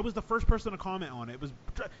things. And I was the first person to comment on it.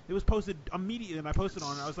 It was posted immediately, and I posted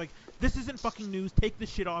on it. I was like, "This isn't fucking news. Take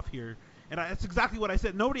this shit off here." And that's exactly what I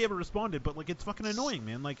said. Nobody ever responded, but like, it's fucking annoying,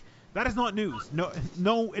 man. Like, that is not news.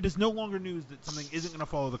 No, it is no longer news that something isn't gonna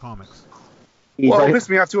follow the comics. Well, it pissed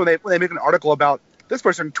me off too when they make an article about this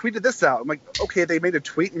person tweeted this out. I'm like, okay, they made a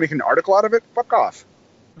tweet and make an article out of it. Fuck off.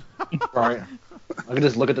 Right. I can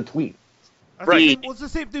just look at the tweet. Right. Well, it's the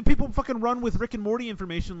same. Dude, people fucking run with Rick and Morty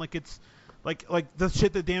information like it's like the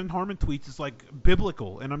shit that Dan Harmon tweets is like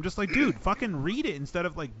biblical, and I'm just like, dude, fucking read it instead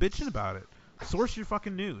of like bitching about it. Source your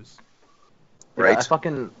fucking news. Right.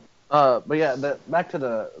 Yeah, but yeah, back to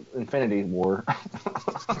the Infinity War.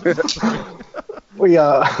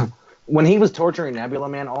 When he was torturing Nebula,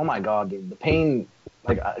 man, oh my god, dude, the pain,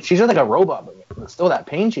 like, she's just like a robot, but still that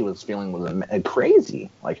pain she was feeling was crazy.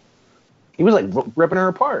 Like, he was like ripping her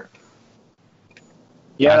apart.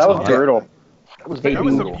 Yeah, that was brutal.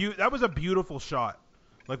 That was a beautiful shot.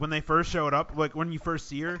 Like, when they first showed up, like when you first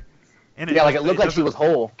see her. And it looked like she was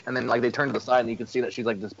whole, and then like they turned to the side, and you could see that she's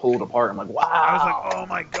like just pulled apart. I'm like, wow. I was like, oh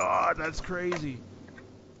my god, that's crazy.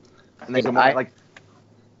 And then I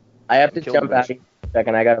have to jump out for a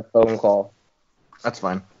second. I got a phone call. That's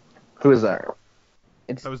fine. Who is that?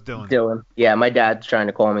 That was Dylan. Dylan. Yeah, my dad's trying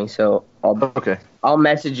to call me, so I'll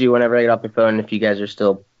message you whenever I get off the phone if you guys are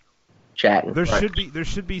still chatting. There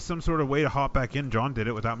should be some sort of way to hop back in. John did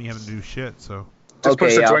it without me having to do shit, so. Just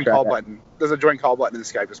push the join call button. There's a join call button in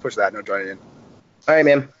Skype. Just push that and it'll join in. All right,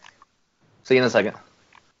 man. See you in a second.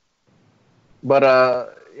 But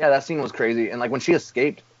yeah, that scene was crazy. And like when she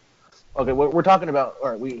escaped. Okay, we're talking about,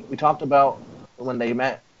 or we talked about when they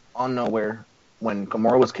met on Nowhere when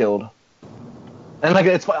Gamora was killed. And like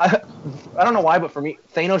I don't know why, but for me,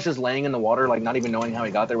 Thanos just laying in the water, like not even knowing how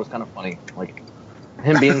he got there, was kind of funny. Like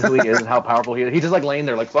him being who he is and how powerful he is. He's just like laying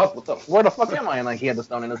there, like, fuck, what's up? Where the fuck am I? And like he had the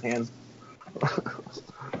stone in his hands.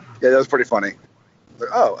 Yeah, that was pretty funny. Like,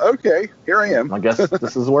 oh, okay, here I am. I guess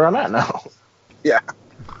this is where I'm at now. Yeah.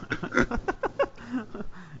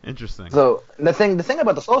 Interesting. So the thing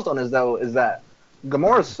about the Soul Stone is that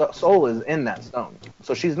Gamora's soul is in that stone,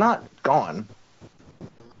 so she's not gone.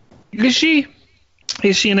 Is she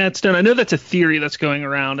in that stone? I know that's a theory that's going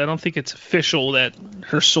around. I don't think it's official that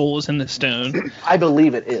her soul is in the stone. I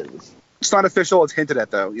believe it is. It's not official. It's hinted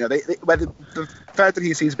at, though. By the fact that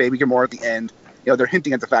he sees Baby Gamora at the end, they're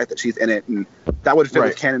hinting at the fact that she's in it, and that would fit Right.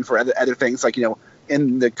 with canon for other things, like,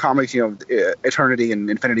 in the comics, Eternity and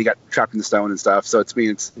Infinity got trapped in the stone and stuff. So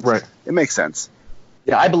Right. it makes sense.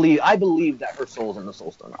 Yeah, I believe that her soul's in the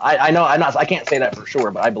Soul Stone. I know I can't say that for sure,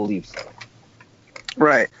 but I believe so.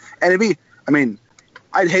 Right. And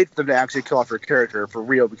I'd hate for them to actually kill off her character for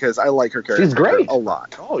real, because I like her character. She's great. A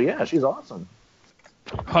lot. Oh yeah, she's awesome.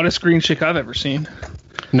 Hottest green chick I've ever seen.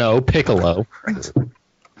 No, Piccolo.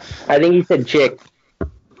 I think he said chick.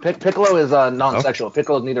 Piccolo is non-sexual.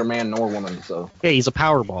 Piccolo is neither man nor woman, so Yeah, he's a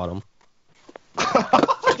power bottom.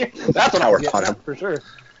 that's what I was bottom. for sure.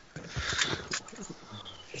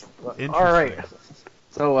 Interesting. All right.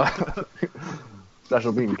 So,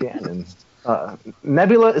 special beam canon.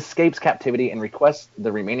 Nebula escapes captivity and requests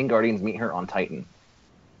the remaining Guardians meet her on Titan.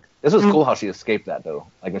 This was cool how she escaped that, though.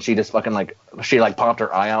 Like, when she just fucking, she popped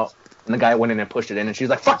her eye out, and the guy went in and pushed it in, and she's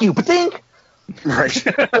like, fuck you, patink! Right.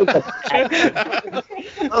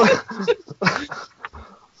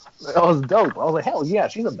 That was dope. I was like, hell yeah,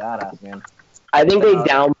 she's a badass, man. I think they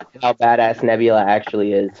downplay how badass Nebula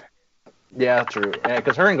actually is. Yeah, true. Yeah,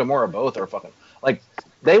 because her and Gamora both are fucking...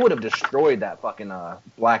 they would have destroyed that fucking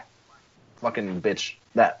black fucking bitch.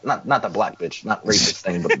 That not the black bitch, not racist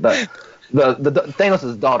thing, but the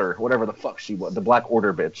Thanos' daughter, whatever the fuck she was, the Black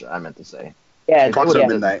Order bitch. I meant to say. Yeah, Talks yeah. at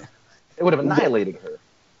midnight. It would have annihilated her.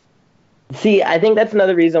 See, I think that's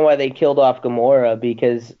another reason why they killed off Gamora,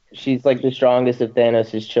 because she's like the strongest of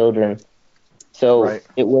Thanos' children. So Right.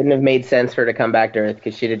 it wouldn't have made sense for her to come back to Earth,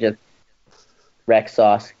 because she'd have just wrecked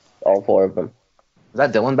sauce all four of them. Is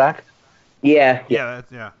that Dylan back? Yeah, Yeah,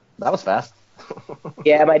 That was fast.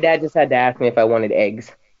 yeah. My dad just had to ask me if I wanted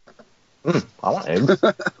eggs. I want eggs.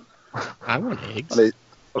 I want eggs.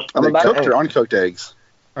 Are they about cooked eggs. or uncooked eggs?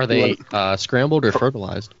 Are they scrambled or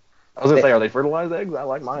fertilized? I was gonna say, are they fertilized eggs? I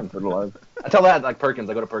like mine fertilized. I tell that Perkins.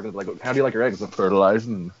 I go to Perkins how do you like your eggs? They're fertilized,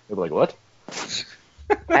 and they're like, what?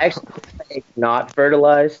 I actually like not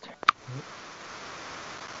fertilized.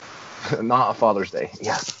 Not a Father's Day.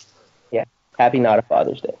 Yes. Yeah, happy not a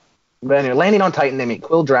Father's Day. But anyway, landing on Titan, they meet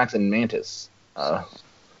Quill, Drax, and Mantis.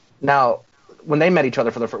 Now, when they met each other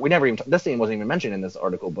for the first, we never even this scene wasn't even mentioned in this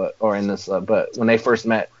article, but when they first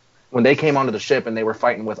met, when they came onto the ship and they were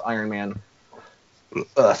fighting with Iron Man,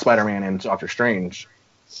 Spider-Man, and Doctor Strange.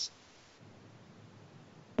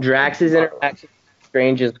 Drax's interaction with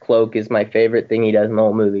Strange's cloak is my favorite thing he does in the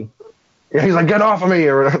whole movie. Yeah, he's like, "Get off of me!"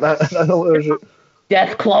 or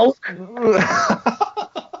Death cloak?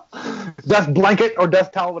 death blanket or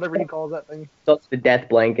death towel, whatever he calls that thing. So it's the death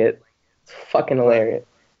blanket. It's fucking hilarious.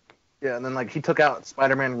 Yeah, and then he took out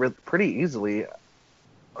Spider-Man pretty easily,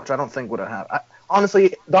 which I don't think would have happened.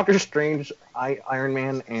 Honestly, Doctor Strange, Iron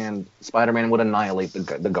Man, and Spider-Man would annihilate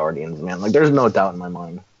the Guardians, man. There's no doubt in my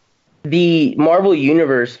mind. The Marvel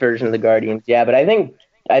Universe version of the Guardians, yeah, but I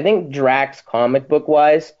think Drax comic book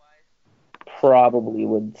wise probably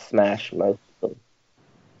would smash most of them.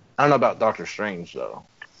 I don't know about Doctor Strange though.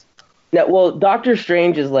 No, well, Doctor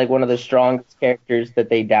Strange is like one of the strongest characters that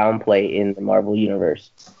they downplay in the Marvel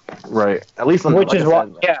Universe. Right. At least on Which is what,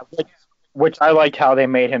 yeah, which I liked how they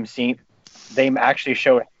made him seem. They actually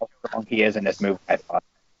showed how strong he is in this movie, I thought.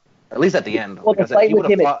 At least at the end. Well, the fight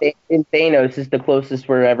with him in Thanos is the closest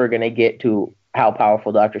we're ever going to get to how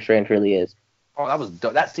powerful Doctor Strange really is. Oh, that was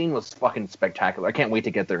dope. That scene was fucking spectacular. I can't wait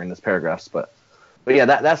to get there in this paragraphs, but yeah,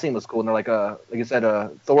 that scene was cool. And they're like you said,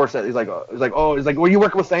 Thor said he's like, were you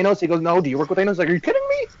working with Thanos? He goes, no. Do you work with Thanos? He's like, are you kidding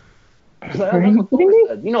me? Are you kidding me?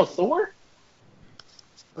 You know Thor?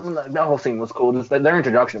 That whole scene was cool. Just their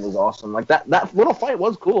introduction was awesome. Like that little fight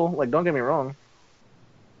was cool. Like, don't get me wrong.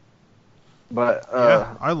 But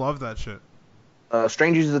yeah, I love that shit.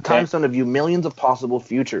 Strange uses the time stone to view millions of possible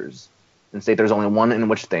futures and state there's only one in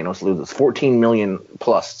which Thanos loses. 14 million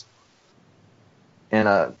plus. And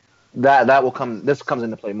that will come. This comes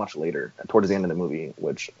into play much later, towards the end of the movie,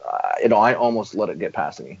 which I almost let it get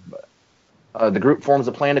past me. But the group forms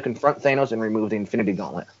a plan to confront Thanos and remove the Infinity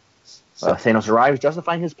Gauntlet. Thanos arrives,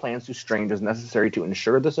 justifying his plans to Strange as necessary to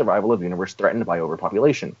ensure the survival of the universe threatened by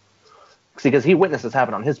overpopulation. See, because he witnessed this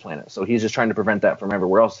happen on his planet, so he's just trying to prevent that from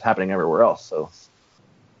happening everywhere else. So,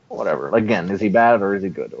 whatever. Again, is he bad or is he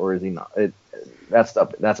good or is he not? That's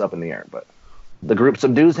up in the air. But the group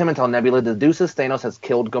subdues him until Nebula deduces Thanos has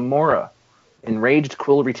killed Gamora. Enraged,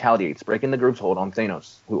 Quill retaliates, breaking the group's hold on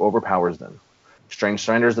Thanos, who overpowers them. Strange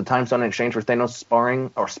surrenders the time stone in exchange for Thanos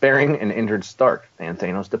sparing an injured Stark, and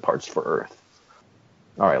Thanos departs for Earth.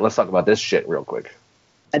 All right, let's talk about this shit real quick.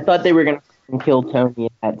 I thought they were going to kill Tony in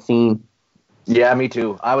that scene. Yeah, me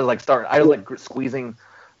too. I was squeezing.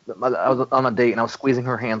 I was on a date and I was squeezing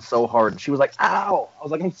her hand so hard. She was like, "Ow!" I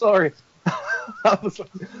was like, "I'm sorry."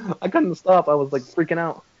 I couldn't stop. I was like freaking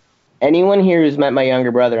out. Anyone here who's met my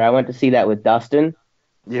younger brother, I went to see that with Dustin.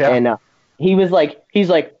 Yeah. And he's like,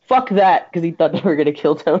 fuck that, because he thought they were gonna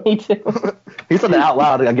kill Tony too. He said that out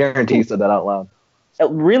loud. I guarantee he said that out loud.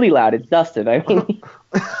 Really loud. It's Dustin. I mean,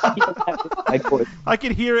 I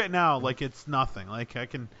can hear it now, like it's nothing. Like I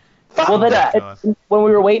can. well, then when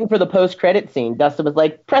we were waiting for the post-credit scene, Dustin was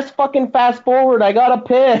like, "Press fucking fast forward. I gotta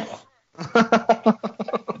piss."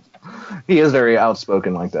 He is very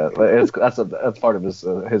outspoken like that. That's part of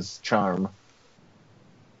his charm.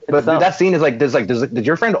 But that scene is like, did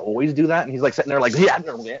your friend always do that? And he's like sitting there like, yeah.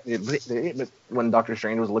 When Doctor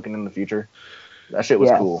Strange was looking in the future, that shit was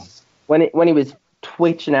cool. When he was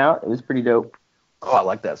twitching out, it was pretty dope. Oh, I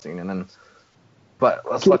like that scene. And then, but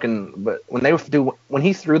when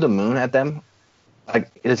he threw the moon at them, like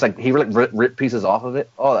it's like he ripped pieces off of it.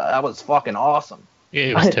 Oh, that was fucking awesome. Yeah,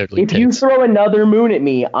 it was totally. If you throw another moon at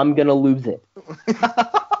me, I'm gonna lose it.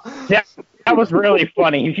 Yeah, that was really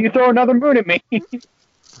funny. If you throw another moon at me.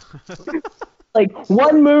 Like,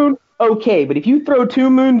 one moon, okay, but if you throw 2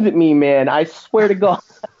 moons at me, man, I swear to God.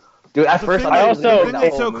 Dude, at first, the thing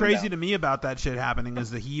that's so crazy to me about that shit happening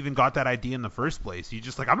is that he even got that idea in the first place. He's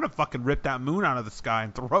just like, I'm gonna fucking rip that moon out of the sky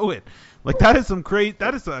and throw it. Like, that is some crazy.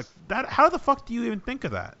 How the fuck do you even think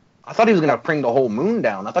of that? I thought he was gonna bring the whole moon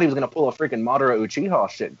down. I thought he was gonna pull a freaking Madara Uchiha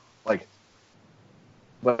shit, like,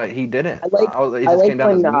 but he didn't.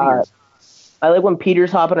 I like when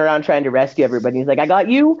Peter's hopping around trying to rescue everybody. He's like, I got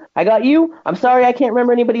you. I'm sorry, I can't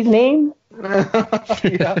remember anybody's name.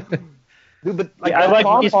 Yeah. Dude, but like, I like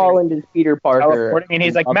Tom Holland is Peter Parker. I mean,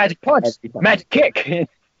 he's like, magic punch, magic kick.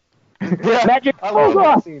 Magic.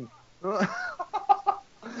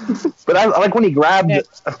 But I like when he grabbed.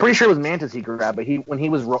 I'm pretty sure it was Mantis he grabbed, but the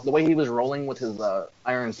way he was rolling with his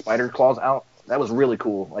iron spider claws out, that was really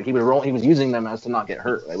cool. Like he was using them as to not get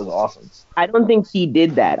hurt. It was awesome. I don't think he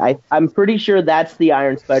did that. I'm pretty sure that's the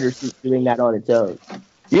iron spider suit doing that on its own.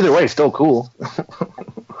 Either way, still cool.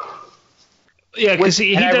 Yeah, because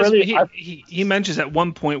he mentions at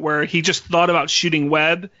one point where he just thought about shooting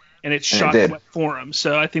web and it shot web for him.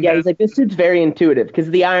 So I think he's like, this suit's very intuitive because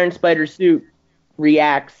the iron spider suit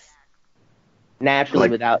reacts naturally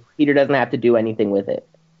without Peter doesn't have to do anything with it.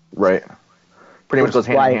 Right. Pretty much goes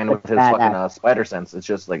hand in hand with his fucking spider sense. It's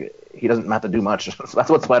just like he doesn't have to do much. That's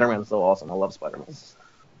what Spider-Man's so awesome. I love Spider-Man.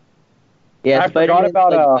 Yeah, I forgot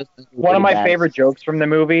about one of my favorite jokes from the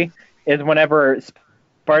movie is whenever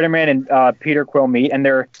Spider-Man and Peter Quill meet and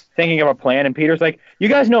they're thinking of a plan and Peter's like, "You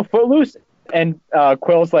guys know Footloose?" And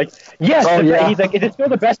Quill's like, "Yes." He's like, "Is it still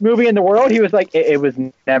the best movie in the world?" He was like, "It was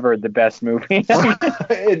never the best movie."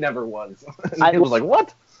 It never was. I was like,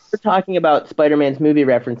 "What?" We're talking about Spider-Man's movie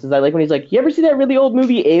references. I like when he's like, "You ever see that really old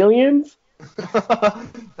movie Aliens?" That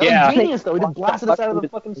was genius, though. He just blasted us out of the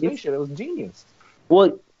fucking spaceship. It was genius.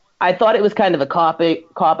 Well, I thought it was kind of a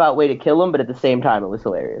cop-out way to kill him, but at the same time, it was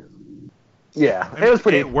hilarious. Yeah, it was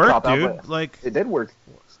pretty. It worked, dude. Like it did work.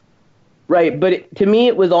 Right, but to me,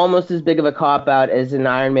 it was almost as big of a cop-out as in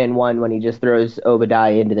Iron Man 1 when he just throws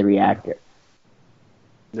Obadiah into the reactor.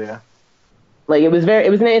 Yeah. Like, it was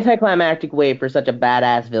an anticlimactic way for such a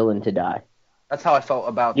badass villain to die. That's how I felt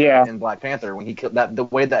about in Black Panther when he killed the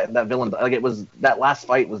way that villain, like it was, that last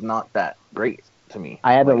fight was not that great to me.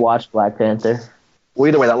 I haven't watched Black Panther. Well,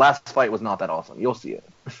 either way, that last fight was not that awesome. You'll see it.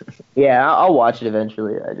 Yeah, I'll watch it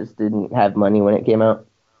eventually. I just didn't have money when it came out.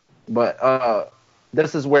 But,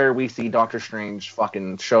 this is where we see Doctor Strange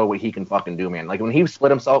fucking show what he can fucking do, man. Like, when he split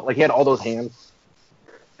himself, like, he had all those hands,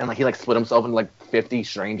 and, like, he, like, split himself into, like, 50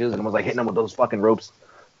 Stranges and was, like, hitting them with those fucking ropes.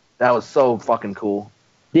 That was so fucking cool.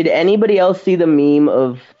 Did anybody else see the meme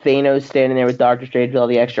of Thanos standing there with Doctor Strange with all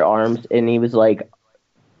the extra arms, and he was like,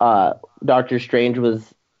 Doctor Strange was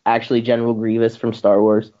actually General Grievous from Star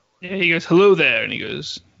Wars? Yeah, he goes, "Hello there," and he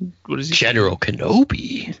goes, "What is he?" General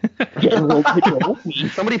Kenobi. General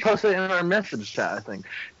Kenobi. Somebody posted it in our message chat, I think.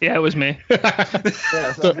 Yeah, it was me.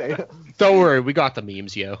 Yeah, okay. Don't worry, we got the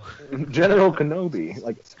memes, yo. General Kenobi.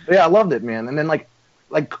 Like, yeah, I loved it, man. And then, like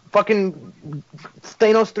fucking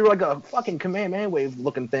Thanos threw, like, a fucking Kamehameha wave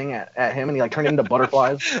looking thing at him, and he, like, turned into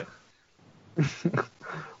butterflies.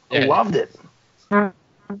 I loved it.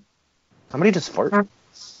 Somebody just fart.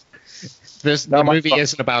 The movie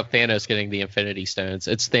isn't about Thanos getting the Infinity Stones.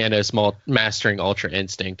 It's Thanos mastering Ultra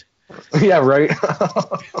Instinct. Yeah, right.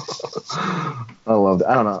 I love it.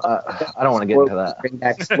 I don't know. I don't want to get into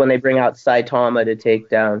that. When they bring out Saitama to take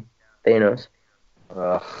down Thanos.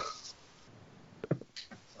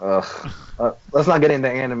 Let's not get into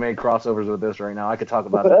anime crossovers with this right now. I could talk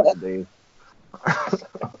about that all day.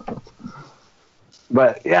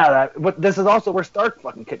 But yeah, but this is also where Stark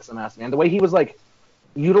fucking kicks some ass, man. The way he was like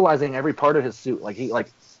utilizing every part of his suit. Like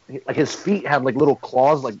his feet had like little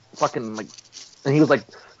claws, like fucking like, and he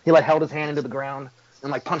held his hand into the ground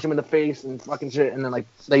and like punched him in the face and fucking shit. And then like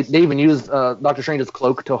they even used Doctor Strange's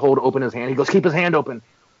cloak to hold open his hand. He goes, keep his hand open,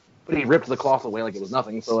 but he ripped the cloth away like it was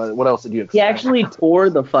nothing. So what else did you expect? He actually tore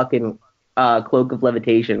the fucking cloak of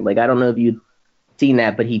levitation. Like I don't know if you've seen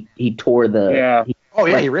that, but he tore the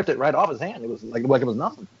he ripped it right off his hand. It was like it was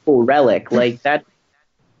nothing. Full relic like that.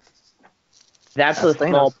 That's a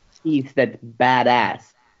small piece that's badass.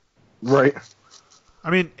 Right. I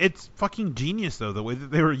mean, it's fucking genius though, the way that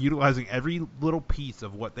they were utilizing every little piece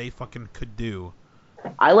of what they fucking could do.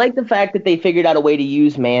 I like the fact that they figured out a way to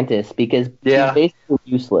use Mantis because she's basically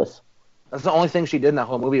useless. That's the only thing she did in that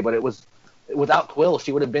whole movie, but it was without Quill,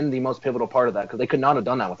 she would have been the most pivotal part of that because they could not have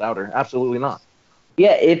done that without her. Absolutely not.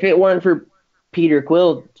 Yeah, if it weren't for Peter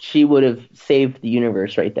Quill, she would have saved the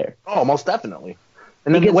universe right there. Oh, most definitely.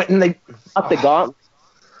 And then they up the gauntlet.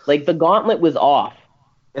 Like the gauntlet was off.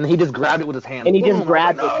 And he just grabbed it with his hand. And he just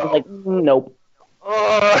grabbed it and was like, nope.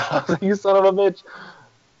 Oh, you son of a bitch.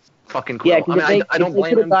 Fucking Quill. Yeah, because I don't blame him. If they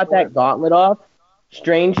could have got that gauntlet off,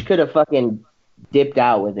 Strange could have fucking dipped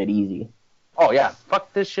out with it easy. Oh, yeah.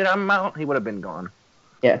 Fuck this shit, I'm out. He would have been gone.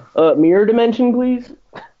 Yeah. Mirror dimension, please?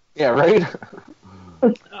 Yeah, right?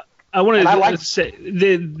 I wanted to say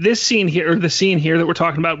this scene here, or the scene here that we're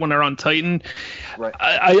talking about when they're on Titan. Right.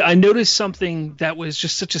 I noticed something that was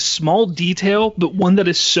just such a small detail, but one that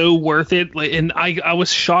is so worth it. And I was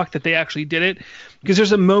shocked that they actually did it because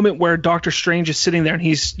there's a moment where Doctor Strange is sitting there and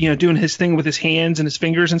he's doing his thing with his hands and his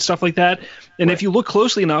fingers and stuff like that. And if you look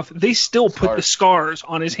closely enough, they still put the scars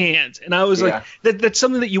on his hands. And I was like, that's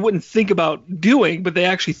something that you wouldn't think about doing, but they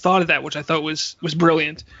actually thought of that, which I thought was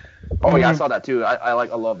brilliant. Oh yeah, I saw that too. I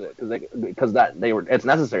loved it because it's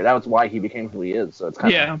necessary. That was why he became who he is. So it's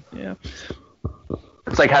kind of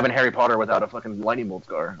It's like having Harry Potter without a fucking lightning bolt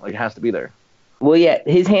scar. Like it has to be there. Well, yeah,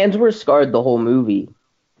 his hands were scarred the whole movie.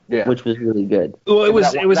 Yeah, which was really good. Well, it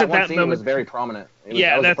was at that scene moment. Was very prominent.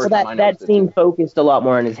 That scene focused a lot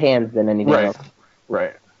more on his hands than anything else.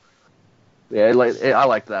 Right. Yeah, I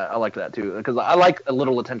like that. I like that too because I like a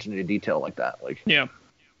little attention to detail like that. Like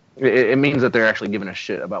It means that they're actually giving a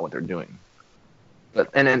shit about what they're doing. But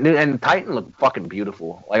and Titan looked fucking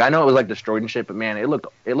beautiful. Like I know it was like destroyed and shit, but man, it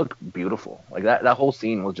looked beautiful. Like that whole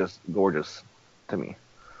scene was just gorgeous to me.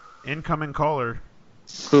 Incoming caller.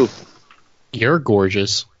 Who? You're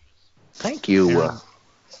gorgeous. Thank you.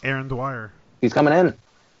 Aaron Dwyer. He's coming in.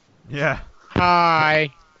 Yeah.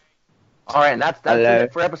 Hi. All right, and that's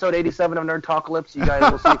it for episode 87 of Nerd Talkalypse. You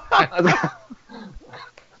guys will see.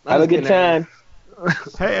 Have a good time.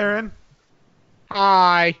 Hey, Aaron.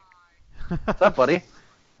 Hi. What's up, buddy?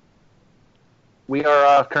 We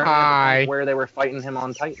are currently where they were fighting him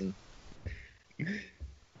on Titan.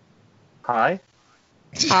 Hi.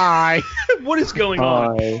 Hi. What is going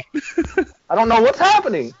on? I don't know what's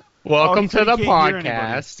happening. Welcome to the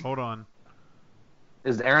podcast. Hold on.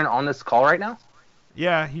 Is Aaron on this call right now?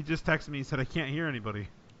 Yeah, he just texted me. He said I can't hear anybody.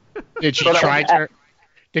 Did you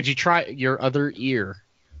try your other ear?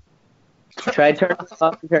 Try turning it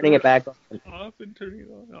off and turning it back on. Off and turning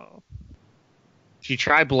it on. Did you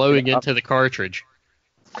try blowing into the cartridge?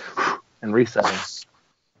 And resetting.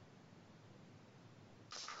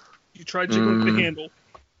 You tried jiggling the handle.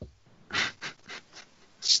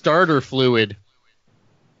 Starter fluid.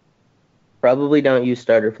 Probably don't use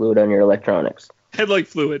starter fluid on your electronics. Headlight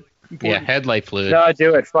fluid. Important. Yeah, headlight fluid. No,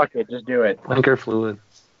 do it. Fuck it. Just do it. Blinker fluid.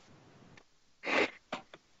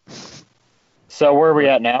 So where are we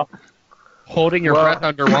at now? Holding your breath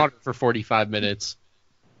underwater for 45 minutes.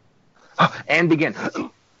 And begin.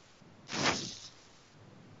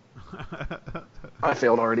 I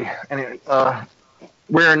failed already. Anyway,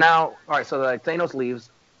 we're now... Alright, so like Thanos leaves,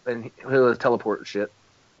 and he was teleport shit.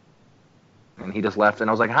 And he just left, and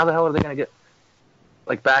I was like, how the hell are they going to get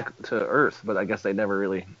like back to Earth? But I guess they never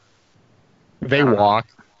really... They walk.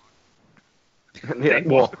 Yeah,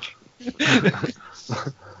 well...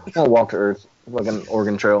 I'll walk to Earth. Like an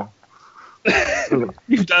Oregon Trail.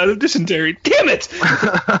 You've died of dysentery. Damn it!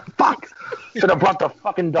 Fuck! Should have brought the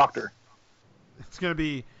fucking doctor. It's gonna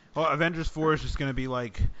be Avengers 4 is just gonna be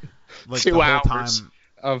like 2 the hours. Whole time.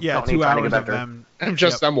 Of 2 hours of them.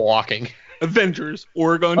 Just them walking. Avengers,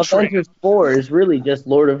 Oregon Trail. Avengers 4 is really just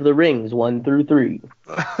Lord of the Rings 1 through 3.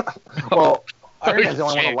 Well, Iron Man's the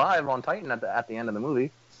only one alive on Titan at the end of the movie.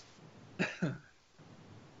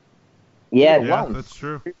 Yeah, that's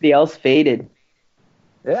true. Everybody else faded.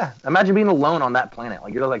 Yeah, imagine being alone on that planet.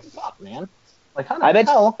 Like you're like, fuck, man. Like how I the bet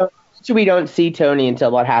hell? we don't see Tony until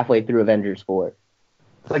about halfway through Avengers 4.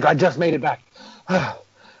 Like I just made it back.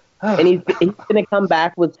 And he's gonna come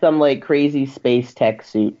back with some like crazy space tech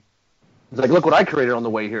suit. It's like, look what I created on the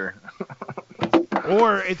way here.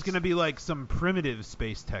 Or it's gonna be like some primitive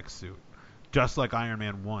space tech suit, just like Iron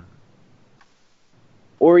Man 1.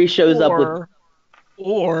 Or he shows up with.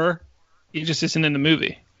 Or he just isn't in the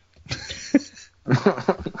movie. I don't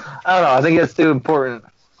know. I think it's too important.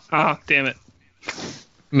 Ah, damn it.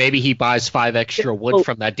 Maybe he buys 5 extra wood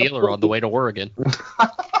from that dealer on the way to Oregon.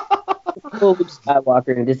 Luke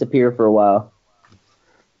Skywalker and disappear for a while.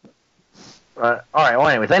 All right. Well,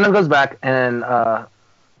 anyway, Thanos goes back and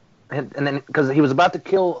then because he was about to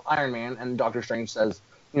kill Iron Man, and Doctor Strange says,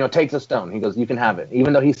 take the stone. He goes, you can have it.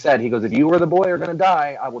 Even though he said, if you or the boy are going to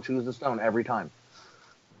die, I will choose the stone every time.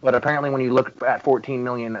 But apparently, when you look at 14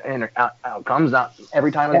 million outcomes, not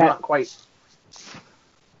every time it's not quite.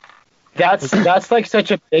 That's like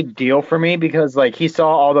such a big deal for me because like he saw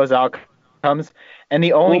all those outcomes, and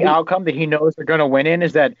the only outcome that he knows they're going to win in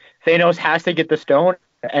is that Thanos has to get the stone,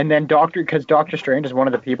 and then Doctor Strange is one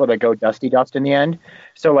of the people that go dusty dust in the end.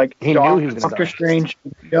 So like Doctor Strange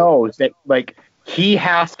knows that like he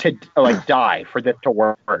has to like die for this to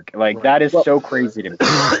work. Like that is so crazy to me.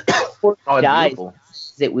 Dies,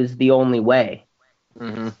 it was the only way.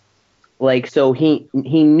 Mm-hmm. Like so he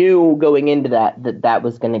knew going into that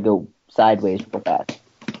was going to go sideways real fast.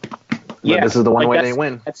 Yeah, this is the one way they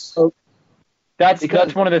win. That's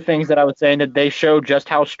one of the things that I was saying, that they show just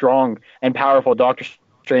how strong and powerful Doctor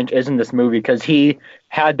Strange is in this movie because he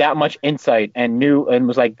had that much insight and knew and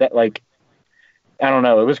was like that. Like I don't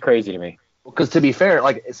know, it was crazy to me. Because to be fair,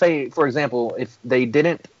 like say for example, if he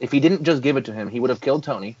didn't just give it to him, he would have killed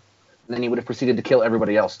Tony, and then he would have proceeded to kill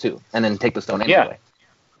everybody else too, and then take the stone anyway. Yeah.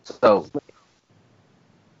 So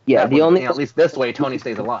at least this way Tony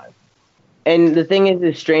stays alive. And the thing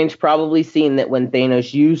is Strange probably seen that when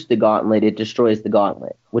Thanos used the gauntlet, it destroys the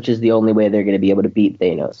gauntlet, which is the only way they're going to be able to beat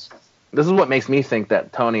Thanos. This is what makes me think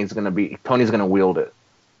that Tony's going to wield it,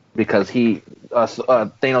 because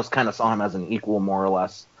Thanos kind of saw him as an equal more or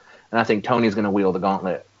less, and I think Tony's going to wield the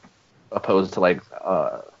gauntlet, opposed to like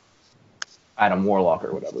Adam Warlock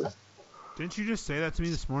or whatever. Didn't you just say that to me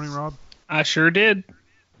this morning, Rob? I sure did.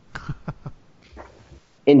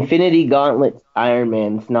 Infinity Gauntlet Iron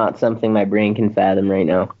Man's not something my brain can fathom right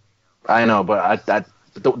now. I know, but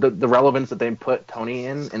the relevance that they put Tony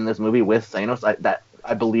in this movie with Thanos,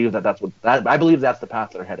 I believe that's the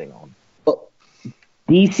path they're heading on. Well,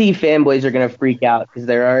 DC fanboys are gonna freak out because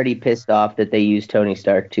they're already pissed off that they use Tony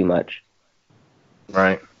Stark too much.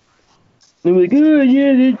 Right. They're like, oh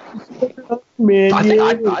yeah,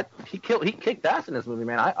 man. He kicked ass in this movie,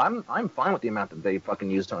 man. I'm fine with the amount that they fucking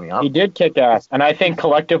use Tony up. He did kick ass, and I think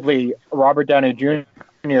collectively Robert Downey Jr.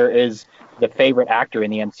 is the favorite actor in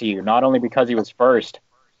the MCU, not only because he was first.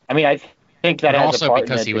 I mean, I think that has also a part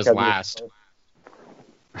because in it he was last.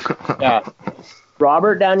 Yeah.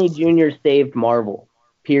 Robert Downey Jr. saved Marvel.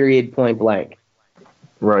 Period. Point blank.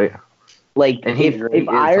 Right. Like if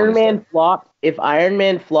Iron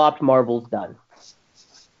Man flopped, Marvel's done.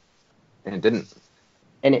 And it didn't.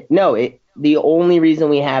 And the only reason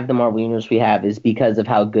we have the Marvel Universe we have is because of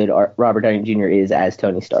how good Robert Downey Jr. is as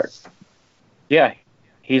Tony Stark. Yeah,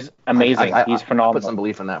 he's amazing. He's phenomenal. I put some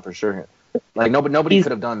belief in that for sure. Like nobody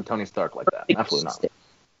could have done Tony Stark like that. Absolutely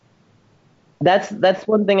not. That's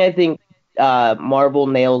one thing I think Marvel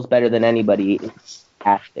nails better than anybody.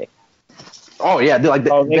 Casting. Oh yeah,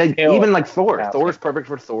 even like Thor. Yeah. Thor's perfect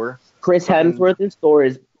for Thor. Chris Hemsworth as Thor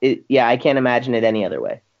I can't imagine it any other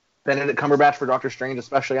way. Benedict Cumberbatch for Doctor Strange,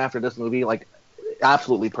 especially after this movie, like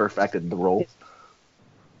absolutely perfected the role.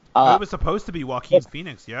 It was supposed to be Joaquin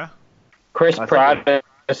Phoenix, yeah. Chris Pratt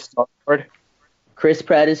is Star-Lord. Chris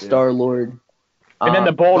Pratt is Star-Lord. And then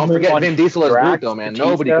the bold don't forget Vin Diesel as Groot, though, man. Batista.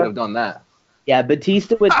 Nobody could have done that. Yeah,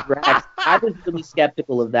 Batista with Drax. I was really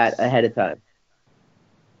skeptical of that ahead of time.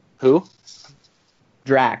 Who?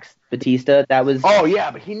 Drax. Batista. That was. Oh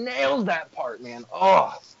yeah, but he nails that part, man.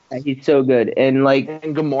 Oh. He's so good, and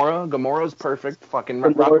Gamora's perfect. Fucking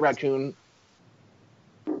Rocket Raccoon.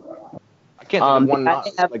 I can't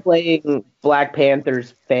think of one. Playing Black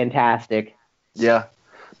Panther's fantastic. Yeah,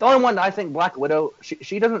 the only one I think Black Widow.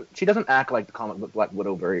 She doesn't act like the comic book Black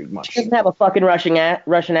Widow very much. She doesn't have a fucking Russian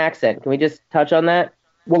accent. Can we just touch on that?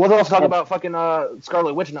 Well, let's talk about fucking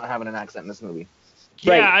Scarlet Witch not having an accent in this movie.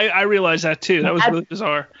 Yeah, right. I realized that too. That was really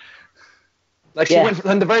bizarre. Like she went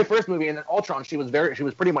in the very first movie, and in Ultron, she was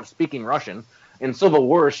pretty much speaking Russian. In Civil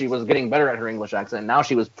War, she was getting better at her English accent. Now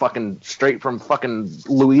she was fucking straight from fucking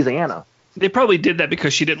Louisiana. They probably did that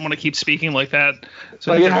because she didn't want to keep speaking like that.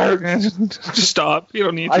 So just stop. You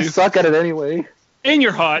don't need to. I suck at it anyway. And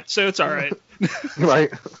you're hot, so it's all right.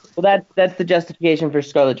 Right. Well, that's the justification for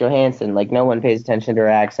Scarlett Johansson. Like, no one pays attention to her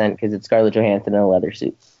accent because it's Scarlett Johansson in a leather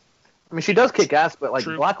suit. I mean, she does kick ass, but like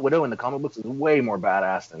True. Black Widow in the comic books is way more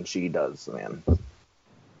badass than she does, man.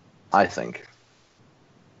 I think.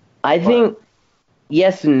 I think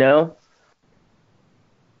yes and no.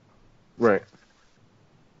 Right.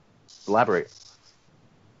 Elaborate.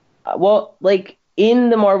 Well, like, in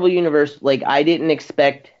the Marvel Universe, like, I didn't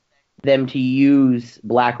expect them to use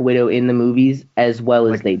Black Widow in the movies as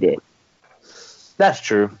well as they did. That's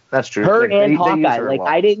true. That's true. Her Like, and they use Hawkeye. her a Like, lot.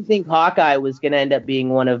 I didn't think Hawkeye was going to end up being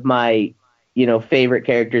one of my, favorite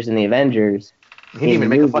characters in the Avengers. He didn't even in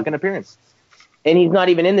make a movie. fucking appearance. And he's not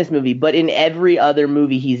even in this movie, but in every other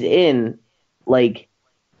movie he's in, like,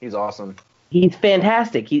 He's awesome. he's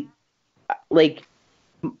fantastic. He, like,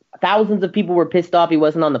 thousands of people were pissed off he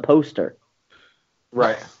wasn't on the poster.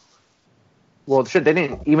 Right. Well, shit, they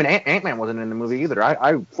didn't. Even Ant-Man wasn't in the movie either.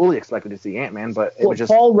 I fully expected to see Ant-Man, but it Well, was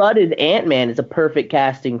just Paul Rudd as Ant-Man is a perfect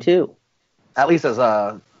casting, too. at least as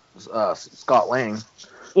Scott Lang.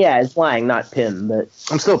 Yeah, it's Lang, not Pym, but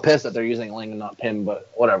I'm still pissed that they're using Lang and not Pym, but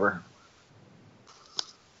whatever.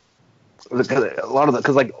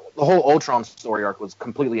 Because like the whole Ultron story arc was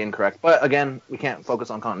completely incorrect. But again, we can't focus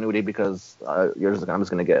on continuity because you're just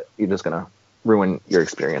gonna ruin your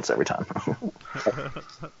experience every time.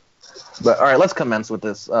 But all right, let's commence with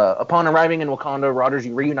this. Upon arriving in Wakanda, Rogers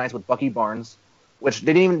reunites with Bucky Barnes, which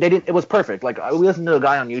it was perfect. Like, we listened to a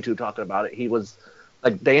guy on YouTube talking about it. He was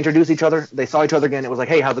like, they introduced each other, they saw each other again. It was like,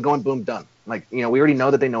 hey, how's it going? Boom, done. Like, we already know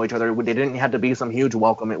that they know each other. They didn't have to be some huge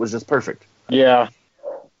welcome. It was just perfect. Yeah.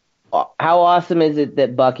 how awesome is it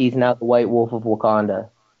that Bucky's now the White Wolf of Wakanda?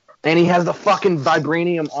 And he has the fucking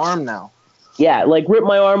vibranium arm now. Yeah, like, rip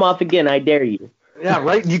my arm off again, I dare you. Yeah,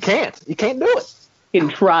 right. You can't do it. You can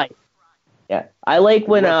try. Yeah, I like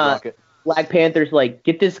when Rocket. Black Panther's like,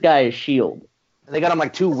 get this guy a shield. And they got him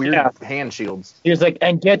like two weird Yeah. hand shields. He was like,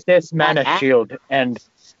 and get this man a shield. And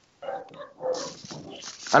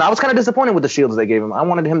And I was kind of disappointed with the shields they gave him. I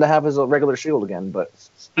wanted him to have his regular shield again, but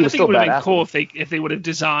he I was think it still would have been badass. cool if they would have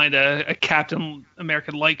designed a Captain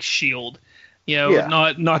America-like shield. Yeah.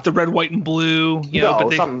 Not the red, white, and blue.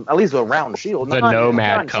 But something, at least a round shield. The not-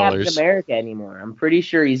 Nomad Not colors. Captain America anymore. I'm pretty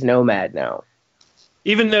sure he's Nomad now.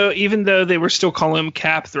 even though they were still calling him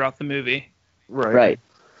Cap throughout the movie. Right.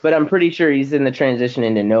 But I'm pretty sure he's in the transition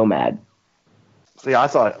into Nomad. So yeah, I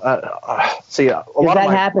thought. A Because lot that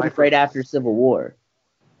of happened right after Civil War.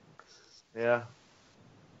 Yeah.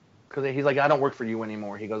 Because he's like, I don't work for you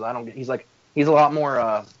anymore. He goes, I don't. He's like, he's a lot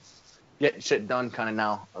more get shit done kind of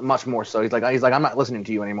now, much more so. He's like, I'm not listening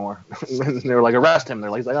to you anymore. And they were like, arrest him. They're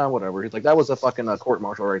like, he's like, oh, whatever. He's like, that was a fucking court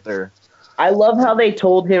martial right there. I love how they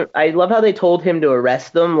told him to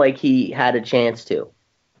arrest them like he had a chance to.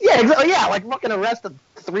 Yeah, exactly. Yeah, like fucking arrest the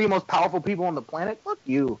three most powerful people on the planet. Fuck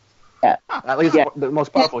you. Yeah. At least Yeah. the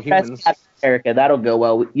most powerful Arrest humans. Captain America, that'll go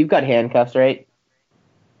well. You've got handcuffs, right?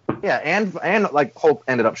 Yeah, and like Hulk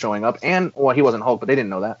ended up showing up, and well, he wasn't Hulk, but they didn't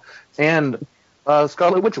know that. And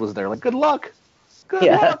Scarlet Witch was there. Like, good luck. Good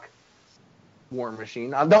Yeah. luck. War Machine.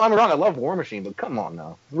 Don't get me wrong, I love War Machine, but come on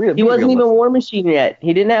now. He wasn't even War Machine yet.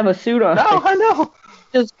 He didn't have a suit on. No, I know.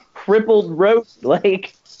 Just crippled rope,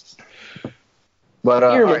 like. But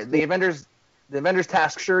Here, all right, the Avengers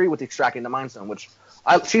task Shuri with extracting the Mind Stone, which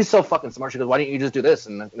she's so fucking smart. She goes, "Why didn't you just do this?"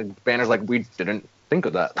 And the Banner's like, "We didn't think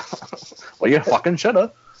of that." Well, you fucking should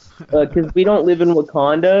have. Because we don't live in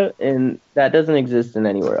Wakanda, and that doesn't exist in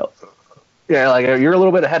anywhere else. Yeah, like you're a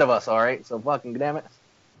little bit ahead of us, all right. So fucking damn it.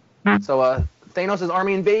 So Thanos'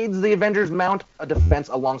 army invades. The Avengers mount a defense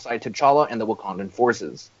alongside T'Challa and the Wakandan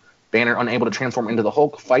forces. Banner, unable to transform into the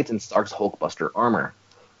Hulk, fights in Stark's Hulkbuster armor.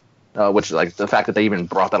 Which, like, the fact that they even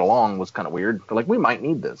brought that along was kind of weird. They're like, we might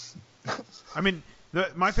need this. I mean,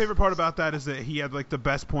 my favorite part about that is that he had like the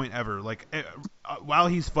best point ever. Like while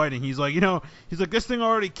he's fighting, he's like, this thing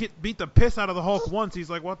already beat the piss out of the Hulk once. He's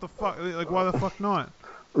like, what the fuck? Like, why the fuck not?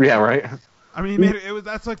 Yeah, right. I mean, he made it.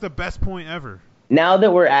 That's like the best point ever. Now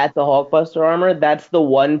that we're at the Hulkbuster armor, that's the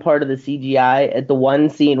one part of the CGI at the one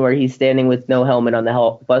scene where he's standing with no helmet on the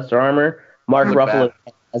Hulkbuster armor. Mark Ruffalo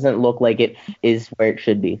doesn't look like it is where it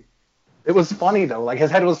should be. It was funny though. Like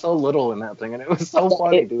his head was so little in that thing, and it was so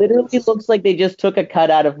funny. It dude. literally looks like they just took a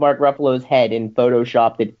cut out of Mark Ruffalo's head and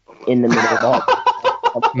photoshopped it in the middle of the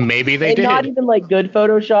Hulk. Maybe they And did. not even like good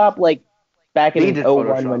Photoshop, like back in They did 01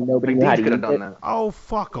 Photoshop. when nobody Like, knew how Deej to could use have it. done that. Oh,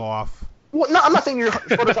 fuck off. Well, no, I'm not saying your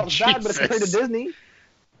Photoshop's bad, but it's compared to Jesus. Disney.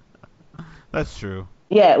 That's true.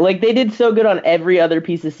 Yeah, like they did so good on every other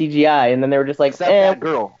piece of CGI, and then they were just like, Except that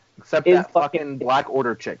girl. Except is that fucking Black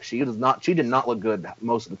Order chick. She did not look good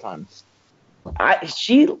most of the time.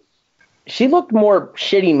 she looked more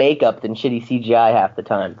shitty makeup than shitty CGI half the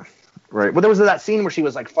time. Right. Well, there was that scene where she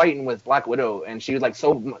was like fighting with Black Widow, and she was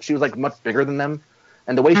like much bigger than them,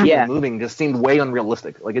 and the way she was moving just seemed way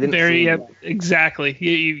unrealistic. Like it didn't.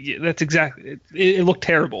 Exactly. That's exactly. It looked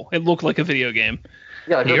terrible. It looked like a video game.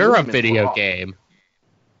 Yeah, like you're a video game.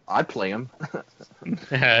 I'd play him.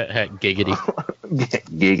 Giggity.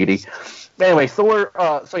 Giggity. Anyway, Thor.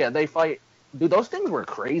 So yeah, they fight. Dude, those things were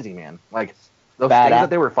crazy, man. Like those things that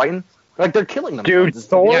they were fighting. Like they're killing them. Dude,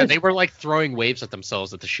 yeah, they were like throwing waves at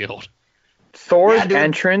themselves at the shield. Thor's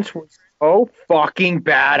entrance was so fucking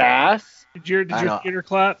badass. Did your theater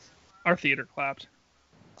clap? Our theater clapped.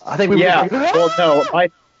 I think we were. Well,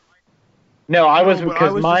 no, I was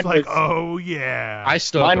because mine was. Oh yeah. I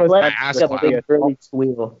still. Mine was really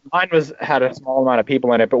squeal. Mine had a small amount of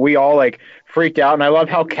people in it, but we all like freaked out, and I love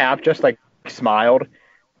how Cap just like smiled,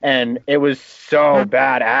 and it was so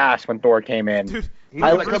badass when Thor came in. Dude,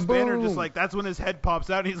 I like Bruce Banner just like that's when his head pops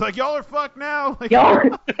out and he's like, "Y'all are fucked now." Like, y'all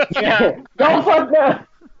fucked now.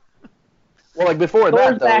 Well, like before Thor's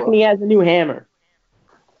that, though, back and he has a new hammer.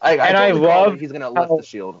 I love he's gonna lift the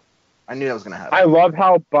shield. I knew that was gonna happen. I love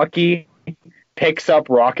how Bucky picks up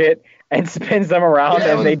Rocket and spins them around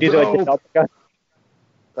and they do the Delta.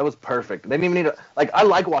 That was perfect. They didn't even need to I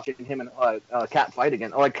like watching him and Cap fight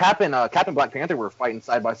again. Like Cap and Black Panther were fighting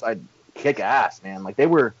side by side, kick ass, man. Like they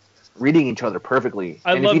were reading each other perfectly.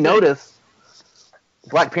 And if you notice,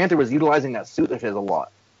 Black Panther was utilizing that suit of his a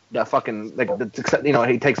lot. That fucking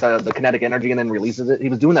he takes the kinetic energy and then releases it. He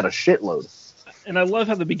was doing that a shitload. And I love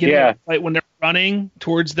how the beginning of the fight, when they're running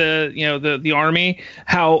towards the army,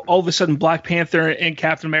 how all of a sudden Black Panther and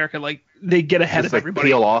Captain America they get ahead of everybody.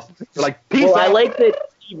 Peel off. They're like, peace well, out. I like that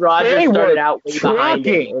Steve Rogers started out way behind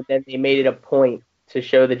him, and then they made it a point to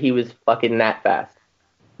show that he was fucking that fast.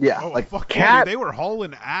 Yeah, Cap, they were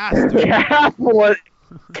hauling ass. Dude.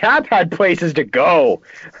 Cap had places to go.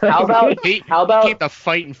 How about keep the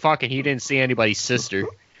fight and fucking? He didn't see anybody's sister.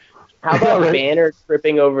 How about Banner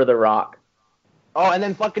tripping over the rock? Oh, and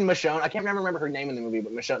then fucking Michonne. I can't remember her name in the movie,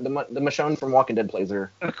 but Michonne, the Michonne from Walking Dead plays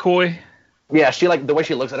her. Okoye. Yeah, she the way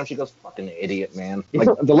she looks at him, she goes, "Fucking idiot, man." Like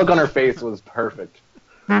the look on her face was perfect.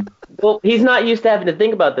 Well, he's not used to having to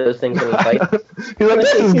think about those things when he fights. He's like,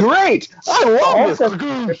 "This is great. I love this."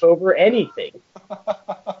 Trip over anything.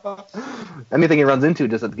 Anything he runs into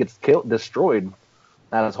just gets destroyed.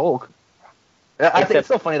 That is Hulk. I think it's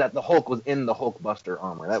so funny that the Hulk was in the Hulkbuster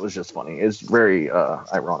armor. That was just funny. It's very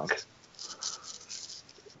ironic.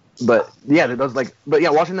 But yeah,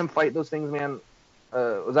 watching them fight those things, man,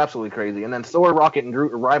 was absolutely crazy. And then Thor, Rocket, and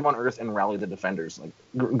Groot arrive on Earth and rally the Defenders. Like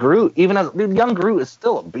Groot, even as young Groot is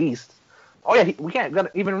still a beast. Oh yeah, we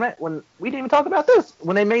didn't even talk about this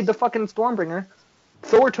when they made the fucking Stormbringer.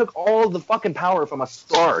 Thor took all the fucking power from a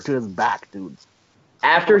star to his back, dude.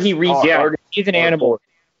 After he restarted, he's an animal.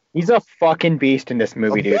 He's a fucking beast in this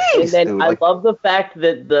movie, dude. And then I love the fact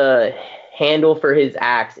that the handle for his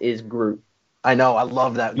axe is Groot. I know, I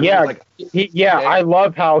love that. Yeah, I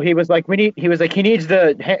love how he was like, he needs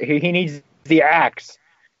the axe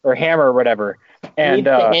or hammer or whatever, and he needs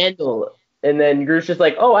the handle. And then Groot's just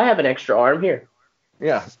like, "Oh, I have an extra arm here."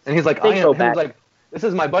 Yeah, and he's like, "This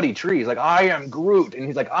is my buddy Tree." He's like, "I am Groot," and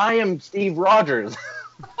he's like, "I am Steve Rogers."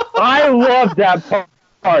 I love that part.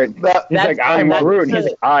 He's like, "I'm Groot," and he's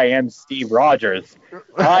like, "I am Steve Rogers."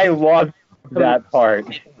 I love that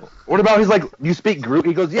part. What about he's like, "You speak Groot?"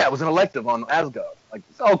 He goes, "Yeah, it was an elective on Asgard." Like,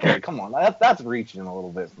 okay, come on, that's reaching a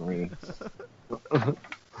little bit for me.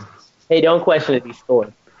 Hey, don't question it. He's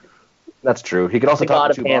Thor. That's true. He could also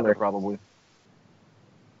talk to Chewbacca, probably.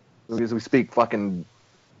 Because we speak fucking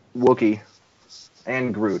Wookiee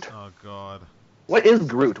and Groot. Oh God. What is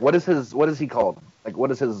Groot? What is he called? Like, what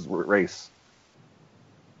is his race?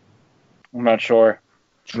 I'm not sure.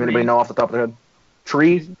 Does anybody know off the top of their head?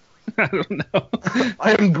 Tree? I don't know.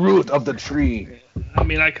 I am Groot of the tree. I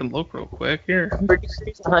mean, I can look real quick here.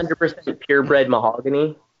 He's 100% purebred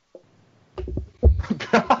mahogany.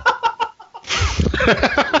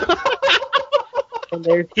 And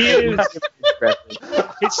there's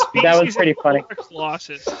that was pretty funny.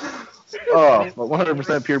 Colossus. Oh,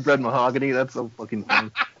 100% purebred mahogany. That's so fucking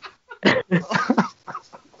funny.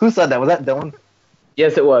 Who said that? Was that Dylan?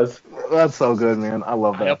 Yes, it was. That's so good, man. I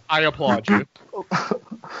love that. I applaud you.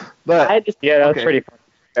 But that's pretty funny.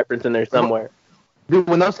 Reference in there somewhere. Dude,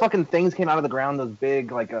 when those fucking things came out of the ground, those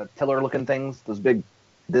big tiller-looking things, those big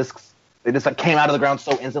discs, they just came out of the ground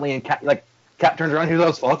so instantly, and Cap turns around, he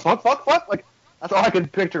goes, fuck. Like, that's all I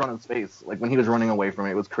could picture on his face. Like when he was running away from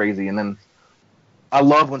it was crazy. And then I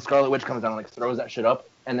love when Scarlet Witch comes down and throws that shit up.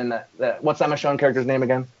 And then that what's that Michonne character's name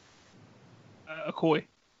again? Okoye.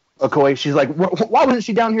 Okoye, she's like, why wasn't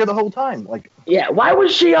she down here the whole time? Like, Yeah, why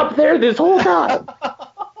was she up there this whole time?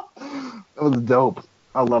 that was dope.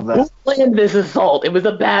 I love Who that. planned this assault? It was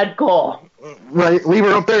a bad call. Right, leave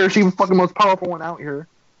her up there. She was fucking most powerful one out here,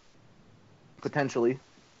 potentially.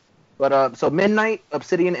 But so Midnight,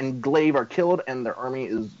 Obsidian, and Glaive are killed, and their army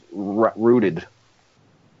is rooted.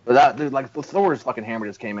 But that, dude, like, the Thor's fucking hammer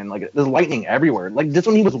just came in. Like, there's lightning everywhere. Like, just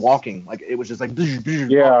when he was walking, like, it was just like,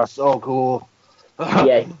 Yeah. so cool.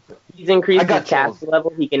 Yeah, he's increased I got his casting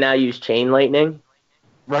level. He can now use chain lightning.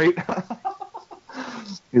 Right?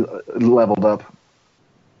 He leveled up.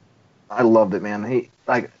 I loved it, man.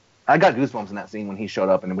 I got goosebumps in that scene when he showed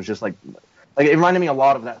up, and it was just like it reminded me a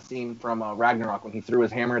lot of that scene from Ragnarok when he threw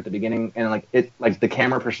his hammer at the beginning, and like the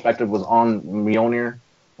camera perspective was on Mjolnir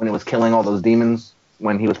when it was killing all those demons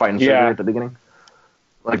when he was fighting Surtur at the beginning.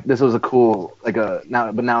 Like, this was a cool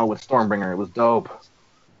now with Stormbringer, it was dope.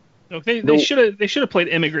 Okay, they should have played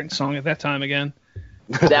Immigrant Song at that time again.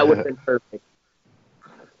 That would have been perfect.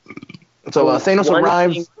 So Thanos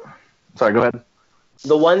arrives. Sorry, go ahead.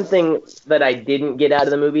 The one thing that I didn't get out of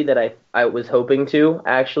the movie that I was hoping to,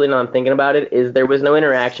 actually, now I'm thinking about it, is there was no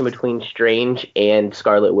interaction between Strange and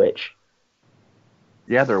Scarlet Witch.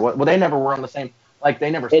 Yeah, well, they never were on the same. Like, they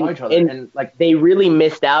never saw each other, and like they really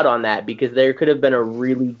missed out on that because there could have been a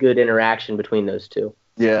really good interaction between those two.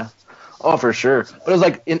 Yeah. Oh, for sure. But it was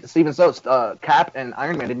like, even so, Cap and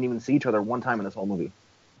Iron Man didn't even see each other one time in this whole movie.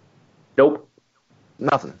 Nope.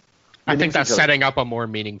 Nothing. I think that's setting up a more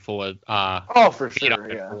meaningful. Oh, for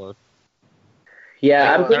sure. Yeah.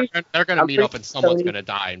 Yeah, I'm pretty. They're going to meet up, and someone's going to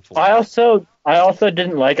die in 4. I also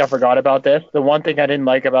didn't like. I forgot about this. The one thing I didn't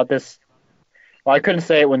like about this. Well, I couldn't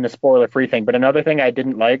say it when the spoiler-free thing, but another thing I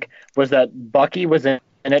didn't like was that Bucky was in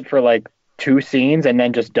it for like 2 scenes and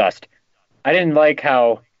then just dust. I didn't like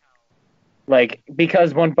how, like,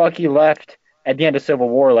 because when Bucky left at the end of Civil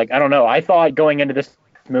War, like, I don't know, I thought going into this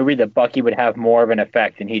movie that Bucky would have more of an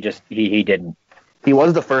effect, and he didn't. He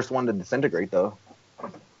was the first one to disintegrate, though.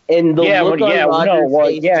 And the look on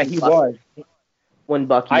Roger's face he was. When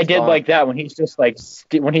Bucky, I did like that when he's just like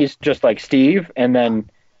Steve, and then.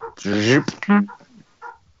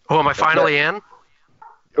 Oh, am I finally in?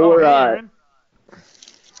 Or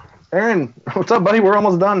Aaron, what's up, buddy? We're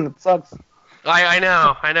almost done. It sucks. I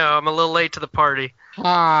know. I'm a little late to the party.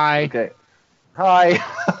 Hi. Okay. Hi.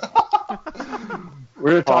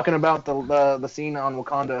 We're talking about the scene on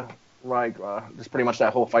Wakanda, like just pretty much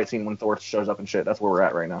that whole fight scene when Thor shows up and shit. That's where we're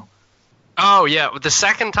at right now. Oh yeah, the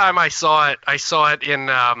second time I saw it in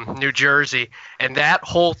New Jersey, and that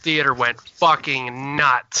whole theater went fucking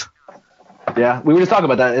nuts. Yeah, we were just talking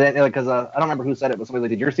about that because I don't remember who said it, but somebody like,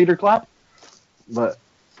 "Did your theater clap?" But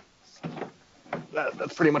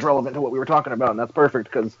that's pretty much relevant to what we were talking about, and that's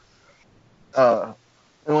perfect because and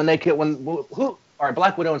when they killed who. All right,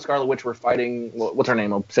 Black Widow and Scarlet Witch were fighting. What's her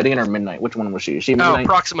name? Obsidian or Midnight? Which one was she? She Midnight?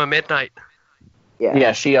 Proxima Midnight. Yeah.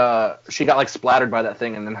 Yeah, she got like splattered by that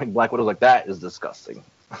thing, and then like Black Widow's like, that is disgusting.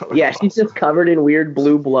 Yeah, she's just covered in weird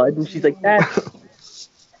blue blood, and she's like, that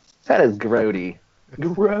is grody.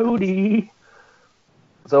 Grody.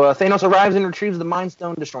 So Thanos arrives and retrieves the Mind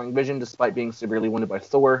Stone, destroying Vision despite being severely wounded by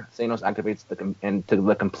Thor. Thanos activates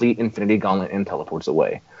the complete Infinity Gauntlet and teleports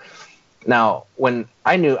away. Now, when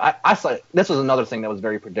I saw this was another thing that was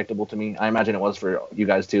very predictable to me. I imagine it was for you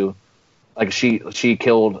guys too. Like she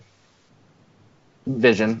killed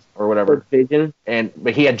Vision or whatever. Vision.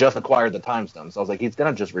 But he had just acquired the Time Stone, so I was like, he's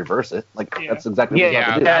gonna just reverse it. Like that's exactly what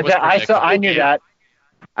he's about to do. I knew that.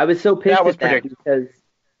 I was so pissed at that because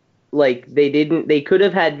like they could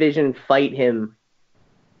have had Vision fight him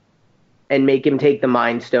and make him take the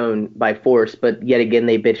Mind Stone by force, but yet again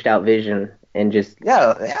they bitched out Vision and just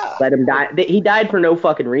let him die. He died for no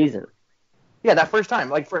fucking reason. Yeah, that first time,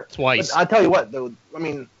 like for twice. I'll tell you what, though. I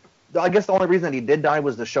mean, I guess the only reason that he did die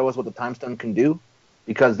was to show us what the Time Stone can do,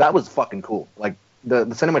 because that was fucking cool. Like the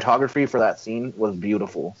cinematography for that scene was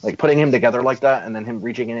beautiful. Like putting him together like that, and then him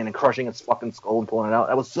reaching in and crushing its fucking skull and pulling it out.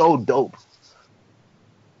 That was so dope.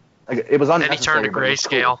 Like it was unnecessary. And he turned to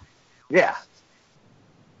grayscale. Cool. Yeah.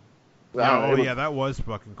 Yeah, that was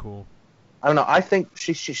fucking cool. I don't know. I think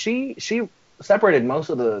she separated most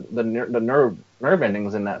of the nerve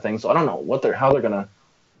endings in that thing, so I don't know how they're gonna.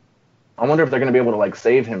 I wonder if they're gonna be able to like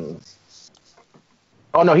save him.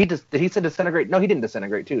 Oh no, did he say disintegrate? No, he didn't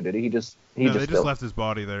disintegrate too, did he? They just left his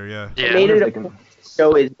body there. Yeah. Yeah. Made it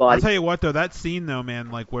show his body. I'll tell you what though, that scene though,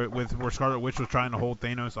 man, like where Scarlet Witch was trying to hold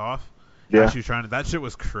Thanos off. Yeah. She was trying to. That shit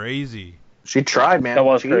was crazy. She tried, man. That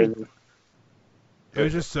was crazy. It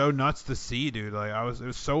was just so nuts to see, dude. Like it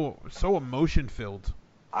was so emotion filled.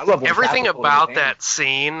 I love everything about that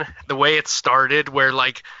scene, the way it started, where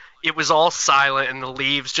like it was all silent and the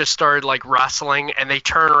leaves just started like rustling, and they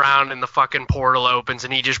turn around and the fucking portal opens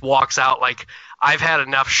and he just walks out like, I've had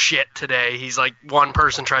enough shit today. He's like, one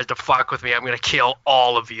person tries to fuck with me, I'm gonna kill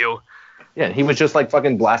all of you. Yeah, he was just like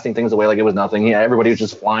fucking blasting things away like it was nothing. Yeah, everybody was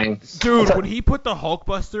just flying. Dude, when he put the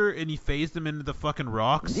Hulkbuster and he phased him into the fucking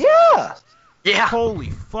rocks. Yeah. Holy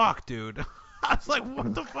fuck, dude. I was like,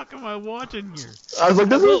 what the fuck am I watching here? I was like,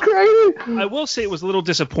 this is crazy. I will say it was a little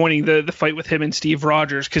disappointing, the fight with him and Steve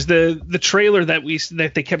Rogers, because the trailer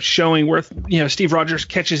that they kept showing where Steve Rogers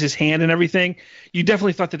catches his hand and everything, you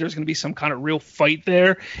definitely thought that there was going to be some kind of real fight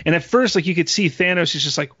there. And at first, like, you could see Thanos is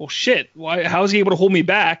just like, well, shit, how is he able to hold me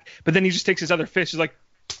back? But then he just takes his other fist, he's like,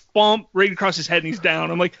 bump right across his head, and he's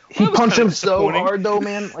down. I'm like, he punched him so hard though,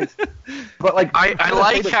 man. Like, but like, I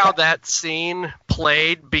like how that scene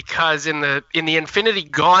played, because in the Infinity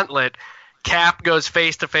Gauntlet, Cap goes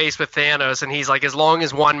face to face with Thanos, and he's like, as long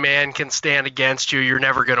as one man can stand against you, you're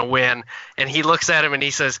never gonna win. And he looks at him and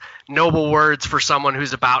he says, noble words for someone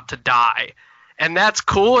who's about to die. And that's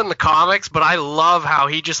cool in the comics, but I love how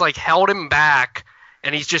he just like held him back,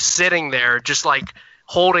 and he's just sitting there, just like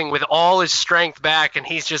holding with all his strength back, and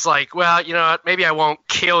he's just like, well, you know what, maybe I won't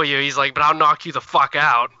kill you. He's like, but I'll knock you the fuck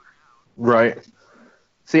out. Right.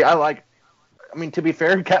 See, I mean, to be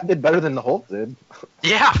fair, Cap did better than the Hulk did.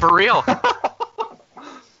 Yeah, for real. But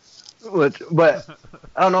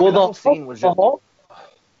I don't know. Well, the whole scene was just... Hulk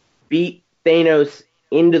beat Thanos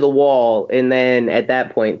into the wall, and then at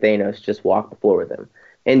that point, Thanos just walked the floor with him.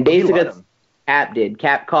 And basically, that's what Cap did.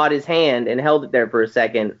 Cap caught his hand and held it there for a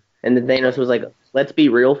second, and then Thanos was like, let's be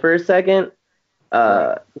real for a second.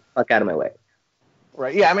 Fuck out of my way.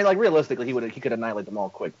 Right. Yeah. I mean, like, realistically, he could annihilate them all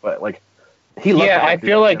quick, but like I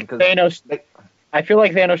feel like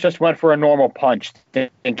Thanos just went for a normal punch,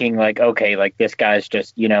 thinking like, okay, like this guy's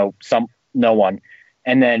just no one,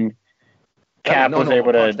 and then Cap was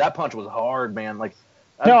able to. That punch was hard, man. Like.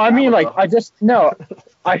 No, I mean, like, I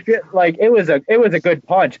feel like it was a good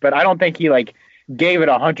punch, but I don't think he like gave it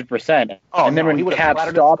 100%. And then when Cap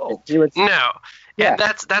stopped it, he was no. Yeah, and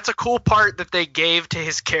that's a cool part that they gave to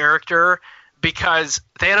his character, because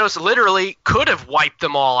Thanos literally could have wiped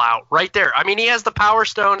them all out right there. I mean, he has the Power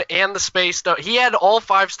Stone and the Space Stone. He had all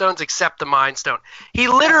 5 stones except the Mind Stone. He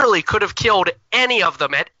literally could have killed any of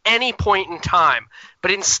them at any point in time,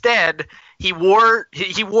 but instead he wore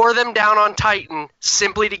them down on Titan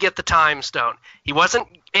simply to get the Time Stone. He wasn't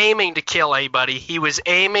aiming to kill anybody. He was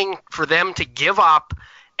aiming for them to give up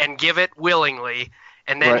and give it willingly.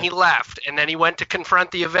 And then he left, and then he went to confront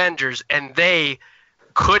the Avengers, and they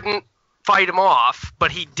couldn't fight him off,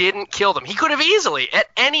 but he didn't kill them. He could have easily, at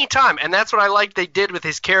any time, and that's what I liked they did with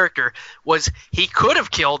his character, was he could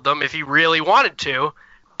have killed them if he really wanted to,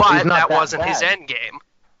 but that wasn't his end game.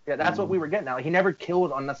 Yeah, that's what we were getting at. He never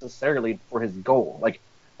killed unnecessarily for his goal. Like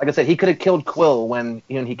I said, he could have killed Quill when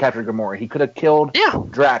he captured Gamora. He could have killed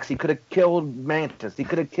Drax. He could have killed Mantis. He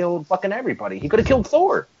could have killed fucking everybody. He could have killed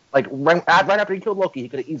Thor. Like, right after he killed Loki, he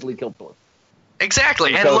could have easily killed Thor.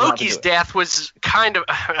 Exactly, and Loki's death was kind of,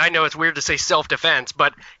 I know it's weird to say self-defense,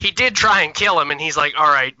 but he did try and kill him, and he's like, all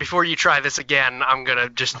right, before you try this again, I'm going to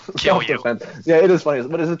just kill you. Yeah, it is funny,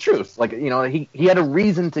 but it's the truth. Like, he had a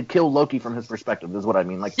reason to kill Loki from his perspective, is what I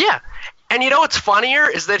mean. Like, yeah, and you know what's funnier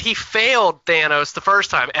is that he failed Thanos the first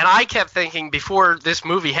time, and I kept thinking before this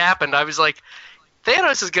movie happened, I was like,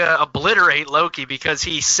 Thanos is going to obliterate Loki because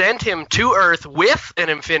he sent him to Earth with an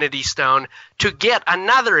Infinity Stone to get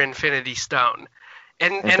another Infinity Stone.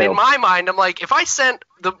 And in my mind, I'm like, if I sent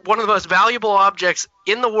one of the most valuable objects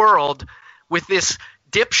in the world with this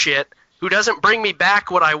dipshit who doesn't bring me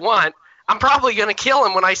back what I want, I'm probably going to kill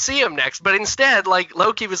him when I see him next. But instead, like,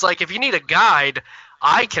 Loki was like, if you need a guide,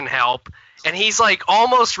 I can help. And he's like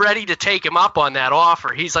almost ready to take him up on that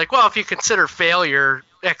offer. He's like, well, if you consider failure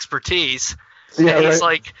expertise... Yeah,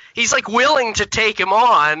 and he's like willing to take him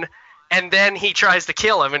on, and then he tries to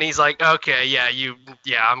kill him, and he's like, okay,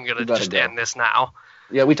 I'm gonna just end this now.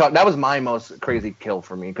 Yeah, we talked. That was my most crazy kill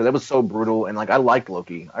for me because it was so brutal, and like I liked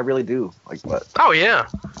Loki, I really do. Like, but oh yeah.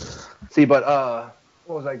 See, but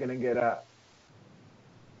what was I gonna get at?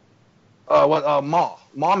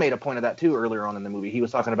 Maw made a point of that too earlier on in the movie. He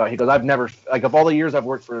was talking about, he goes, I've never, like, of all the years I've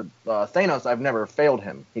worked for Thanos, I've never failed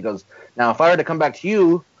him. He goes, now if I were to come back to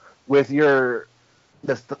you with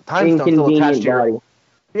this time stone still attached to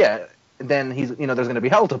your, then he's, there's going to be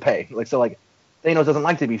hell to pay. Like, so like Thanos doesn't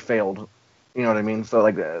like to be failed. You know what I mean? So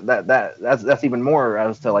like that's even more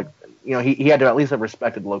as to like, he had to at least have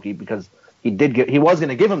respected Loki because he was going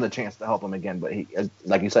to give him the chance to help him again, but he,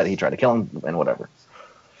 like you said, he tried to kill him and whatever.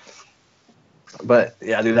 But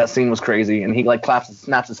yeah, dude, that scene was crazy, and he like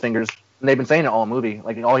snaps his fingers, And they've been saying it all movie.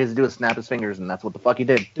 Like all he has to do is snap his fingers, and that's what the fuck he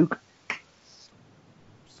did. Duke.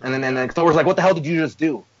 And then Thor's like, "What the hell did you just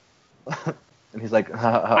do?" And he's like,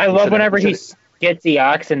 I love whenever he gets the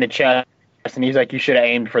axe in the chest, and he's like, "You should have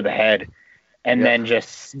aimed for the head," and then just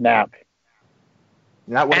snap.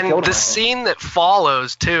 And the scene that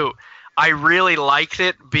follows too, I really liked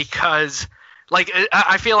it because, like,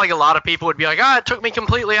 I feel like a lot of people would be like, it took me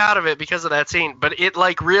completely out of it because of that scene, but it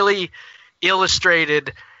like really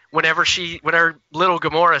illustrated whenever little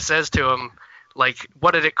Gamora says to him, like,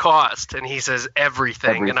 what did it cost? And he says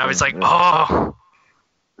everything. And I was like, oh.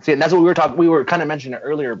 See, and that's what we were talking. We were kind of mentioning it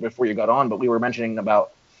earlier before you got on, but we were mentioning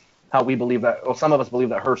about how we believe that, well, some of us believe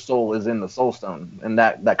that her soul is in the Soul Stone, and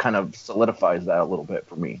that kind of solidifies that a little bit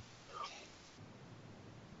for me.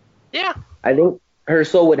 Yeah. I think her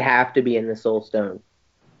soul would have to be in the Soul Stone.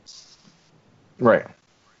 Right.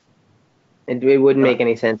 And it wouldn't make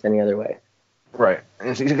any sense any other way. Right.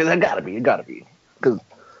 And she's like, it gotta be.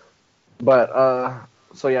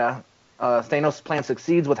 Thanos' plan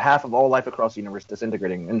succeeds with half of all life across the universe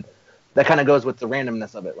disintegrating, and that kind of goes with the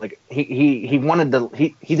randomness of it. Like he didn't want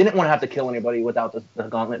to have to kill anybody without the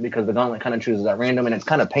gauntlet, because the gauntlet kind of chooses at random, and it's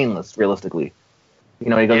kind of painless realistically. He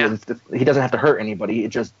goes, he doesn't have to hurt anybody.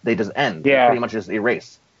 They just end. Yeah. They pretty much just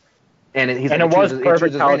erase. And it was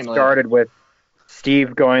perfect how it started with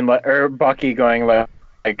Steve going or Bucky going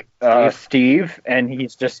like Steve, and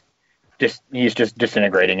he's just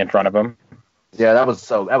disintegrating in front of him. Yeah, that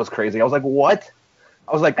was crazy. I was like, what?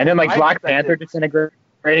 I was like, and then like Black Panther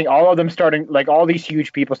disintegrating, all of them starting, like all these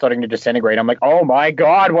huge people starting to disintegrate. I'm like, oh my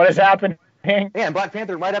god, what is happening? Yeah, and Black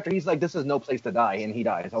Panther right after he's like, this is no place to die, and he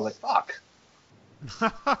dies. I was like, fuck.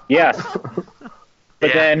 Yes.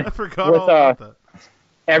 But then with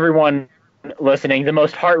everyone listening, the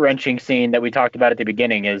most heart-wrenching scene that we talked about at the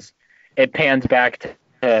beginning is it pans back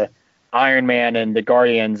to Iron Man and the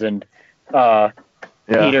Guardians, and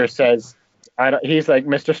Peter says, he's like,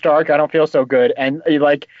 Mr. Stark, I don't feel so good, and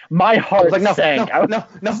like my heart sank. I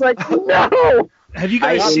was like, no. Have you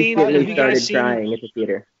guys seen? Crying at the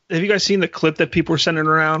theater. Have you guys seen the clip that people were sending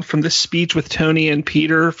around from the speech with Tony and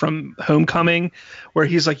Peter from Homecoming, where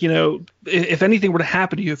he's like, if anything were to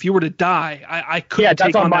happen to you, if you were to die, I couldn't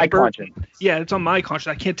take on that burden. Yeah, it's on my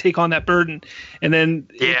conscience. I can't take on that burden. And then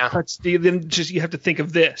then just you have to think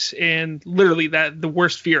of this, and literally that the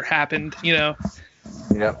worst fear happened. Yeah,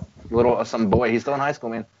 little some boy. He's still in high school,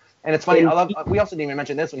 man. And it's funny. We also didn't even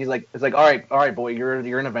mention this when he's like, it's like, all right, boy, you're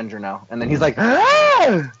an Avenger now. And then he's like,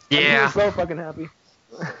 ah! Yeah, he's so fucking happy.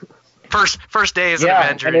 First day as an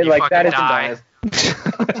Avenger, and you fucking die.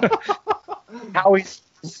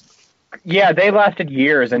 They lasted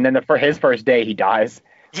years, and then for his first day, he dies.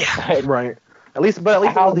 Yeah, right. At least it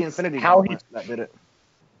was the Infinity Gauntlet that did it.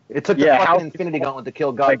 It took the fucking Infinity Gauntlet to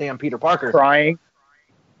kill goddamn Peter Parker. Crying,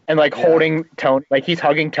 and holding Tony, like he's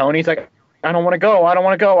hugging Tony. He's like, I don't want to go. I don't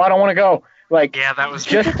want to go. I don't want to go. Like, yeah, that was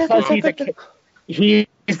just because he's a kid. He's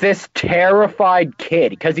this terrified kid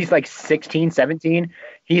because he's like 16, 17.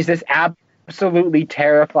 He's this absolutely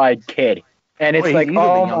terrified kid. And it's like,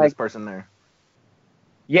 oh my person there.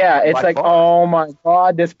 Yeah, it's like, oh my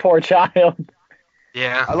god, this poor child.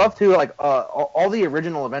 Yeah. I love too, like all the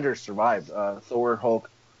original Avengers survived. Thor, Hulk,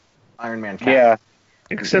 Iron Man, Cap. Yeah.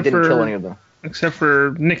 Except didn't kill any of them. Except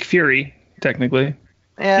for Nick Fury, technically.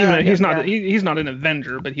 Yeah, he's not an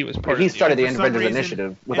Avenger, but he was part. He started the Avengers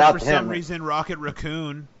Initiative. Without him, for some reason, Rocket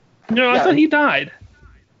Raccoon. No, I thought he died.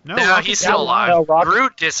 No, he's still alive.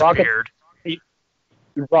 Groot disappeared.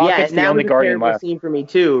 Rocket's the only Guardian left. Scene for me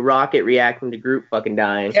too. Rocket reacting to Groot fucking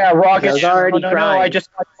dying. Yeah, Rocket was already crying.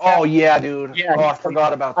 Yeah, dude. Yeah, I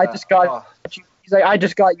forgot about that. He's like, I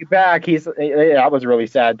just got you back. That was really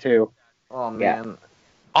sad too. Oh man. Yeah.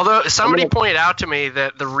 Although somebody pointed out to me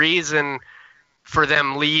that the reason for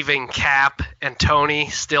them leaving Cap and Tony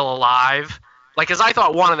still alive, because I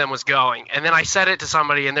thought one of them was going, and then I said it to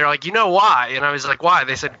somebody, and they're like, you know why? And I was like, why?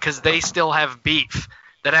 They said, because they still have beef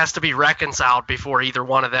that has to be reconciled before either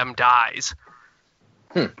one of them dies.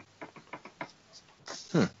 Yeah,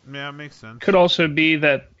 it makes sense. Could also be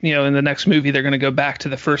that, in the next movie they're going to go back to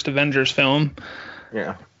the first Avengers film.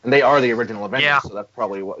 Yeah, and they are the original Avengers, so that's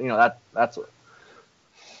probably what, that's what.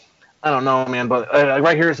 I don't know, man, but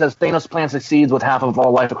right here it says Thanos' plan succeeds with half of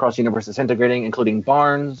all life across the universe disintegrating, including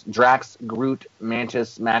Barnes, Drax, Groot,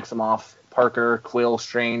 Mantis, Maximoff, Parker, Quill,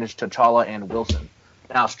 Strange, T'Challa, and Wilson.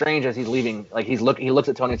 Now, Strange, as he's leaving, he looks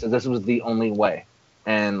at Tony and says, "This was the only way,"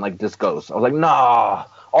 and this goes. I was like, "Nah,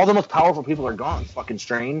 all the most powerful people are gone." Fucking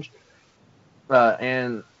Strange,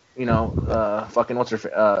 and fucking what's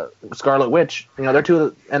her Scarlet Witch. They're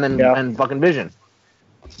two, and fucking Vision.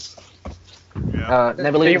 Yeah.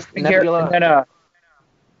 Nebula.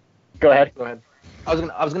 Go ahead. Go ahead. I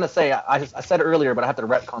was gonna say I said earlier, but I have to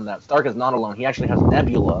retcon that. Stark is not alone. He actually has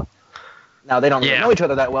Nebula. Now they don't really know each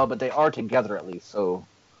other that well, but they are together at least. So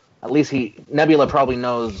at least Nebula probably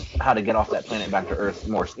knows how to get off that planet back to Earth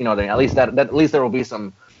more. You know, at least at least there will be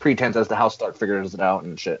some pretense as to how Stark figures it out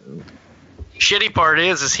and shit. And shitty part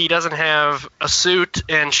is he doesn't have a suit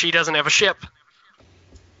and she doesn't have a ship.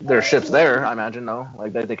 Their ship's there, I imagine, though.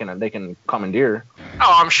 Like they can commandeer.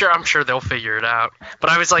 Oh, I'm sure they'll figure it out. But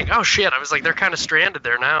I was like, oh shit! I was like, they're kind of stranded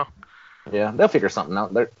there now. Yeah, they'll figure something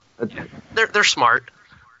out. They're smart.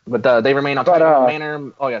 But they remain on Titan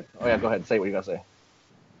Manor. Oh yeah. Go ahead. Say what you gotta say.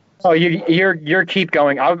 Oh, you're keep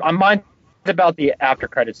going. I'm minded about the after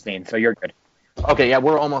credits scene, so you're good. Okay, yeah,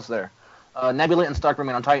 we're almost there. Nebula and Stark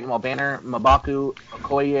remain on Titan, while Banner, M'Baku,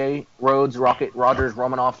 Okoye, Rhodes, Rocket, Rogers,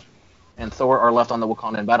 Romanoff, and Thor are left on the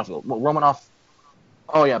Wakandan battlefield. Well, Romanoff.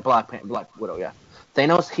 Oh yeah, Black Widow. Yeah.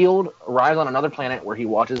 Thanos, healed, arrives on another planet where he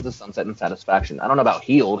watches the sunset in satisfaction. I don't know about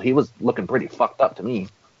healed. He was looking pretty fucked up to me.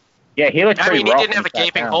 Yeah, he looked pretty rough. He didn't have a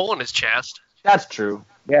gaping hole in his chest. That's true.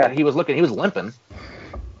 Yeah, he was limping.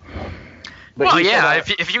 But well, yeah,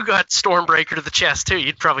 if you got Stormbreaker to the chest too,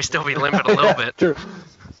 you'd probably still be limping a little bit. True.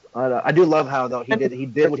 I do love how though he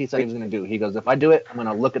did what he said he was going to do. He goes, if I do it, I'm going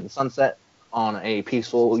to look at the sunset on a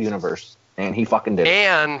peaceful universe, and he fucking did.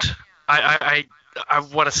 And I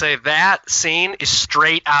want to say that scene is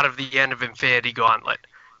straight out of the end of Infinity Gauntlet.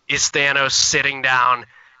 Is Thanos sitting down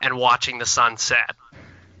and watching the sunset?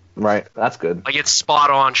 Right, that's good. Like it's spot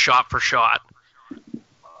on, shot for shot.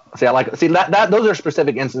 See, I like that. Those are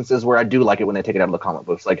specific instances where I do like it when they take it out of the comic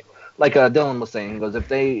books. Like Dylan was saying, he goes, if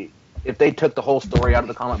they took the whole story out of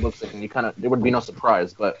the comic books, then there would be no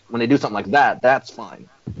surprise. But when they do something like that, that's fine.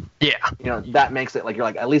 Yeah, you know, that makes it like you're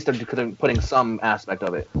like at least they're putting some aspect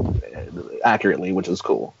of it accurately, which is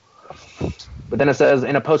cool. But then it says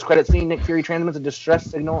in a post-credit scene, Nick Fury transmits a distress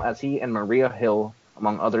signal as he and Maria Hill,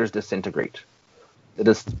 among others, disintegrate.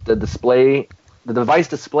 The device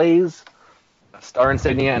displays a star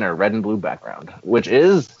insignia and a red and blue background, which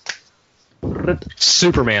is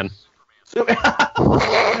Superman. No,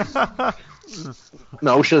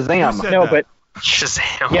 Shazam. No, but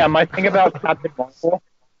Shazam. Yeah, my thing about Captain Marvel,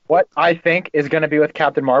 what I think is going to be with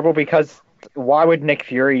Captain Marvel, because why would Nick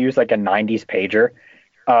Fury use like a 90s pager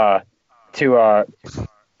to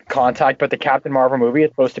contact? But the Captain Marvel movie is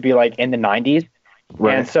supposed to be like in the 90s,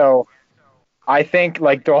 right. And so I think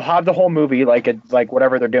like they'll have the whole movie like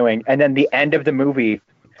whatever they're doing, and then the end of the movie,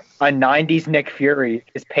 a 90s Nick Fury,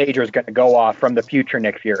 his pager is going to go off from the future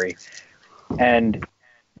Nick Fury, and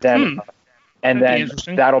then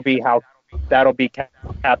that'll be how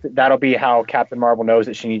Captain Marvel knows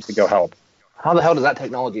that she needs to go help. How the hell does that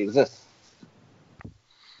technology exist?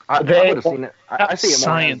 I would have seen it. I see it more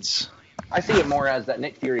science. I see it more as that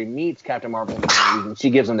Nick Fury meets Captain Marvel and she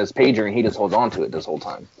gives him this pager and he just holds on to it this whole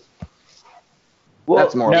time. Well,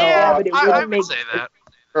 that's more. Yeah, but it I would say that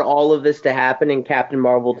for all of this to happen and Captain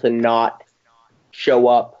Marvel to not show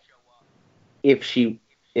up if you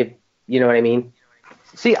know what I mean.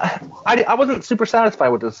 See, I wasn't super satisfied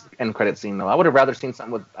with this end credit scene though. I would have rather seen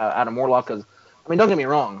something with Adam Warlock because, I mean, don't get me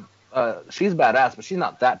wrong, she's badass, but she's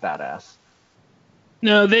not that badass.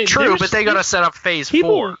 No, but they got to set up Phase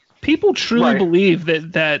 4. People truly believe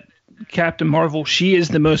that Captain Marvel, she is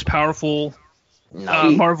the most powerful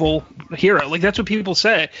Marvel hero. Like that's what people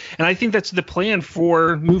say, and I think that's the plan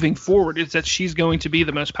for moving forward. Is that she's going to be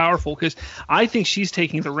the most powerful because I think she's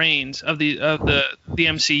taking the reins of the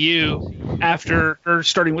MCU after or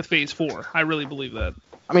starting with Phase 4. I really believe that.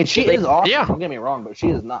 I mean, she is awesome. Yeah. Don't get me wrong, but she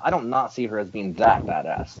is not. I don't not see her as being that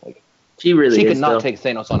badass. Like she could not take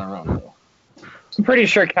Thanos on her own. Though. I'm pretty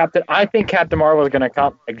sure I think Captain Marvel is going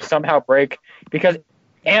to somehow break, because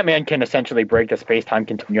Ant-Man can essentially break the space-time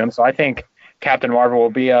continuum. So I think Captain Marvel will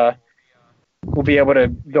be able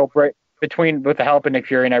to, they'll break with the help of Nick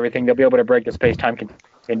Fury and everything, they'll be able to break the space-time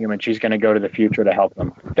continuum, and she's going to go to the future to help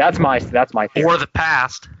them. That's my theory. Or the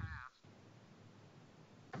past.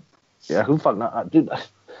 Yeah, who the fuck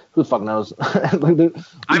knows? I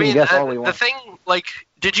mean, the thing, like,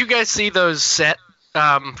 did you guys see those set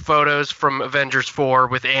photos from Avengers 4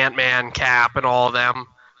 with Ant-Man, Cap, and all of them?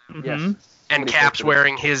 Yes. And Cap's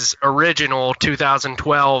wearing his original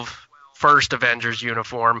 2012 first Avengers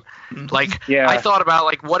uniform. Like, I thought about,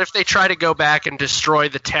 like, what if they try to go back and destroy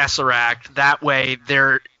the Tesseract? That way,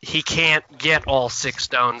 he can't get all 6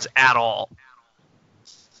 stones at all.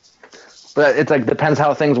 But it's like, depends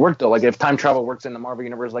how things work, though. Like, if time travel works in the Marvel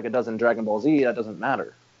Universe like it does in Dragon Ball Z, that doesn't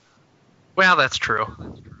matter. Well, that's true.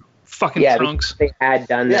 Fucking Trunks. They had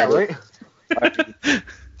done that. Right?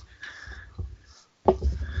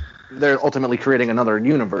 They're ultimately creating another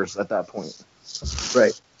universe at that point.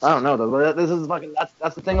 Right. I don't know though. But this is fucking.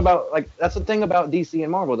 That's the thing about DC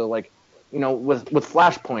and Marvel though. Like, you know, with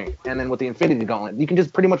Flashpoint and then with the Infinity Gauntlet, you can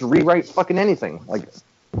just pretty much rewrite fucking anything. Like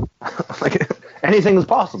anything is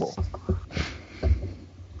possible.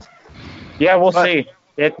 Yeah, we'll see.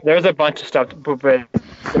 There's a bunch of stuff, but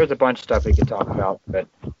there's a bunch of stuff we could talk about. But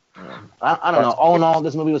I don't know. All in all,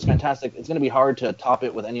 this movie was fantastic. It's going to be hard to top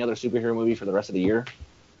it with any other superhero movie for the rest of the year.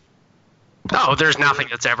 No, there's nothing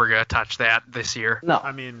that's ever going to touch that this year. No.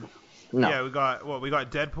 I mean, No. yeah, we got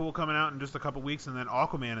Deadpool coming out in just a couple weeks, and then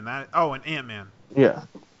Aquaman and that. Oh, and Ant-Man. Yeah.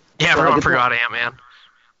 Yeah, everyone forgot Ant-Man.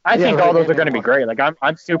 I think right, all those are Ant-Man going to be great. Like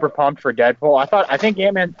I'm super pumped for Deadpool. I think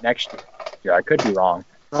Ant-Man next year. I could be wrong.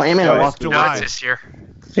 No, Ant-Man No, lost it's No, July. it's this year.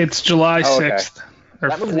 It's July Oh, okay. 6th or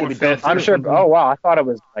That movie's gonna be 5th. dope. I'm sure. Oh wow, I thought it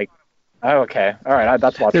was like. Oh, okay, all right.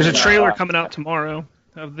 That's what's. There's a trailer coming out tomorrow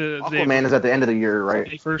of the Aquaman is at the end of the year, right?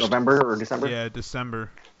 May 1st. November or December? Yeah, December.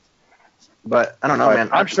 But I don't know, man.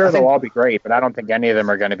 I'm sure I think- they'll all be great, but I don't think any of them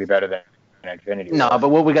are going to be better than Infinity War. No, but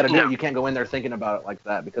what we got to do, No. you can't go in there thinking about it like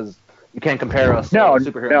that because you can't compare us. No, to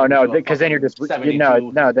superheroes no, to a because then you're just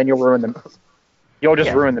 72. then you'll ruin them. You'll just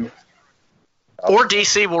Yeah. ruin them. Or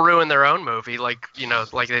DC will ruin their own movie, like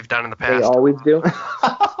they've done in the They past. always do.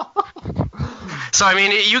 So I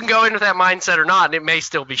mean, you can go in with that mindset or not, and it may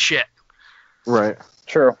still be shit. Right.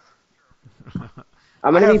 True.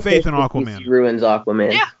 I'm gonna I have be faith pissed in if Aquaman. DC ruins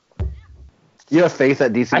Aquaman. Yeah. You have faith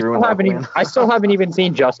that DC ruins Aquaman? I still haven't even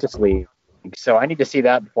seen Justice League, so I need to see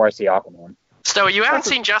that before I see Aquaman. So you haven't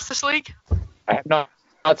seen Justice League? I have not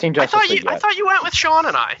seen I Justice League I yet. thought you went with Sean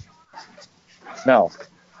and I. No.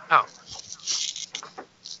 Oh,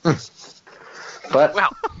 But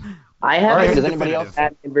well. I all right, haven't does seen anybody else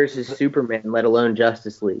Batman versus Superman, let alone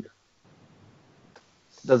Justice League.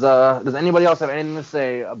 does anybody else have anything to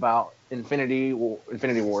say about Infinity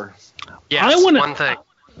War? Yes, I wanna- one thing.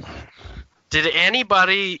 Did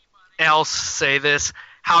anybody else say this?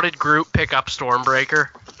 How did Groot pick up Stormbreaker?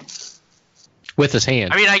 With his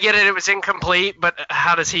hand. I mean, I get it was incomplete, but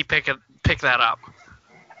how does he pick that up?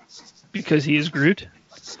 because he is Groot.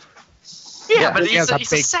 Yeah, but he has a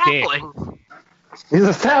he's a big sapling. He's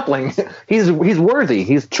a sapling. He's worthy.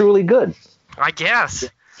 He's truly good. I guess.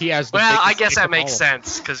 He has the Well, I biggest guess dick that of makes all.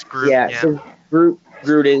 sense because Groot. Yeah, Yeah. 'cause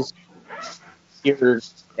Groot is your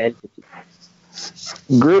entity.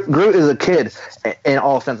 Groot is a kid in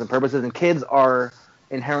all sense and purposes, and kids are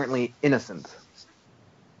inherently innocent.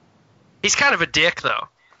 He's kind of a dick, though.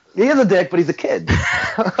 He is a dick, but he's a kid.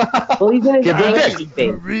 Well, he's in his Give him entity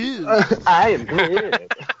phase. I am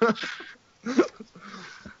Groot.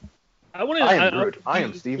 I want to. I am Groot. I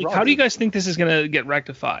am Steve How do you Rogers. guys think this is going to get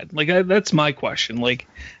rectified? Like, that's my question. Like,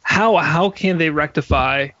 how can they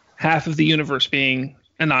rectify half of the universe being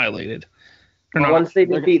annihilated? Or not? Once they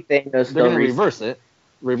defeat Thanos, They're they'll going to reverse it.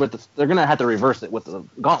 They're going to have to reverse it with the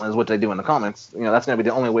gauntlets, which they do in the comics. You know, that's going to be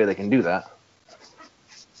the only way they can do that.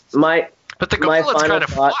 But the My gauntlet's final kind of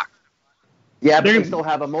thought- fucked. Yeah, but They're- they still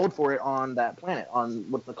have a mode for it on that planet, on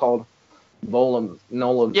what's it called? Nola.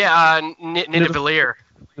 Yeah, Nidavellir.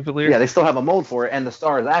 Yeah, they still have a mode for it, and the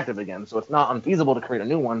star is active again, so it's not unfeasible to create a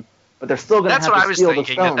new one. But they're still going to That's have what I to was steal the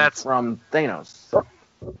thinking, that stones that's- from Thanos.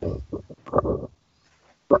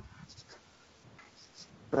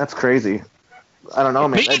 That's crazy. I don't know,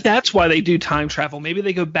 man. Maybe that's why they do time travel. Maybe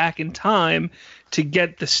they go back in time to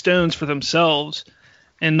get the stones for themselves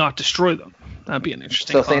and not destroy them. That'd be an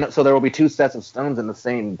interesting. So, thought. so there will be two sets of stones in the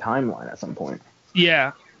same timeline at some point.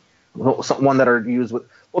 Yeah. One that are used with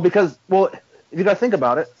because if you guys think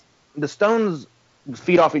about it, the stones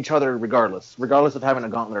feed off each other regardless of having a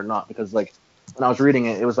gauntlet or not. Because like when I was reading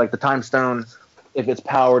it, it was like the time stone, if it's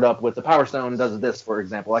powered up with the power stone, does this, for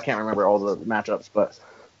example. I can't remember all the matchups, but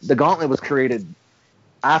the gauntlet was created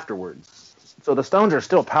afterwards, so the stones are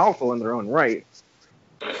still powerful in their own right.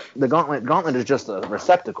 The gauntlet is just a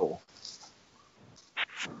receptacle.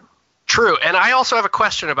 True, and I also have a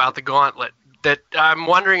question about the gauntlet that I'm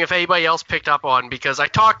wondering if anybody else picked up on, because I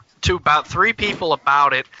talked to about 3 people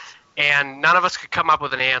about it, and none of us could come up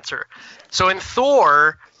with an answer. So in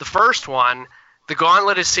Thor, the first one, the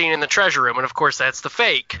gauntlet is seen in the treasure room, and of course that's the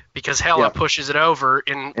fake, because Hela Yep. pushes it over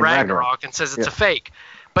in Ragnarok and says it's Yep. a fake.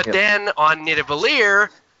 But Yep. then on Nidavellir,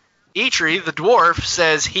 Eitri, the dwarf,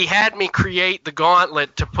 says he had me create the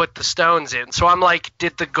gauntlet to put the stones in. So I'm like,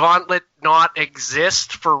 did the gauntlet not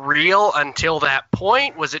exist for real until that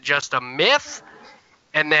point? Was it just a myth?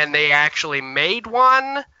 And then they actually made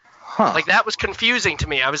one? Huh. Like, that was confusing to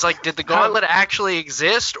me. I was like, did the gauntlet actually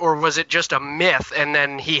exist, or was it just a myth, and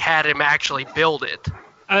then he had him actually build it?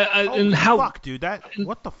 And how? Fuck, dude.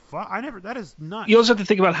 What the fuck? That is nuts. You also have to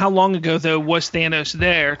think about how long ago though was Thanos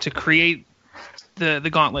there to create the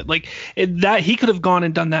gauntlet. Like that, he could have gone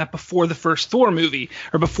and done that before the first Thor movie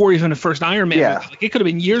or before even the first Iron Man movie. Like, it could have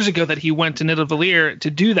been years ago that he went to Nidavellir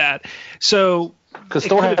to do that. So because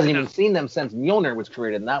Thor hasn't even seen them since Mjolnir was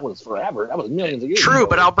created, and that was forever. That was millions of years True, ago.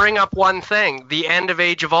 but I'll bring up one thing: the end of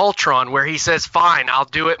Age of Ultron, where he says, "Fine, I'll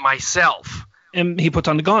do it myself." And he puts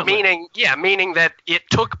on the gauntlet. Meaning that it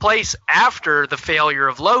took place after the failure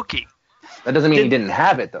of Loki. That doesn't mean he didn't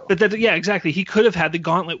have it, though. But yeah, exactly. He could have had the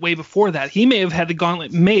gauntlet way before that. He may have had the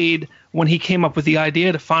gauntlet made when he came up with the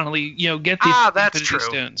idea to finally, get these that's true.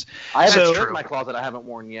 stones. I have a shirt in my closet I haven't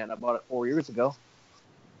worn yet. I bought it 4 years ago.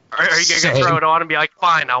 Are you going to throw it on and be like,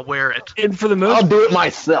 fine, I'll wear it? And for the most I'll do it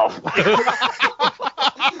myself.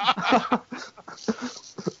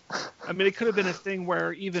 I mean, it could have been a thing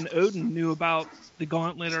where even Odin knew about the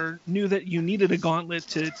gauntlet or knew that you needed a gauntlet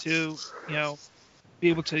to be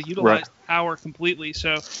able to utilize power completely.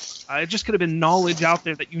 So it just could have been knowledge out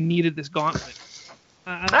there that you needed this gauntlet.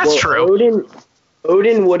 That's true.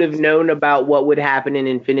 Odin would have known about what would happen in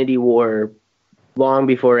Infinity War long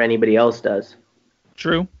before anybody else does.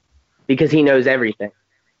 True. Because he knows everything.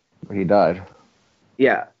 He died.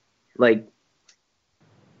 Yeah.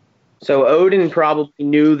 So Odin probably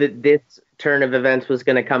knew that this turn of events was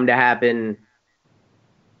going to come to happen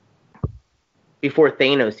before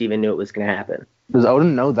Thanos even knew it was going to happen. Does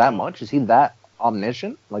Odin know that much? Is he that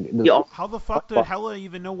omniscient? How the fuck did Hela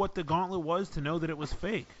even know what the gauntlet was to know that it was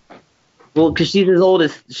fake? Well, because she's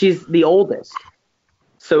the oldest.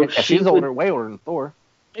 So she's older, way older than Thor.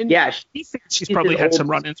 And yeah, she's probably had some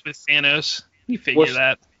run-ins with Thanos. You figure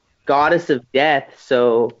that. Goddess of death,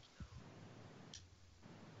 so...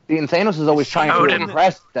 And Thanos is always trying to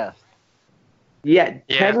impress death. Yeah,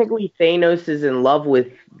 technically Thanos is in love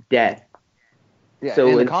with death. Yeah, so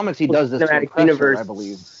in the comics he does this to impress her, I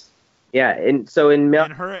believe. Yeah, and so and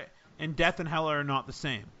Death and Hela are not the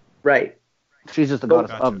same. Right. She's just a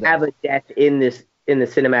goddess of death. Have a death in the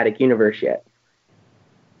cinematic universe yet.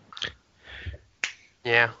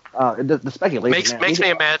 Yeah. The speculation makes me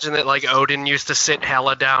imagine that Odin used to sit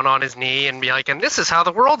Hela down on his knee and be like, and this is how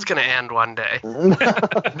the world's gonna end one day.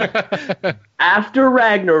 After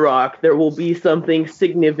Ragnarok, there will be something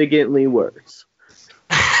significantly worse.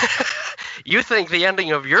 You think the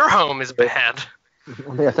ending of your home is bad?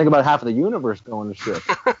 Yeah, think about half of the universe going to shit.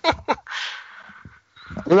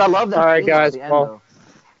 I love that. All right, guys. Well,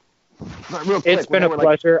 it's been a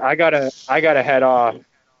pleasure. I gotta head off.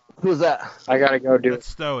 Who's that? I gotta go do it.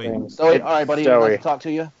 Stoey. Stoey. All right, buddy. Nice to talk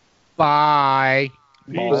to you. Bye.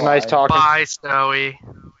 It was nice talking. Bye, Stoey.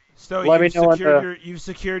 Stoey, Let me know you've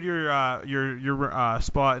secured your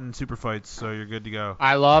spot in Super Fights, so you're good to go.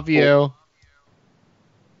 I love you.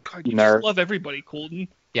 God, you just love everybody, Colton.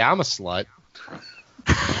 Yeah, I'm a slut.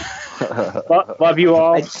 Love you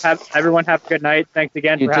all. Everyone have a good night. Thanks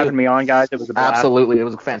again for having me on, guys. It was a blast. Absolutely, it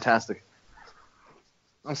was fantastic.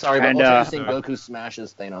 I'm sorry, but also seeing Goku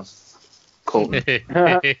smashes Thanos. Cool.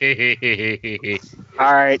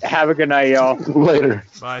 All right, have a good night, y'all. Later.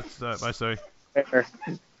 Bye, Stoey. Later.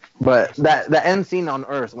 But the end scene on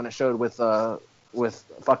Earth when it showed with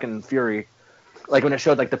fucking Fury, when it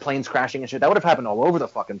showed the planes crashing and shit, that would have happened all over the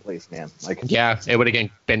fucking place, man. Yeah, it would have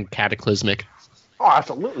been cataclysmic. Oh,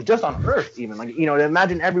 absolutely, just on Earth even.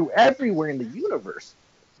 Imagine everywhere in the universe.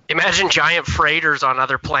 Imagine giant freighters on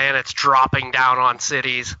other planets dropping down on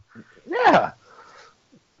cities. Yeah.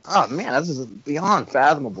 Oh man, this is beyond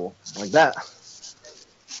fathomable. Like that.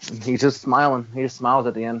 He's just smiling. He just smiles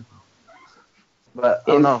at the end. But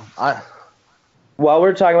I don't know. While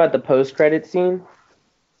we're talking about the post-credit scene,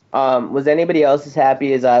 was anybody else as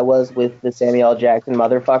happy as I was with the Samuel L. Jackson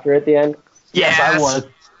motherfucker at the end? Yes, I was.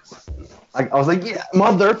 I was like, yeah,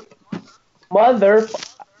 mother. That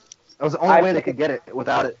was the only way they could get it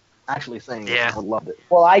without it actually saying it. I loved it.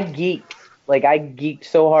 Well, I geeked. I geeked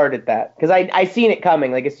so hard at that. Because I seen it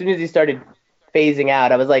coming. As soon as he started phasing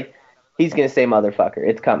out, I was like, he's going to say motherfucker.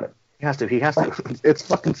 It's coming. He has to. It's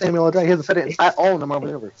fucking Samuel L. Jackson. He hasn't said it at all in the Marvel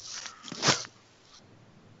Universe.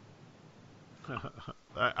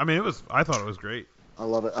 I mean, I thought it was great. I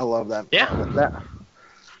love it. I love that. Yeah.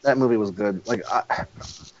 That movie was good. Like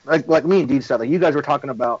me and Deej said, you guys were talking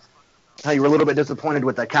about how you were a little bit disappointed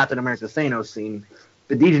with that Captain America Thanos scene.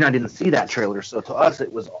 But Deej and I didn't see that trailer, so to us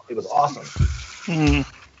it was awesome.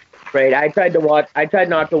 Right. I tried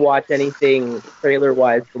not to watch anything trailer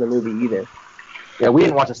wise for the movie either. Yeah, we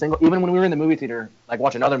didn't watch a single. Even when we were in the movie theater,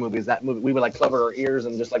 watching other movies, that movie we would cover our ears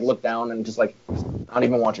and just look down and just not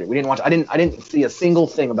even watch it. We didn't watch. I didn't see a single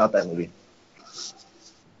thing about that movie.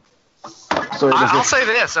 So I'll say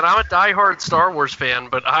this, and I'm a diehard Star Wars fan,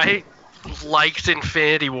 but I liked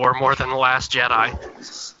Infinity War more than The Last Jedi.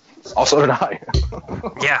 Also did I.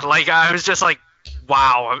 Yeah, like I was just like,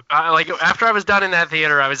 wow. Like after I was done in that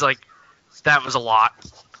theater, I was like, that was a lot.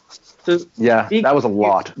 Yeah, that was a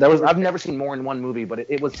lot. I've never seen more in one movie, but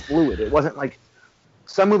it was fluid. It wasn't like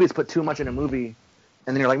some movies put too much in a movie,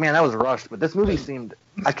 and then you're like, man, that was rushed. But this movie seemed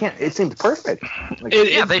perfect. Like,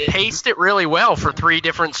 they paced it really well for 3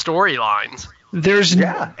 different storylines.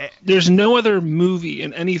 There's no other movie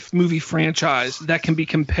in any movie franchise that can be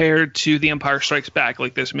compared to The Empire Strikes Back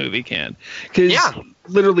like this movie can. Because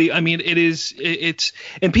literally, I mean, it's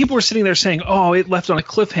and people were sitting there saying, oh, it left on a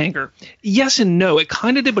cliffhanger. Yes and no, it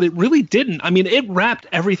kind of did, but it really didn't. I mean, it wrapped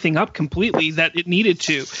everything up completely that it needed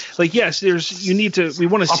to. Like, yes, we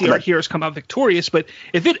want to see our heroes come out victorious, but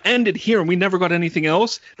if it ended here and we never got anything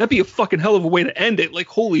else, that'd be a fucking hell of a way to end it. Like,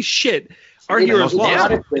 holy shit. Our heroes lost.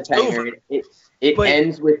 Not a cliffhanger. It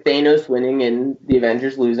ends with Thanos winning and the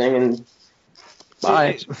Avengers losing, and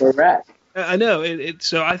bye. We're back. I know.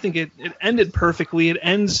 So I think it ended perfectly. It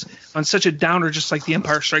ends on such a downer, just like The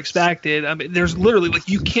Empire Strikes Back did. I mean, there's literally like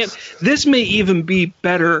you can't. This may even be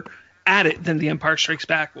better at it than The Empire Strikes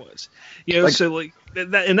Back was. You know, so like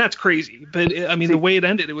that, and that's crazy. But I mean, the way it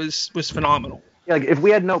ended, it was phenomenal. Yeah, like if we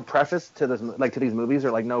had no preface to this, like to these movies,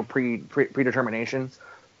 or like no predetermination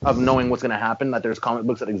of knowing what's going to happen, that there's comic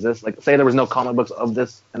books that exist. Like, say there was no comic books of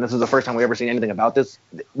this, and this is the first time we ever seen anything about this.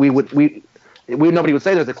 Nobody would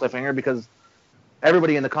say there's a cliffhanger because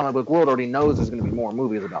everybody in the comic book world already knows there's going to be more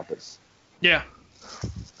movies about this. Yeah.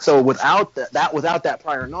 So without that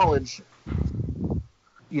prior knowledge,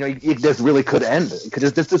 you know, this really could end.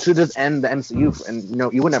 This should just end the MCU, and you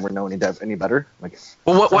know, you would never know any better. Like,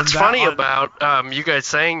 well, what's funny about you guys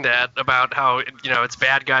saying that about how, you know, it's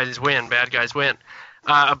bad guys win.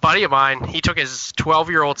 A buddy of mine, he took his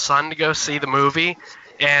 12-year-old son to go see the movie,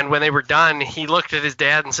 and when they were done, he looked at his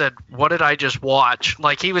dad and said, "What did I just watch?"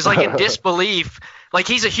 Like, he was like in disbelief. Like,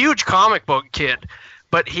 he's a huge comic book kid,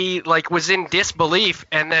 but he like was in disbelief.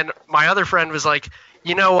 And then my other friend was like,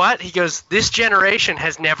 "You know what?" He goes, "This generation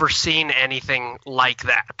has never seen anything like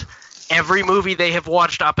that. Every movie they have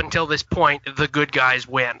watched up until this point, the good guys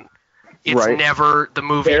win. It's never the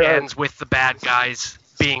movie ends with the bad guys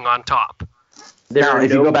being on top." Now,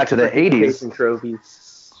 if you go back to the 80s,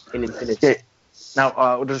 trophies in Infinity.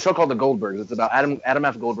 Now, there's a show called The Goldbergs. It's about Adam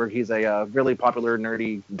F. Goldberg. He's a really popular,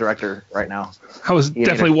 nerdy director right now. I was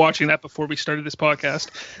definitely watching that before we started this podcast.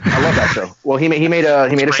 I love that show. Well, he made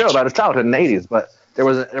a show about his childhood in the 80s, but there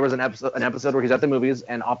was an episode where he's at the movies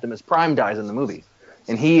and Optimus Prime dies in the movie.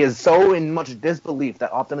 And he is so in much disbelief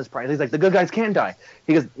that Optimus Prime, he's like, the good guys can die.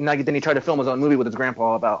 He goes, then he tried to film his own movie with his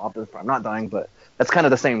grandpa about Optimus Prime not dying, but that's kind of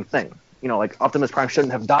the same thing. You know, like, Optimus Prime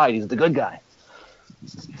shouldn't have died. He's the good guy.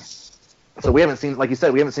 So we haven't seen, like you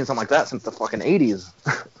said, something like that since the fucking 80s.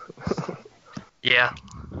 Yeah.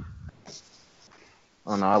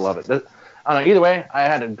 Oh, no, I love it. I don't know. Either way, I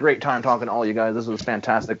had a great time talking to all you guys. This was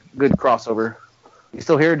fantastic. Good crossover. You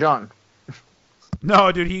still here, John?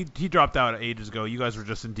 No, dude, he dropped out ages ago. You guys were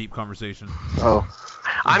just in deep conversation. Oh.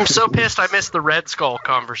 I'm so pissed I missed the Red Skull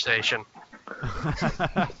conversation.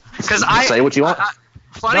 Because say what you want.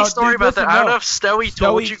 Funny story about that. I don't know if Stoey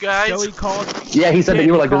told you guys. Stoey called. Yeah, he said that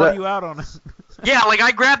you were like, called you out on it. Yeah, like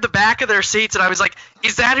I grabbed the back of their seats and I was like,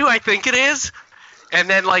 "Is that who I think it is?" And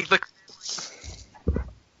then like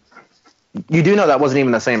You do know that wasn't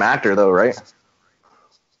even the same actor, though, right?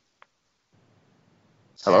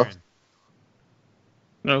 Hello.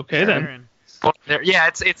 Okay then. Yeah,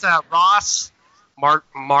 it's Ross,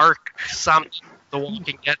 Mark something, The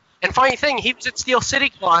Walking Dead. And funny thing, he was at Steel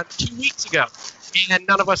City Con 2 weeks ago, and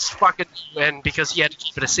none of us fucking knew, and because he had to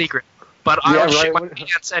keep it a secret. But I was shit my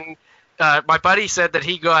pants, and my buddy said that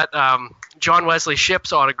he got John Wesley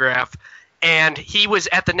Shipp's autograph, and he was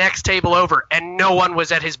at the next table over, and no one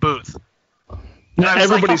was at his booth. Now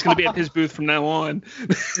everybody's going to be at his booth from now on.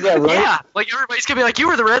 Yeah, right? Yeah, like everybody's going to be like, "You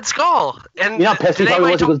were the Red Skull." And you know, Pesky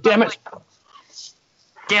probably was. He goes, "Damn it."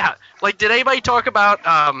 Yeah, like, did anybody talk about,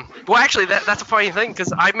 well, actually, that's a funny thing,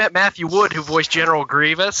 because I met Matthew Wood, who voiced General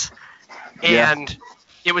Grievous, and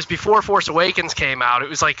it was before Force Awakens came out. It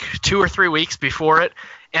was, like, 2 or 3 weeks before it,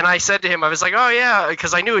 and I said to him, I was like, "Oh, yeah,"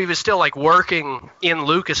 because I knew he was still, like, working in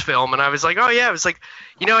Lucasfilm, and I was like, "Oh, yeah," I was like,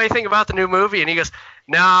 "You know anything about the new movie?" And he goes,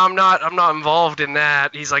 "No, I'm not involved in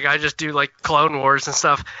that." He's like, "I just do, like, Clone Wars and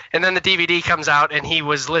stuff." And then the DVD comes out, and he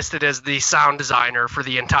was listed as the sound designer for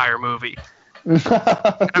the entire movie.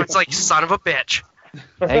 I was like, son of a bitch.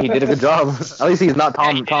 Hey, he did a good job. At least he's not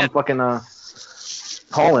Tom fucking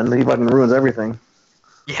Holland. He fucking ruins everything.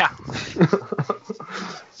 Yeah.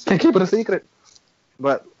 Can't keep it a secret.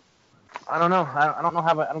 But I don't know. I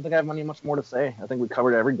don't think I have much more to say. I think we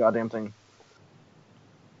covered every goddamn thing.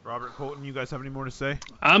 Robert, Colton, you guys have any more to say?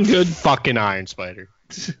 I'm good. Fucking Iron Spider.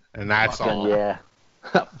 And that's all. Yeah.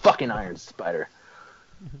 Fucking Iron Spider.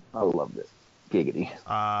 I loved it. Giggity.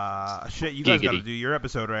 Shit, you guys Giggity. got to do your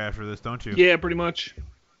episode right after this, don't you? Yeah, pretty much.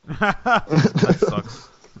 That sucks.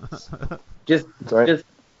 Just right. just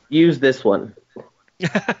use this one.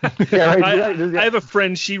 Yeah, right. I have a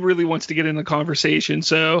friend. She really wants to get in the conversation,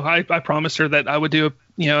 so I promised her that I would do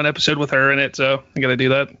an episode with her in it. So I got to do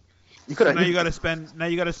that. You could Now you got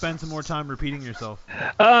to spend some more time repeating yourself.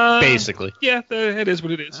 Basically. Yeah, it is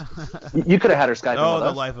what it is. You could have had her Skype. Oh, with the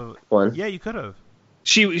us. life of One. Yeah, you could have.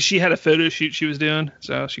 She had a photo shoot she was doing,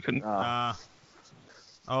 so she couldn't. Oh.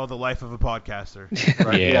 The life of a podcaster.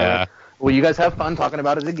 Right, Yeah. Well, you guys have fun talking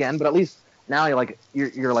about it again, but at least now you're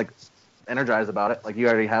like energized about it. Like you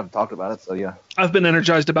already have talked about it, so yeah. I've been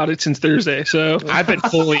energized about it since Thursday, so I've been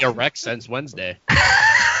fully erect since Wednesday.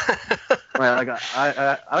 Right, like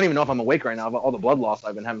I don't even know if I'm awake right now. About all the blood loss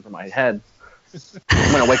I've been having from my head.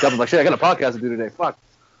 I'm gonna wake up and like, shit, I got a podcast to do today. Fuck.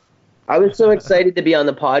 I was so excited to be on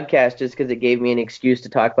the podcast just because it gave me an excuse to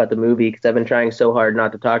talk about the movie because I've been trying so hard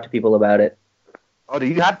not to talk to people about it. Oh, do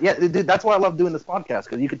you have? Yeah, dude, that's why I love doing this podcast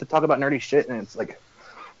because you get to talk about nerdy shit and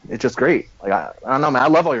it's just great. Like I don't know, man. I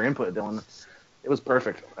love all your input, Dylan. It was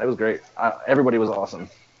perfect. It was great. Everybody was awesome.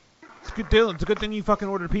 It's good, Dylan. It's a good thing you fucking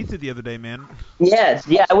ordered pizza the other day, man. Yes,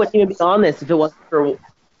 yeah, I wouldn't even be on this if it wasn't for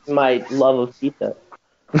my love of pizza.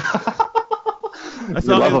 I Your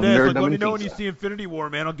saw love the of other day. It's like, nerddom let me and know when you pizza. see Infinity War,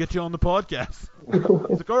 man. I'll get you on the podcast.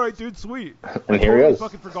 It's like, all right, dude, sweet. And here he I is.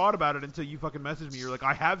 fucking forgot about it until you fucking messaged me. You're like,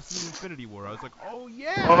 I have seen Infinity War. I was like, oh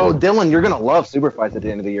yeah. Oh, Dylan, you're gonna love Super Fights at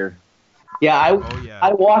the end of the year. Yeah, Oh yeah.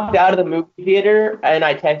 I walked out of the movie theater and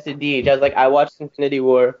I texted Deej. I was like, I watched Infinity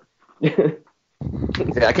War.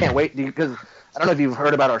 Yeah, I can't wait because I don't know if you've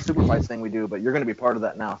heard about our Super Fights thing we do, but you're gonna be part of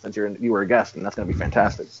that now since you were a guest, and that's gonna be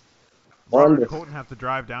fantastic. Robert and Wonderful. Colton have to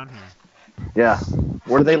drive down here. Yeah.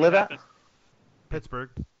 Where do they live at? Pittsburgh.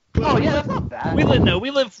 Oh yeah, that's not bad.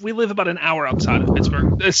 we live about an hour outside of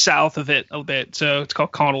Pittsburgh, south of it a bit. So it's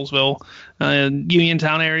called Connellsville,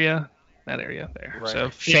 Uniontown area, that area there. Right. So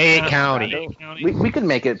Fayette County. Fayette County. We could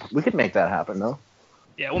make it. We could make that happen, though.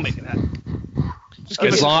 Yeah, we'll make it happen. Just give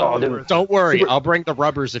As us long, dude. don't worry, Super- I'll bring the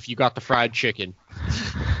rubbers if you got the fried chicken.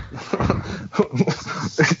 I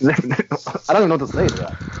don't even know what to say to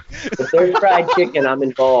that. If there's fried chicken, I'm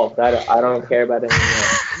involved. I don't care about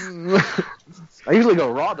anything else. I usually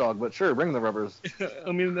go raw dog, but sure, bring the rubbers.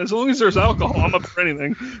 I mean, as long as there's alcohol, I'm up for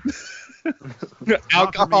anything.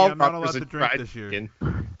 Alcohol, I'm not allowed rubbers, to and drink fried this year. chicken.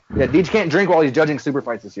 Yeah, Deej can't drink while he's judging Super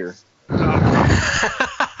Fights this year.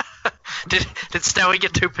 Did Snowy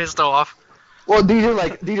get too pissed off? Well,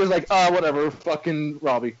 DJ's like, whatever, fucking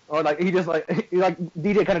Robbie. Or like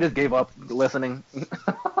DJ kind of just gave up listening.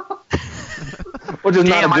 Which is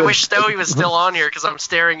not Damn, a I good- wish Snowy was still on here because I'm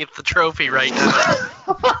staring at the trophy right now.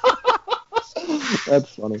 That's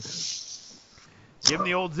funny. Give him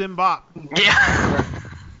the old Zimbop. Yeah.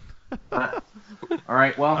 All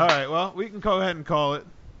right, well, All right, well, we can go ahead and call it.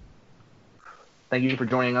 thank you for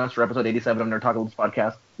joining us for episode 87 of Nerd Talkables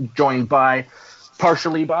podcast. Joined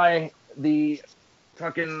partially by the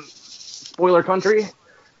fucking spoiler country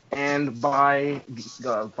and by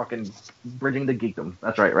fucking bridging the geekdom.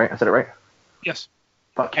 That's right? I said it right? Yes.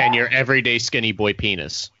 Fuck. And your everyday skinny boy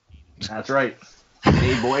penis. That's right.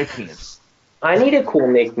 Big boy penis. I need a cool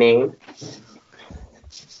nickname.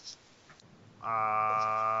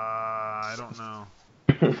 I don't know.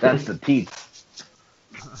 That's the teeth.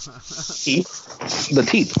 Teeth? The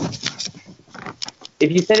teeth.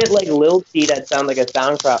 If you said it like Lil T, that'd sound like a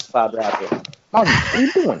SoundCloud rapper. Mom, what are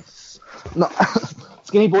you doing? No,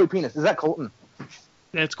 skinny boy penis. Is that Colton?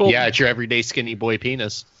 Yeah, it's cool. Yeah, it's your everyday skinny boy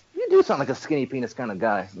penis. You do sound like a skinny penis kind of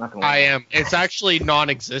guy. I'm not gonna lie. I am. It's actually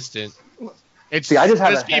non-existent. It's See, I just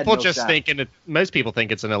have most a head, people no just shaft. most people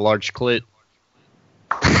think it's an enlarged clit.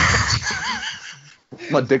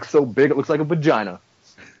 My dick's so big it looks like a vagina.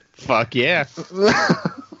 Fuck yeah.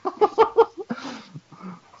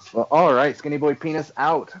 Well, all right, skinny boy penis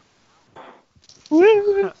out.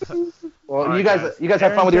 Well, All right, you guys have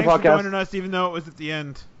Aaron, fun with your thanks for podcast. joining us, even though it was at the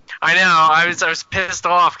end. I know. I was pissed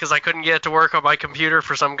off because I couldn't get it to work on my computer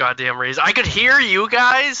for some goddamn reason. I could hear you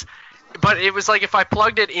guys, but it was like if I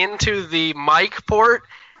plugged it into the mic port,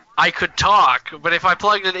 I could talk. But if I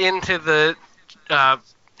plugged it into the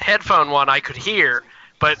headphone one, I could hear.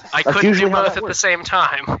 But I couldn't do usually how both that at the works. same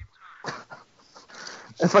time.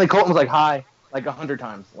 It's funny. Colton was like hi like 100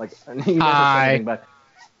 times. Like and he never said Hi. anything back.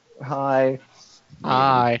 Hi.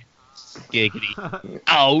 Hi. Giggity.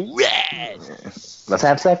 Oh, red. Let's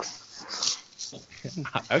have sex.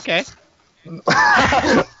 Okay.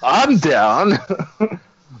 I'm down.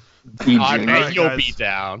 I bet you'll guys. be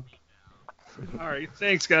down. All right,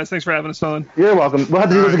 thanks guys. Thanks for having us on. You're welcome. We'll have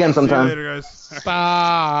to do this again See you sometime. later, guys. Bye.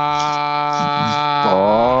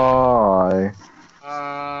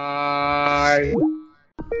 Bye. Bye.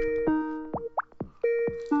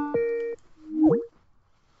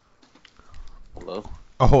 Hello.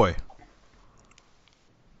 Ahoy.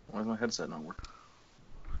 Why is my headset not working?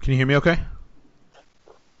 Can you hear me okay?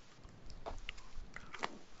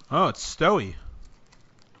 Oh, it's Stoey.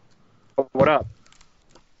 What up?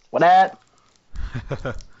 What that?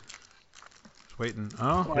 Just waiting.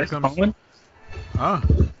 Oh, here Nice comes. calling. Oh.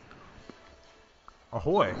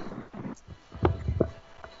 Ahoy.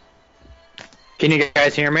 Can you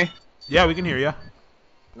guys hear me? Yeah, we can hear you.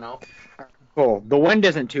 No. Cool. The wind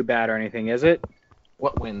isn't too bad or anything, is it?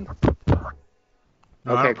 What wind?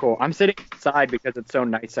 Okay, cool. I'm sitting inside because it's so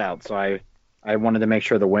nice out, so I wanted to make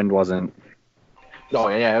sure the wind wasn't. Oh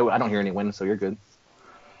yeah, I don't hear any wind, so you're good.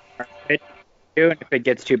 And if it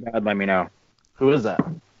gets too bad, let me know. Who is that?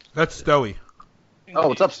 That's Stoey. Oh,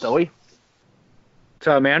 what's up, Stoey?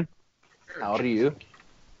 So, man, How are you?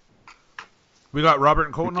 We got Robert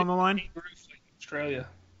and Colton on the line. Australia.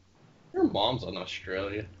 Your mom's in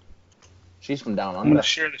Australia. She's from down I'm under. gonna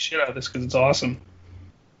share the shit out of this because it's awesome.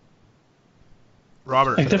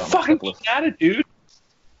 Robert. Like they're fucking at it, dude.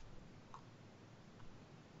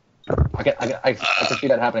 I can see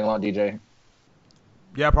that happening a lot, DJ.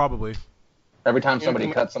 Yeah, probably. Every time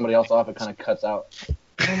somebody cuts somebody else off, it kind of cuts out.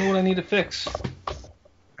 I don't know what I need to fix.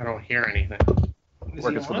 I don't hear anything. Is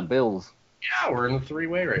Working it for the on? Bills. Yeah, we're in the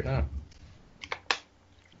three-way right now.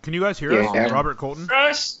 Can you guys hear us? Yeah. Robert, Colton?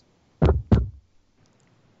 Russ?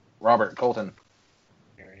 Robert Colton.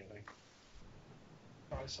 Hear anything?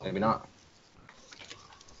 Maybe not.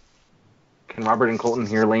 Can Robert and Colton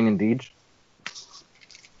hear Lane and Deej?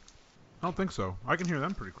 I don't think so. I can hear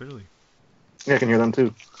them pretty clearly. Yeah, I can hear them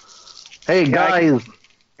too. Hey Yeah, I guys.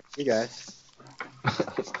 you guys.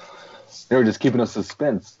 They were just keeping us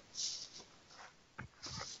suspense.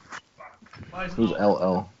 Who's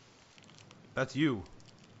LL? That's you.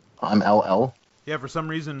 I'm LL. Yeah, for some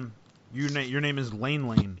reason, your name is Lane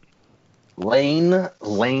Lane. Lane.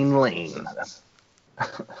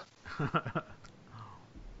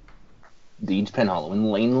 Deej Penhollow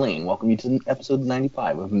and Lane. Welcome you to episode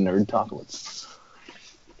 95 of Nerd Talkalypse.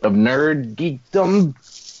 Of Nerd Geekdom.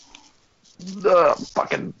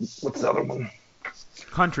 Fucking, what's the other one?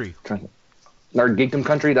 Country. Nerd Geekdom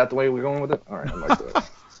Country, that the way we're going with it? Alright, I like that.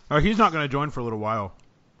 Oh, he's not going to join for a little while.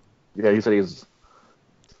 Yeah, he said he's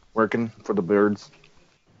working for the birds.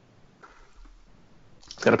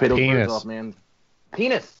 Gotta pay those Penis. birds off, man.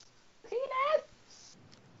 Penis!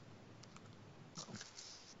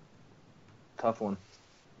 Tough one.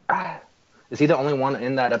 Is he the only one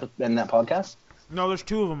in that podcast? No, there's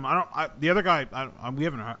two of them. The other guy, I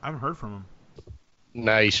haven't heard from him.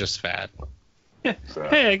 No, he's just fat.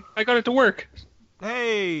 Hey, I got it to work.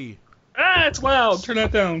 Hey. Ah, it's loud. Turn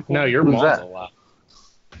that down. No, your Who's mom's that? a lot.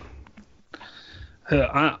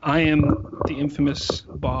 I am the infamous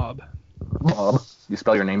Bob. Bob. You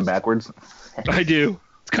spell your name backwards? I do.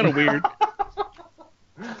 It's kind of weird.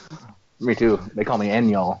 Me too. They call me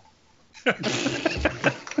N-y'all.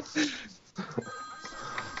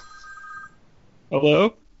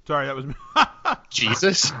 Hello? Sorry, that was me.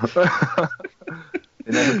 Jesus.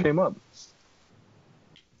 It never came up.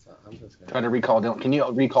 Trying to recall. Can you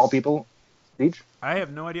recall people, Deej? I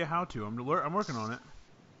have no idea how to. I'm working on it.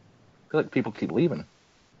 I feel like people keep leaving.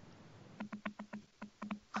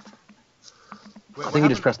 Wait, I what think you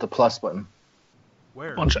just happened? press the plus button.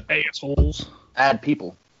 Where? Bunch of assholes. Add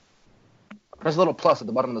people. Press the little plus at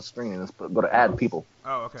the bottom of the screen and just go to add people.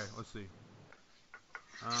 Oh, okay. Let's see.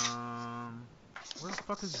 Where the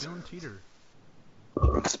fuck is Dylan Teeter?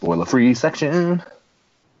 Spoiler-free section.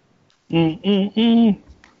 Mm-mm-mm.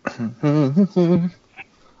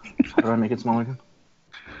 How do I make it smaller again?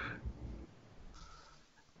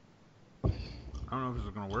 I don't know if this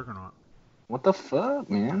is gonna work or not. What the fuck,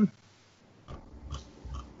 man?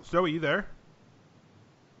 Stoey, you there?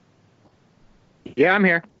 Yeah, I'm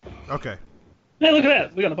here. Okay. Hey, look at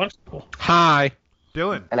that. We got a bunch of people. Hi.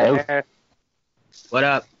 Dylan, Hello, What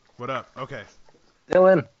up? what up? Okay.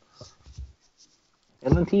 Dylan.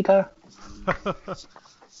 Dylan Tita.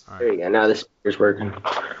 There you go. Now the speaker's working.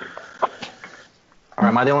 Alright,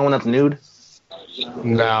 am I the only one that's nude?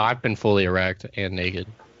 No, I've been fully erect and naked.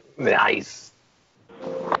 Nice.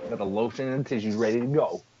 Got the lotion and the tissues ready to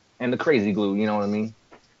go. And the crazy glue, you know what I mean?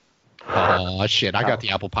 Oh shit! I got the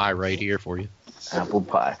apple pie right here for you. Apple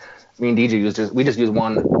pie. Me and DJ we just used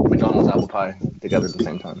one McDonald's apple pie together at the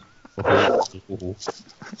same time.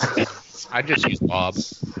 I just used Bob.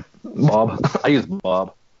 Bob. I use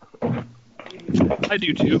Bob. I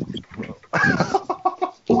do too.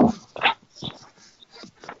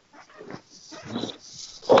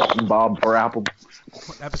 Bob for Apple.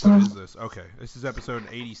 What episode is this? Okay, this is episode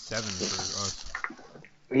 87 for us.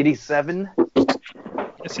 87.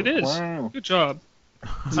 Yes, it is. Wow. Good job.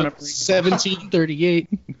 1738.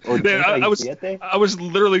 Man, I was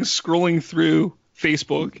literally scrolling through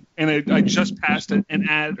Facebook, and I just passed an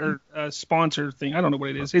ad or a sponsor thing. I don't know what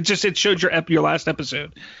it is. It showed your last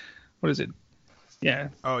episode. What is it? Yeah.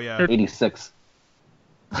 Oh yeah. 86.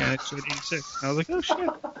 Yeah, it showed 86. I was like, oh shit.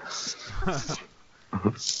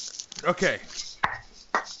 Okay.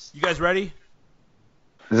 You guys ready?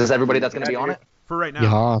 Is this everybody that's going to be on it? For right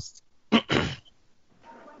now. Yes.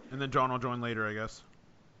 And then John will join later, I guess.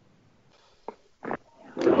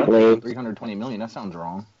 320 million. That sounds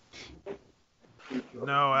wrong.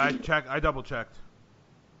 No, I double checked.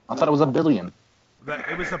 I thought it was $1 billion.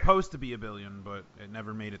 It was supposed to be $1 billion, but it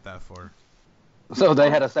never made it that far. So they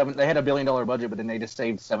had $1 billion budget, but then they just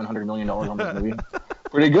saved $700 million on this movie.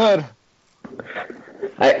 Pretty good.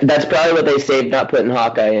 That's probably what they saved, not putting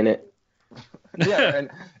Hawkeye in it. Yeah,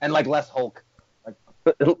 and like less Hulk.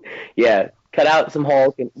 Yeah, cut out some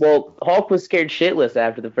Hulk. Hulk was scared shitless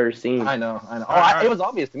after the first scene. I know. right. It was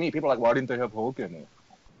obvious to me. People are like, why didn't they have Hulk in it?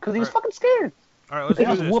 Because he was fucking scared. All right, let's They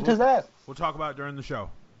do just this. whooped his ass. We'll talk about it during the show.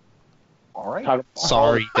 All right.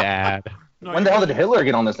 Sorry, Dad. No, When the hell did Hitler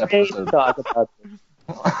get on this episode? Talk about this.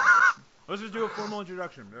 Let's just do a formal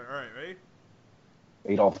introduction. All right, ready?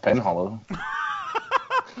 Adolf Penhollow.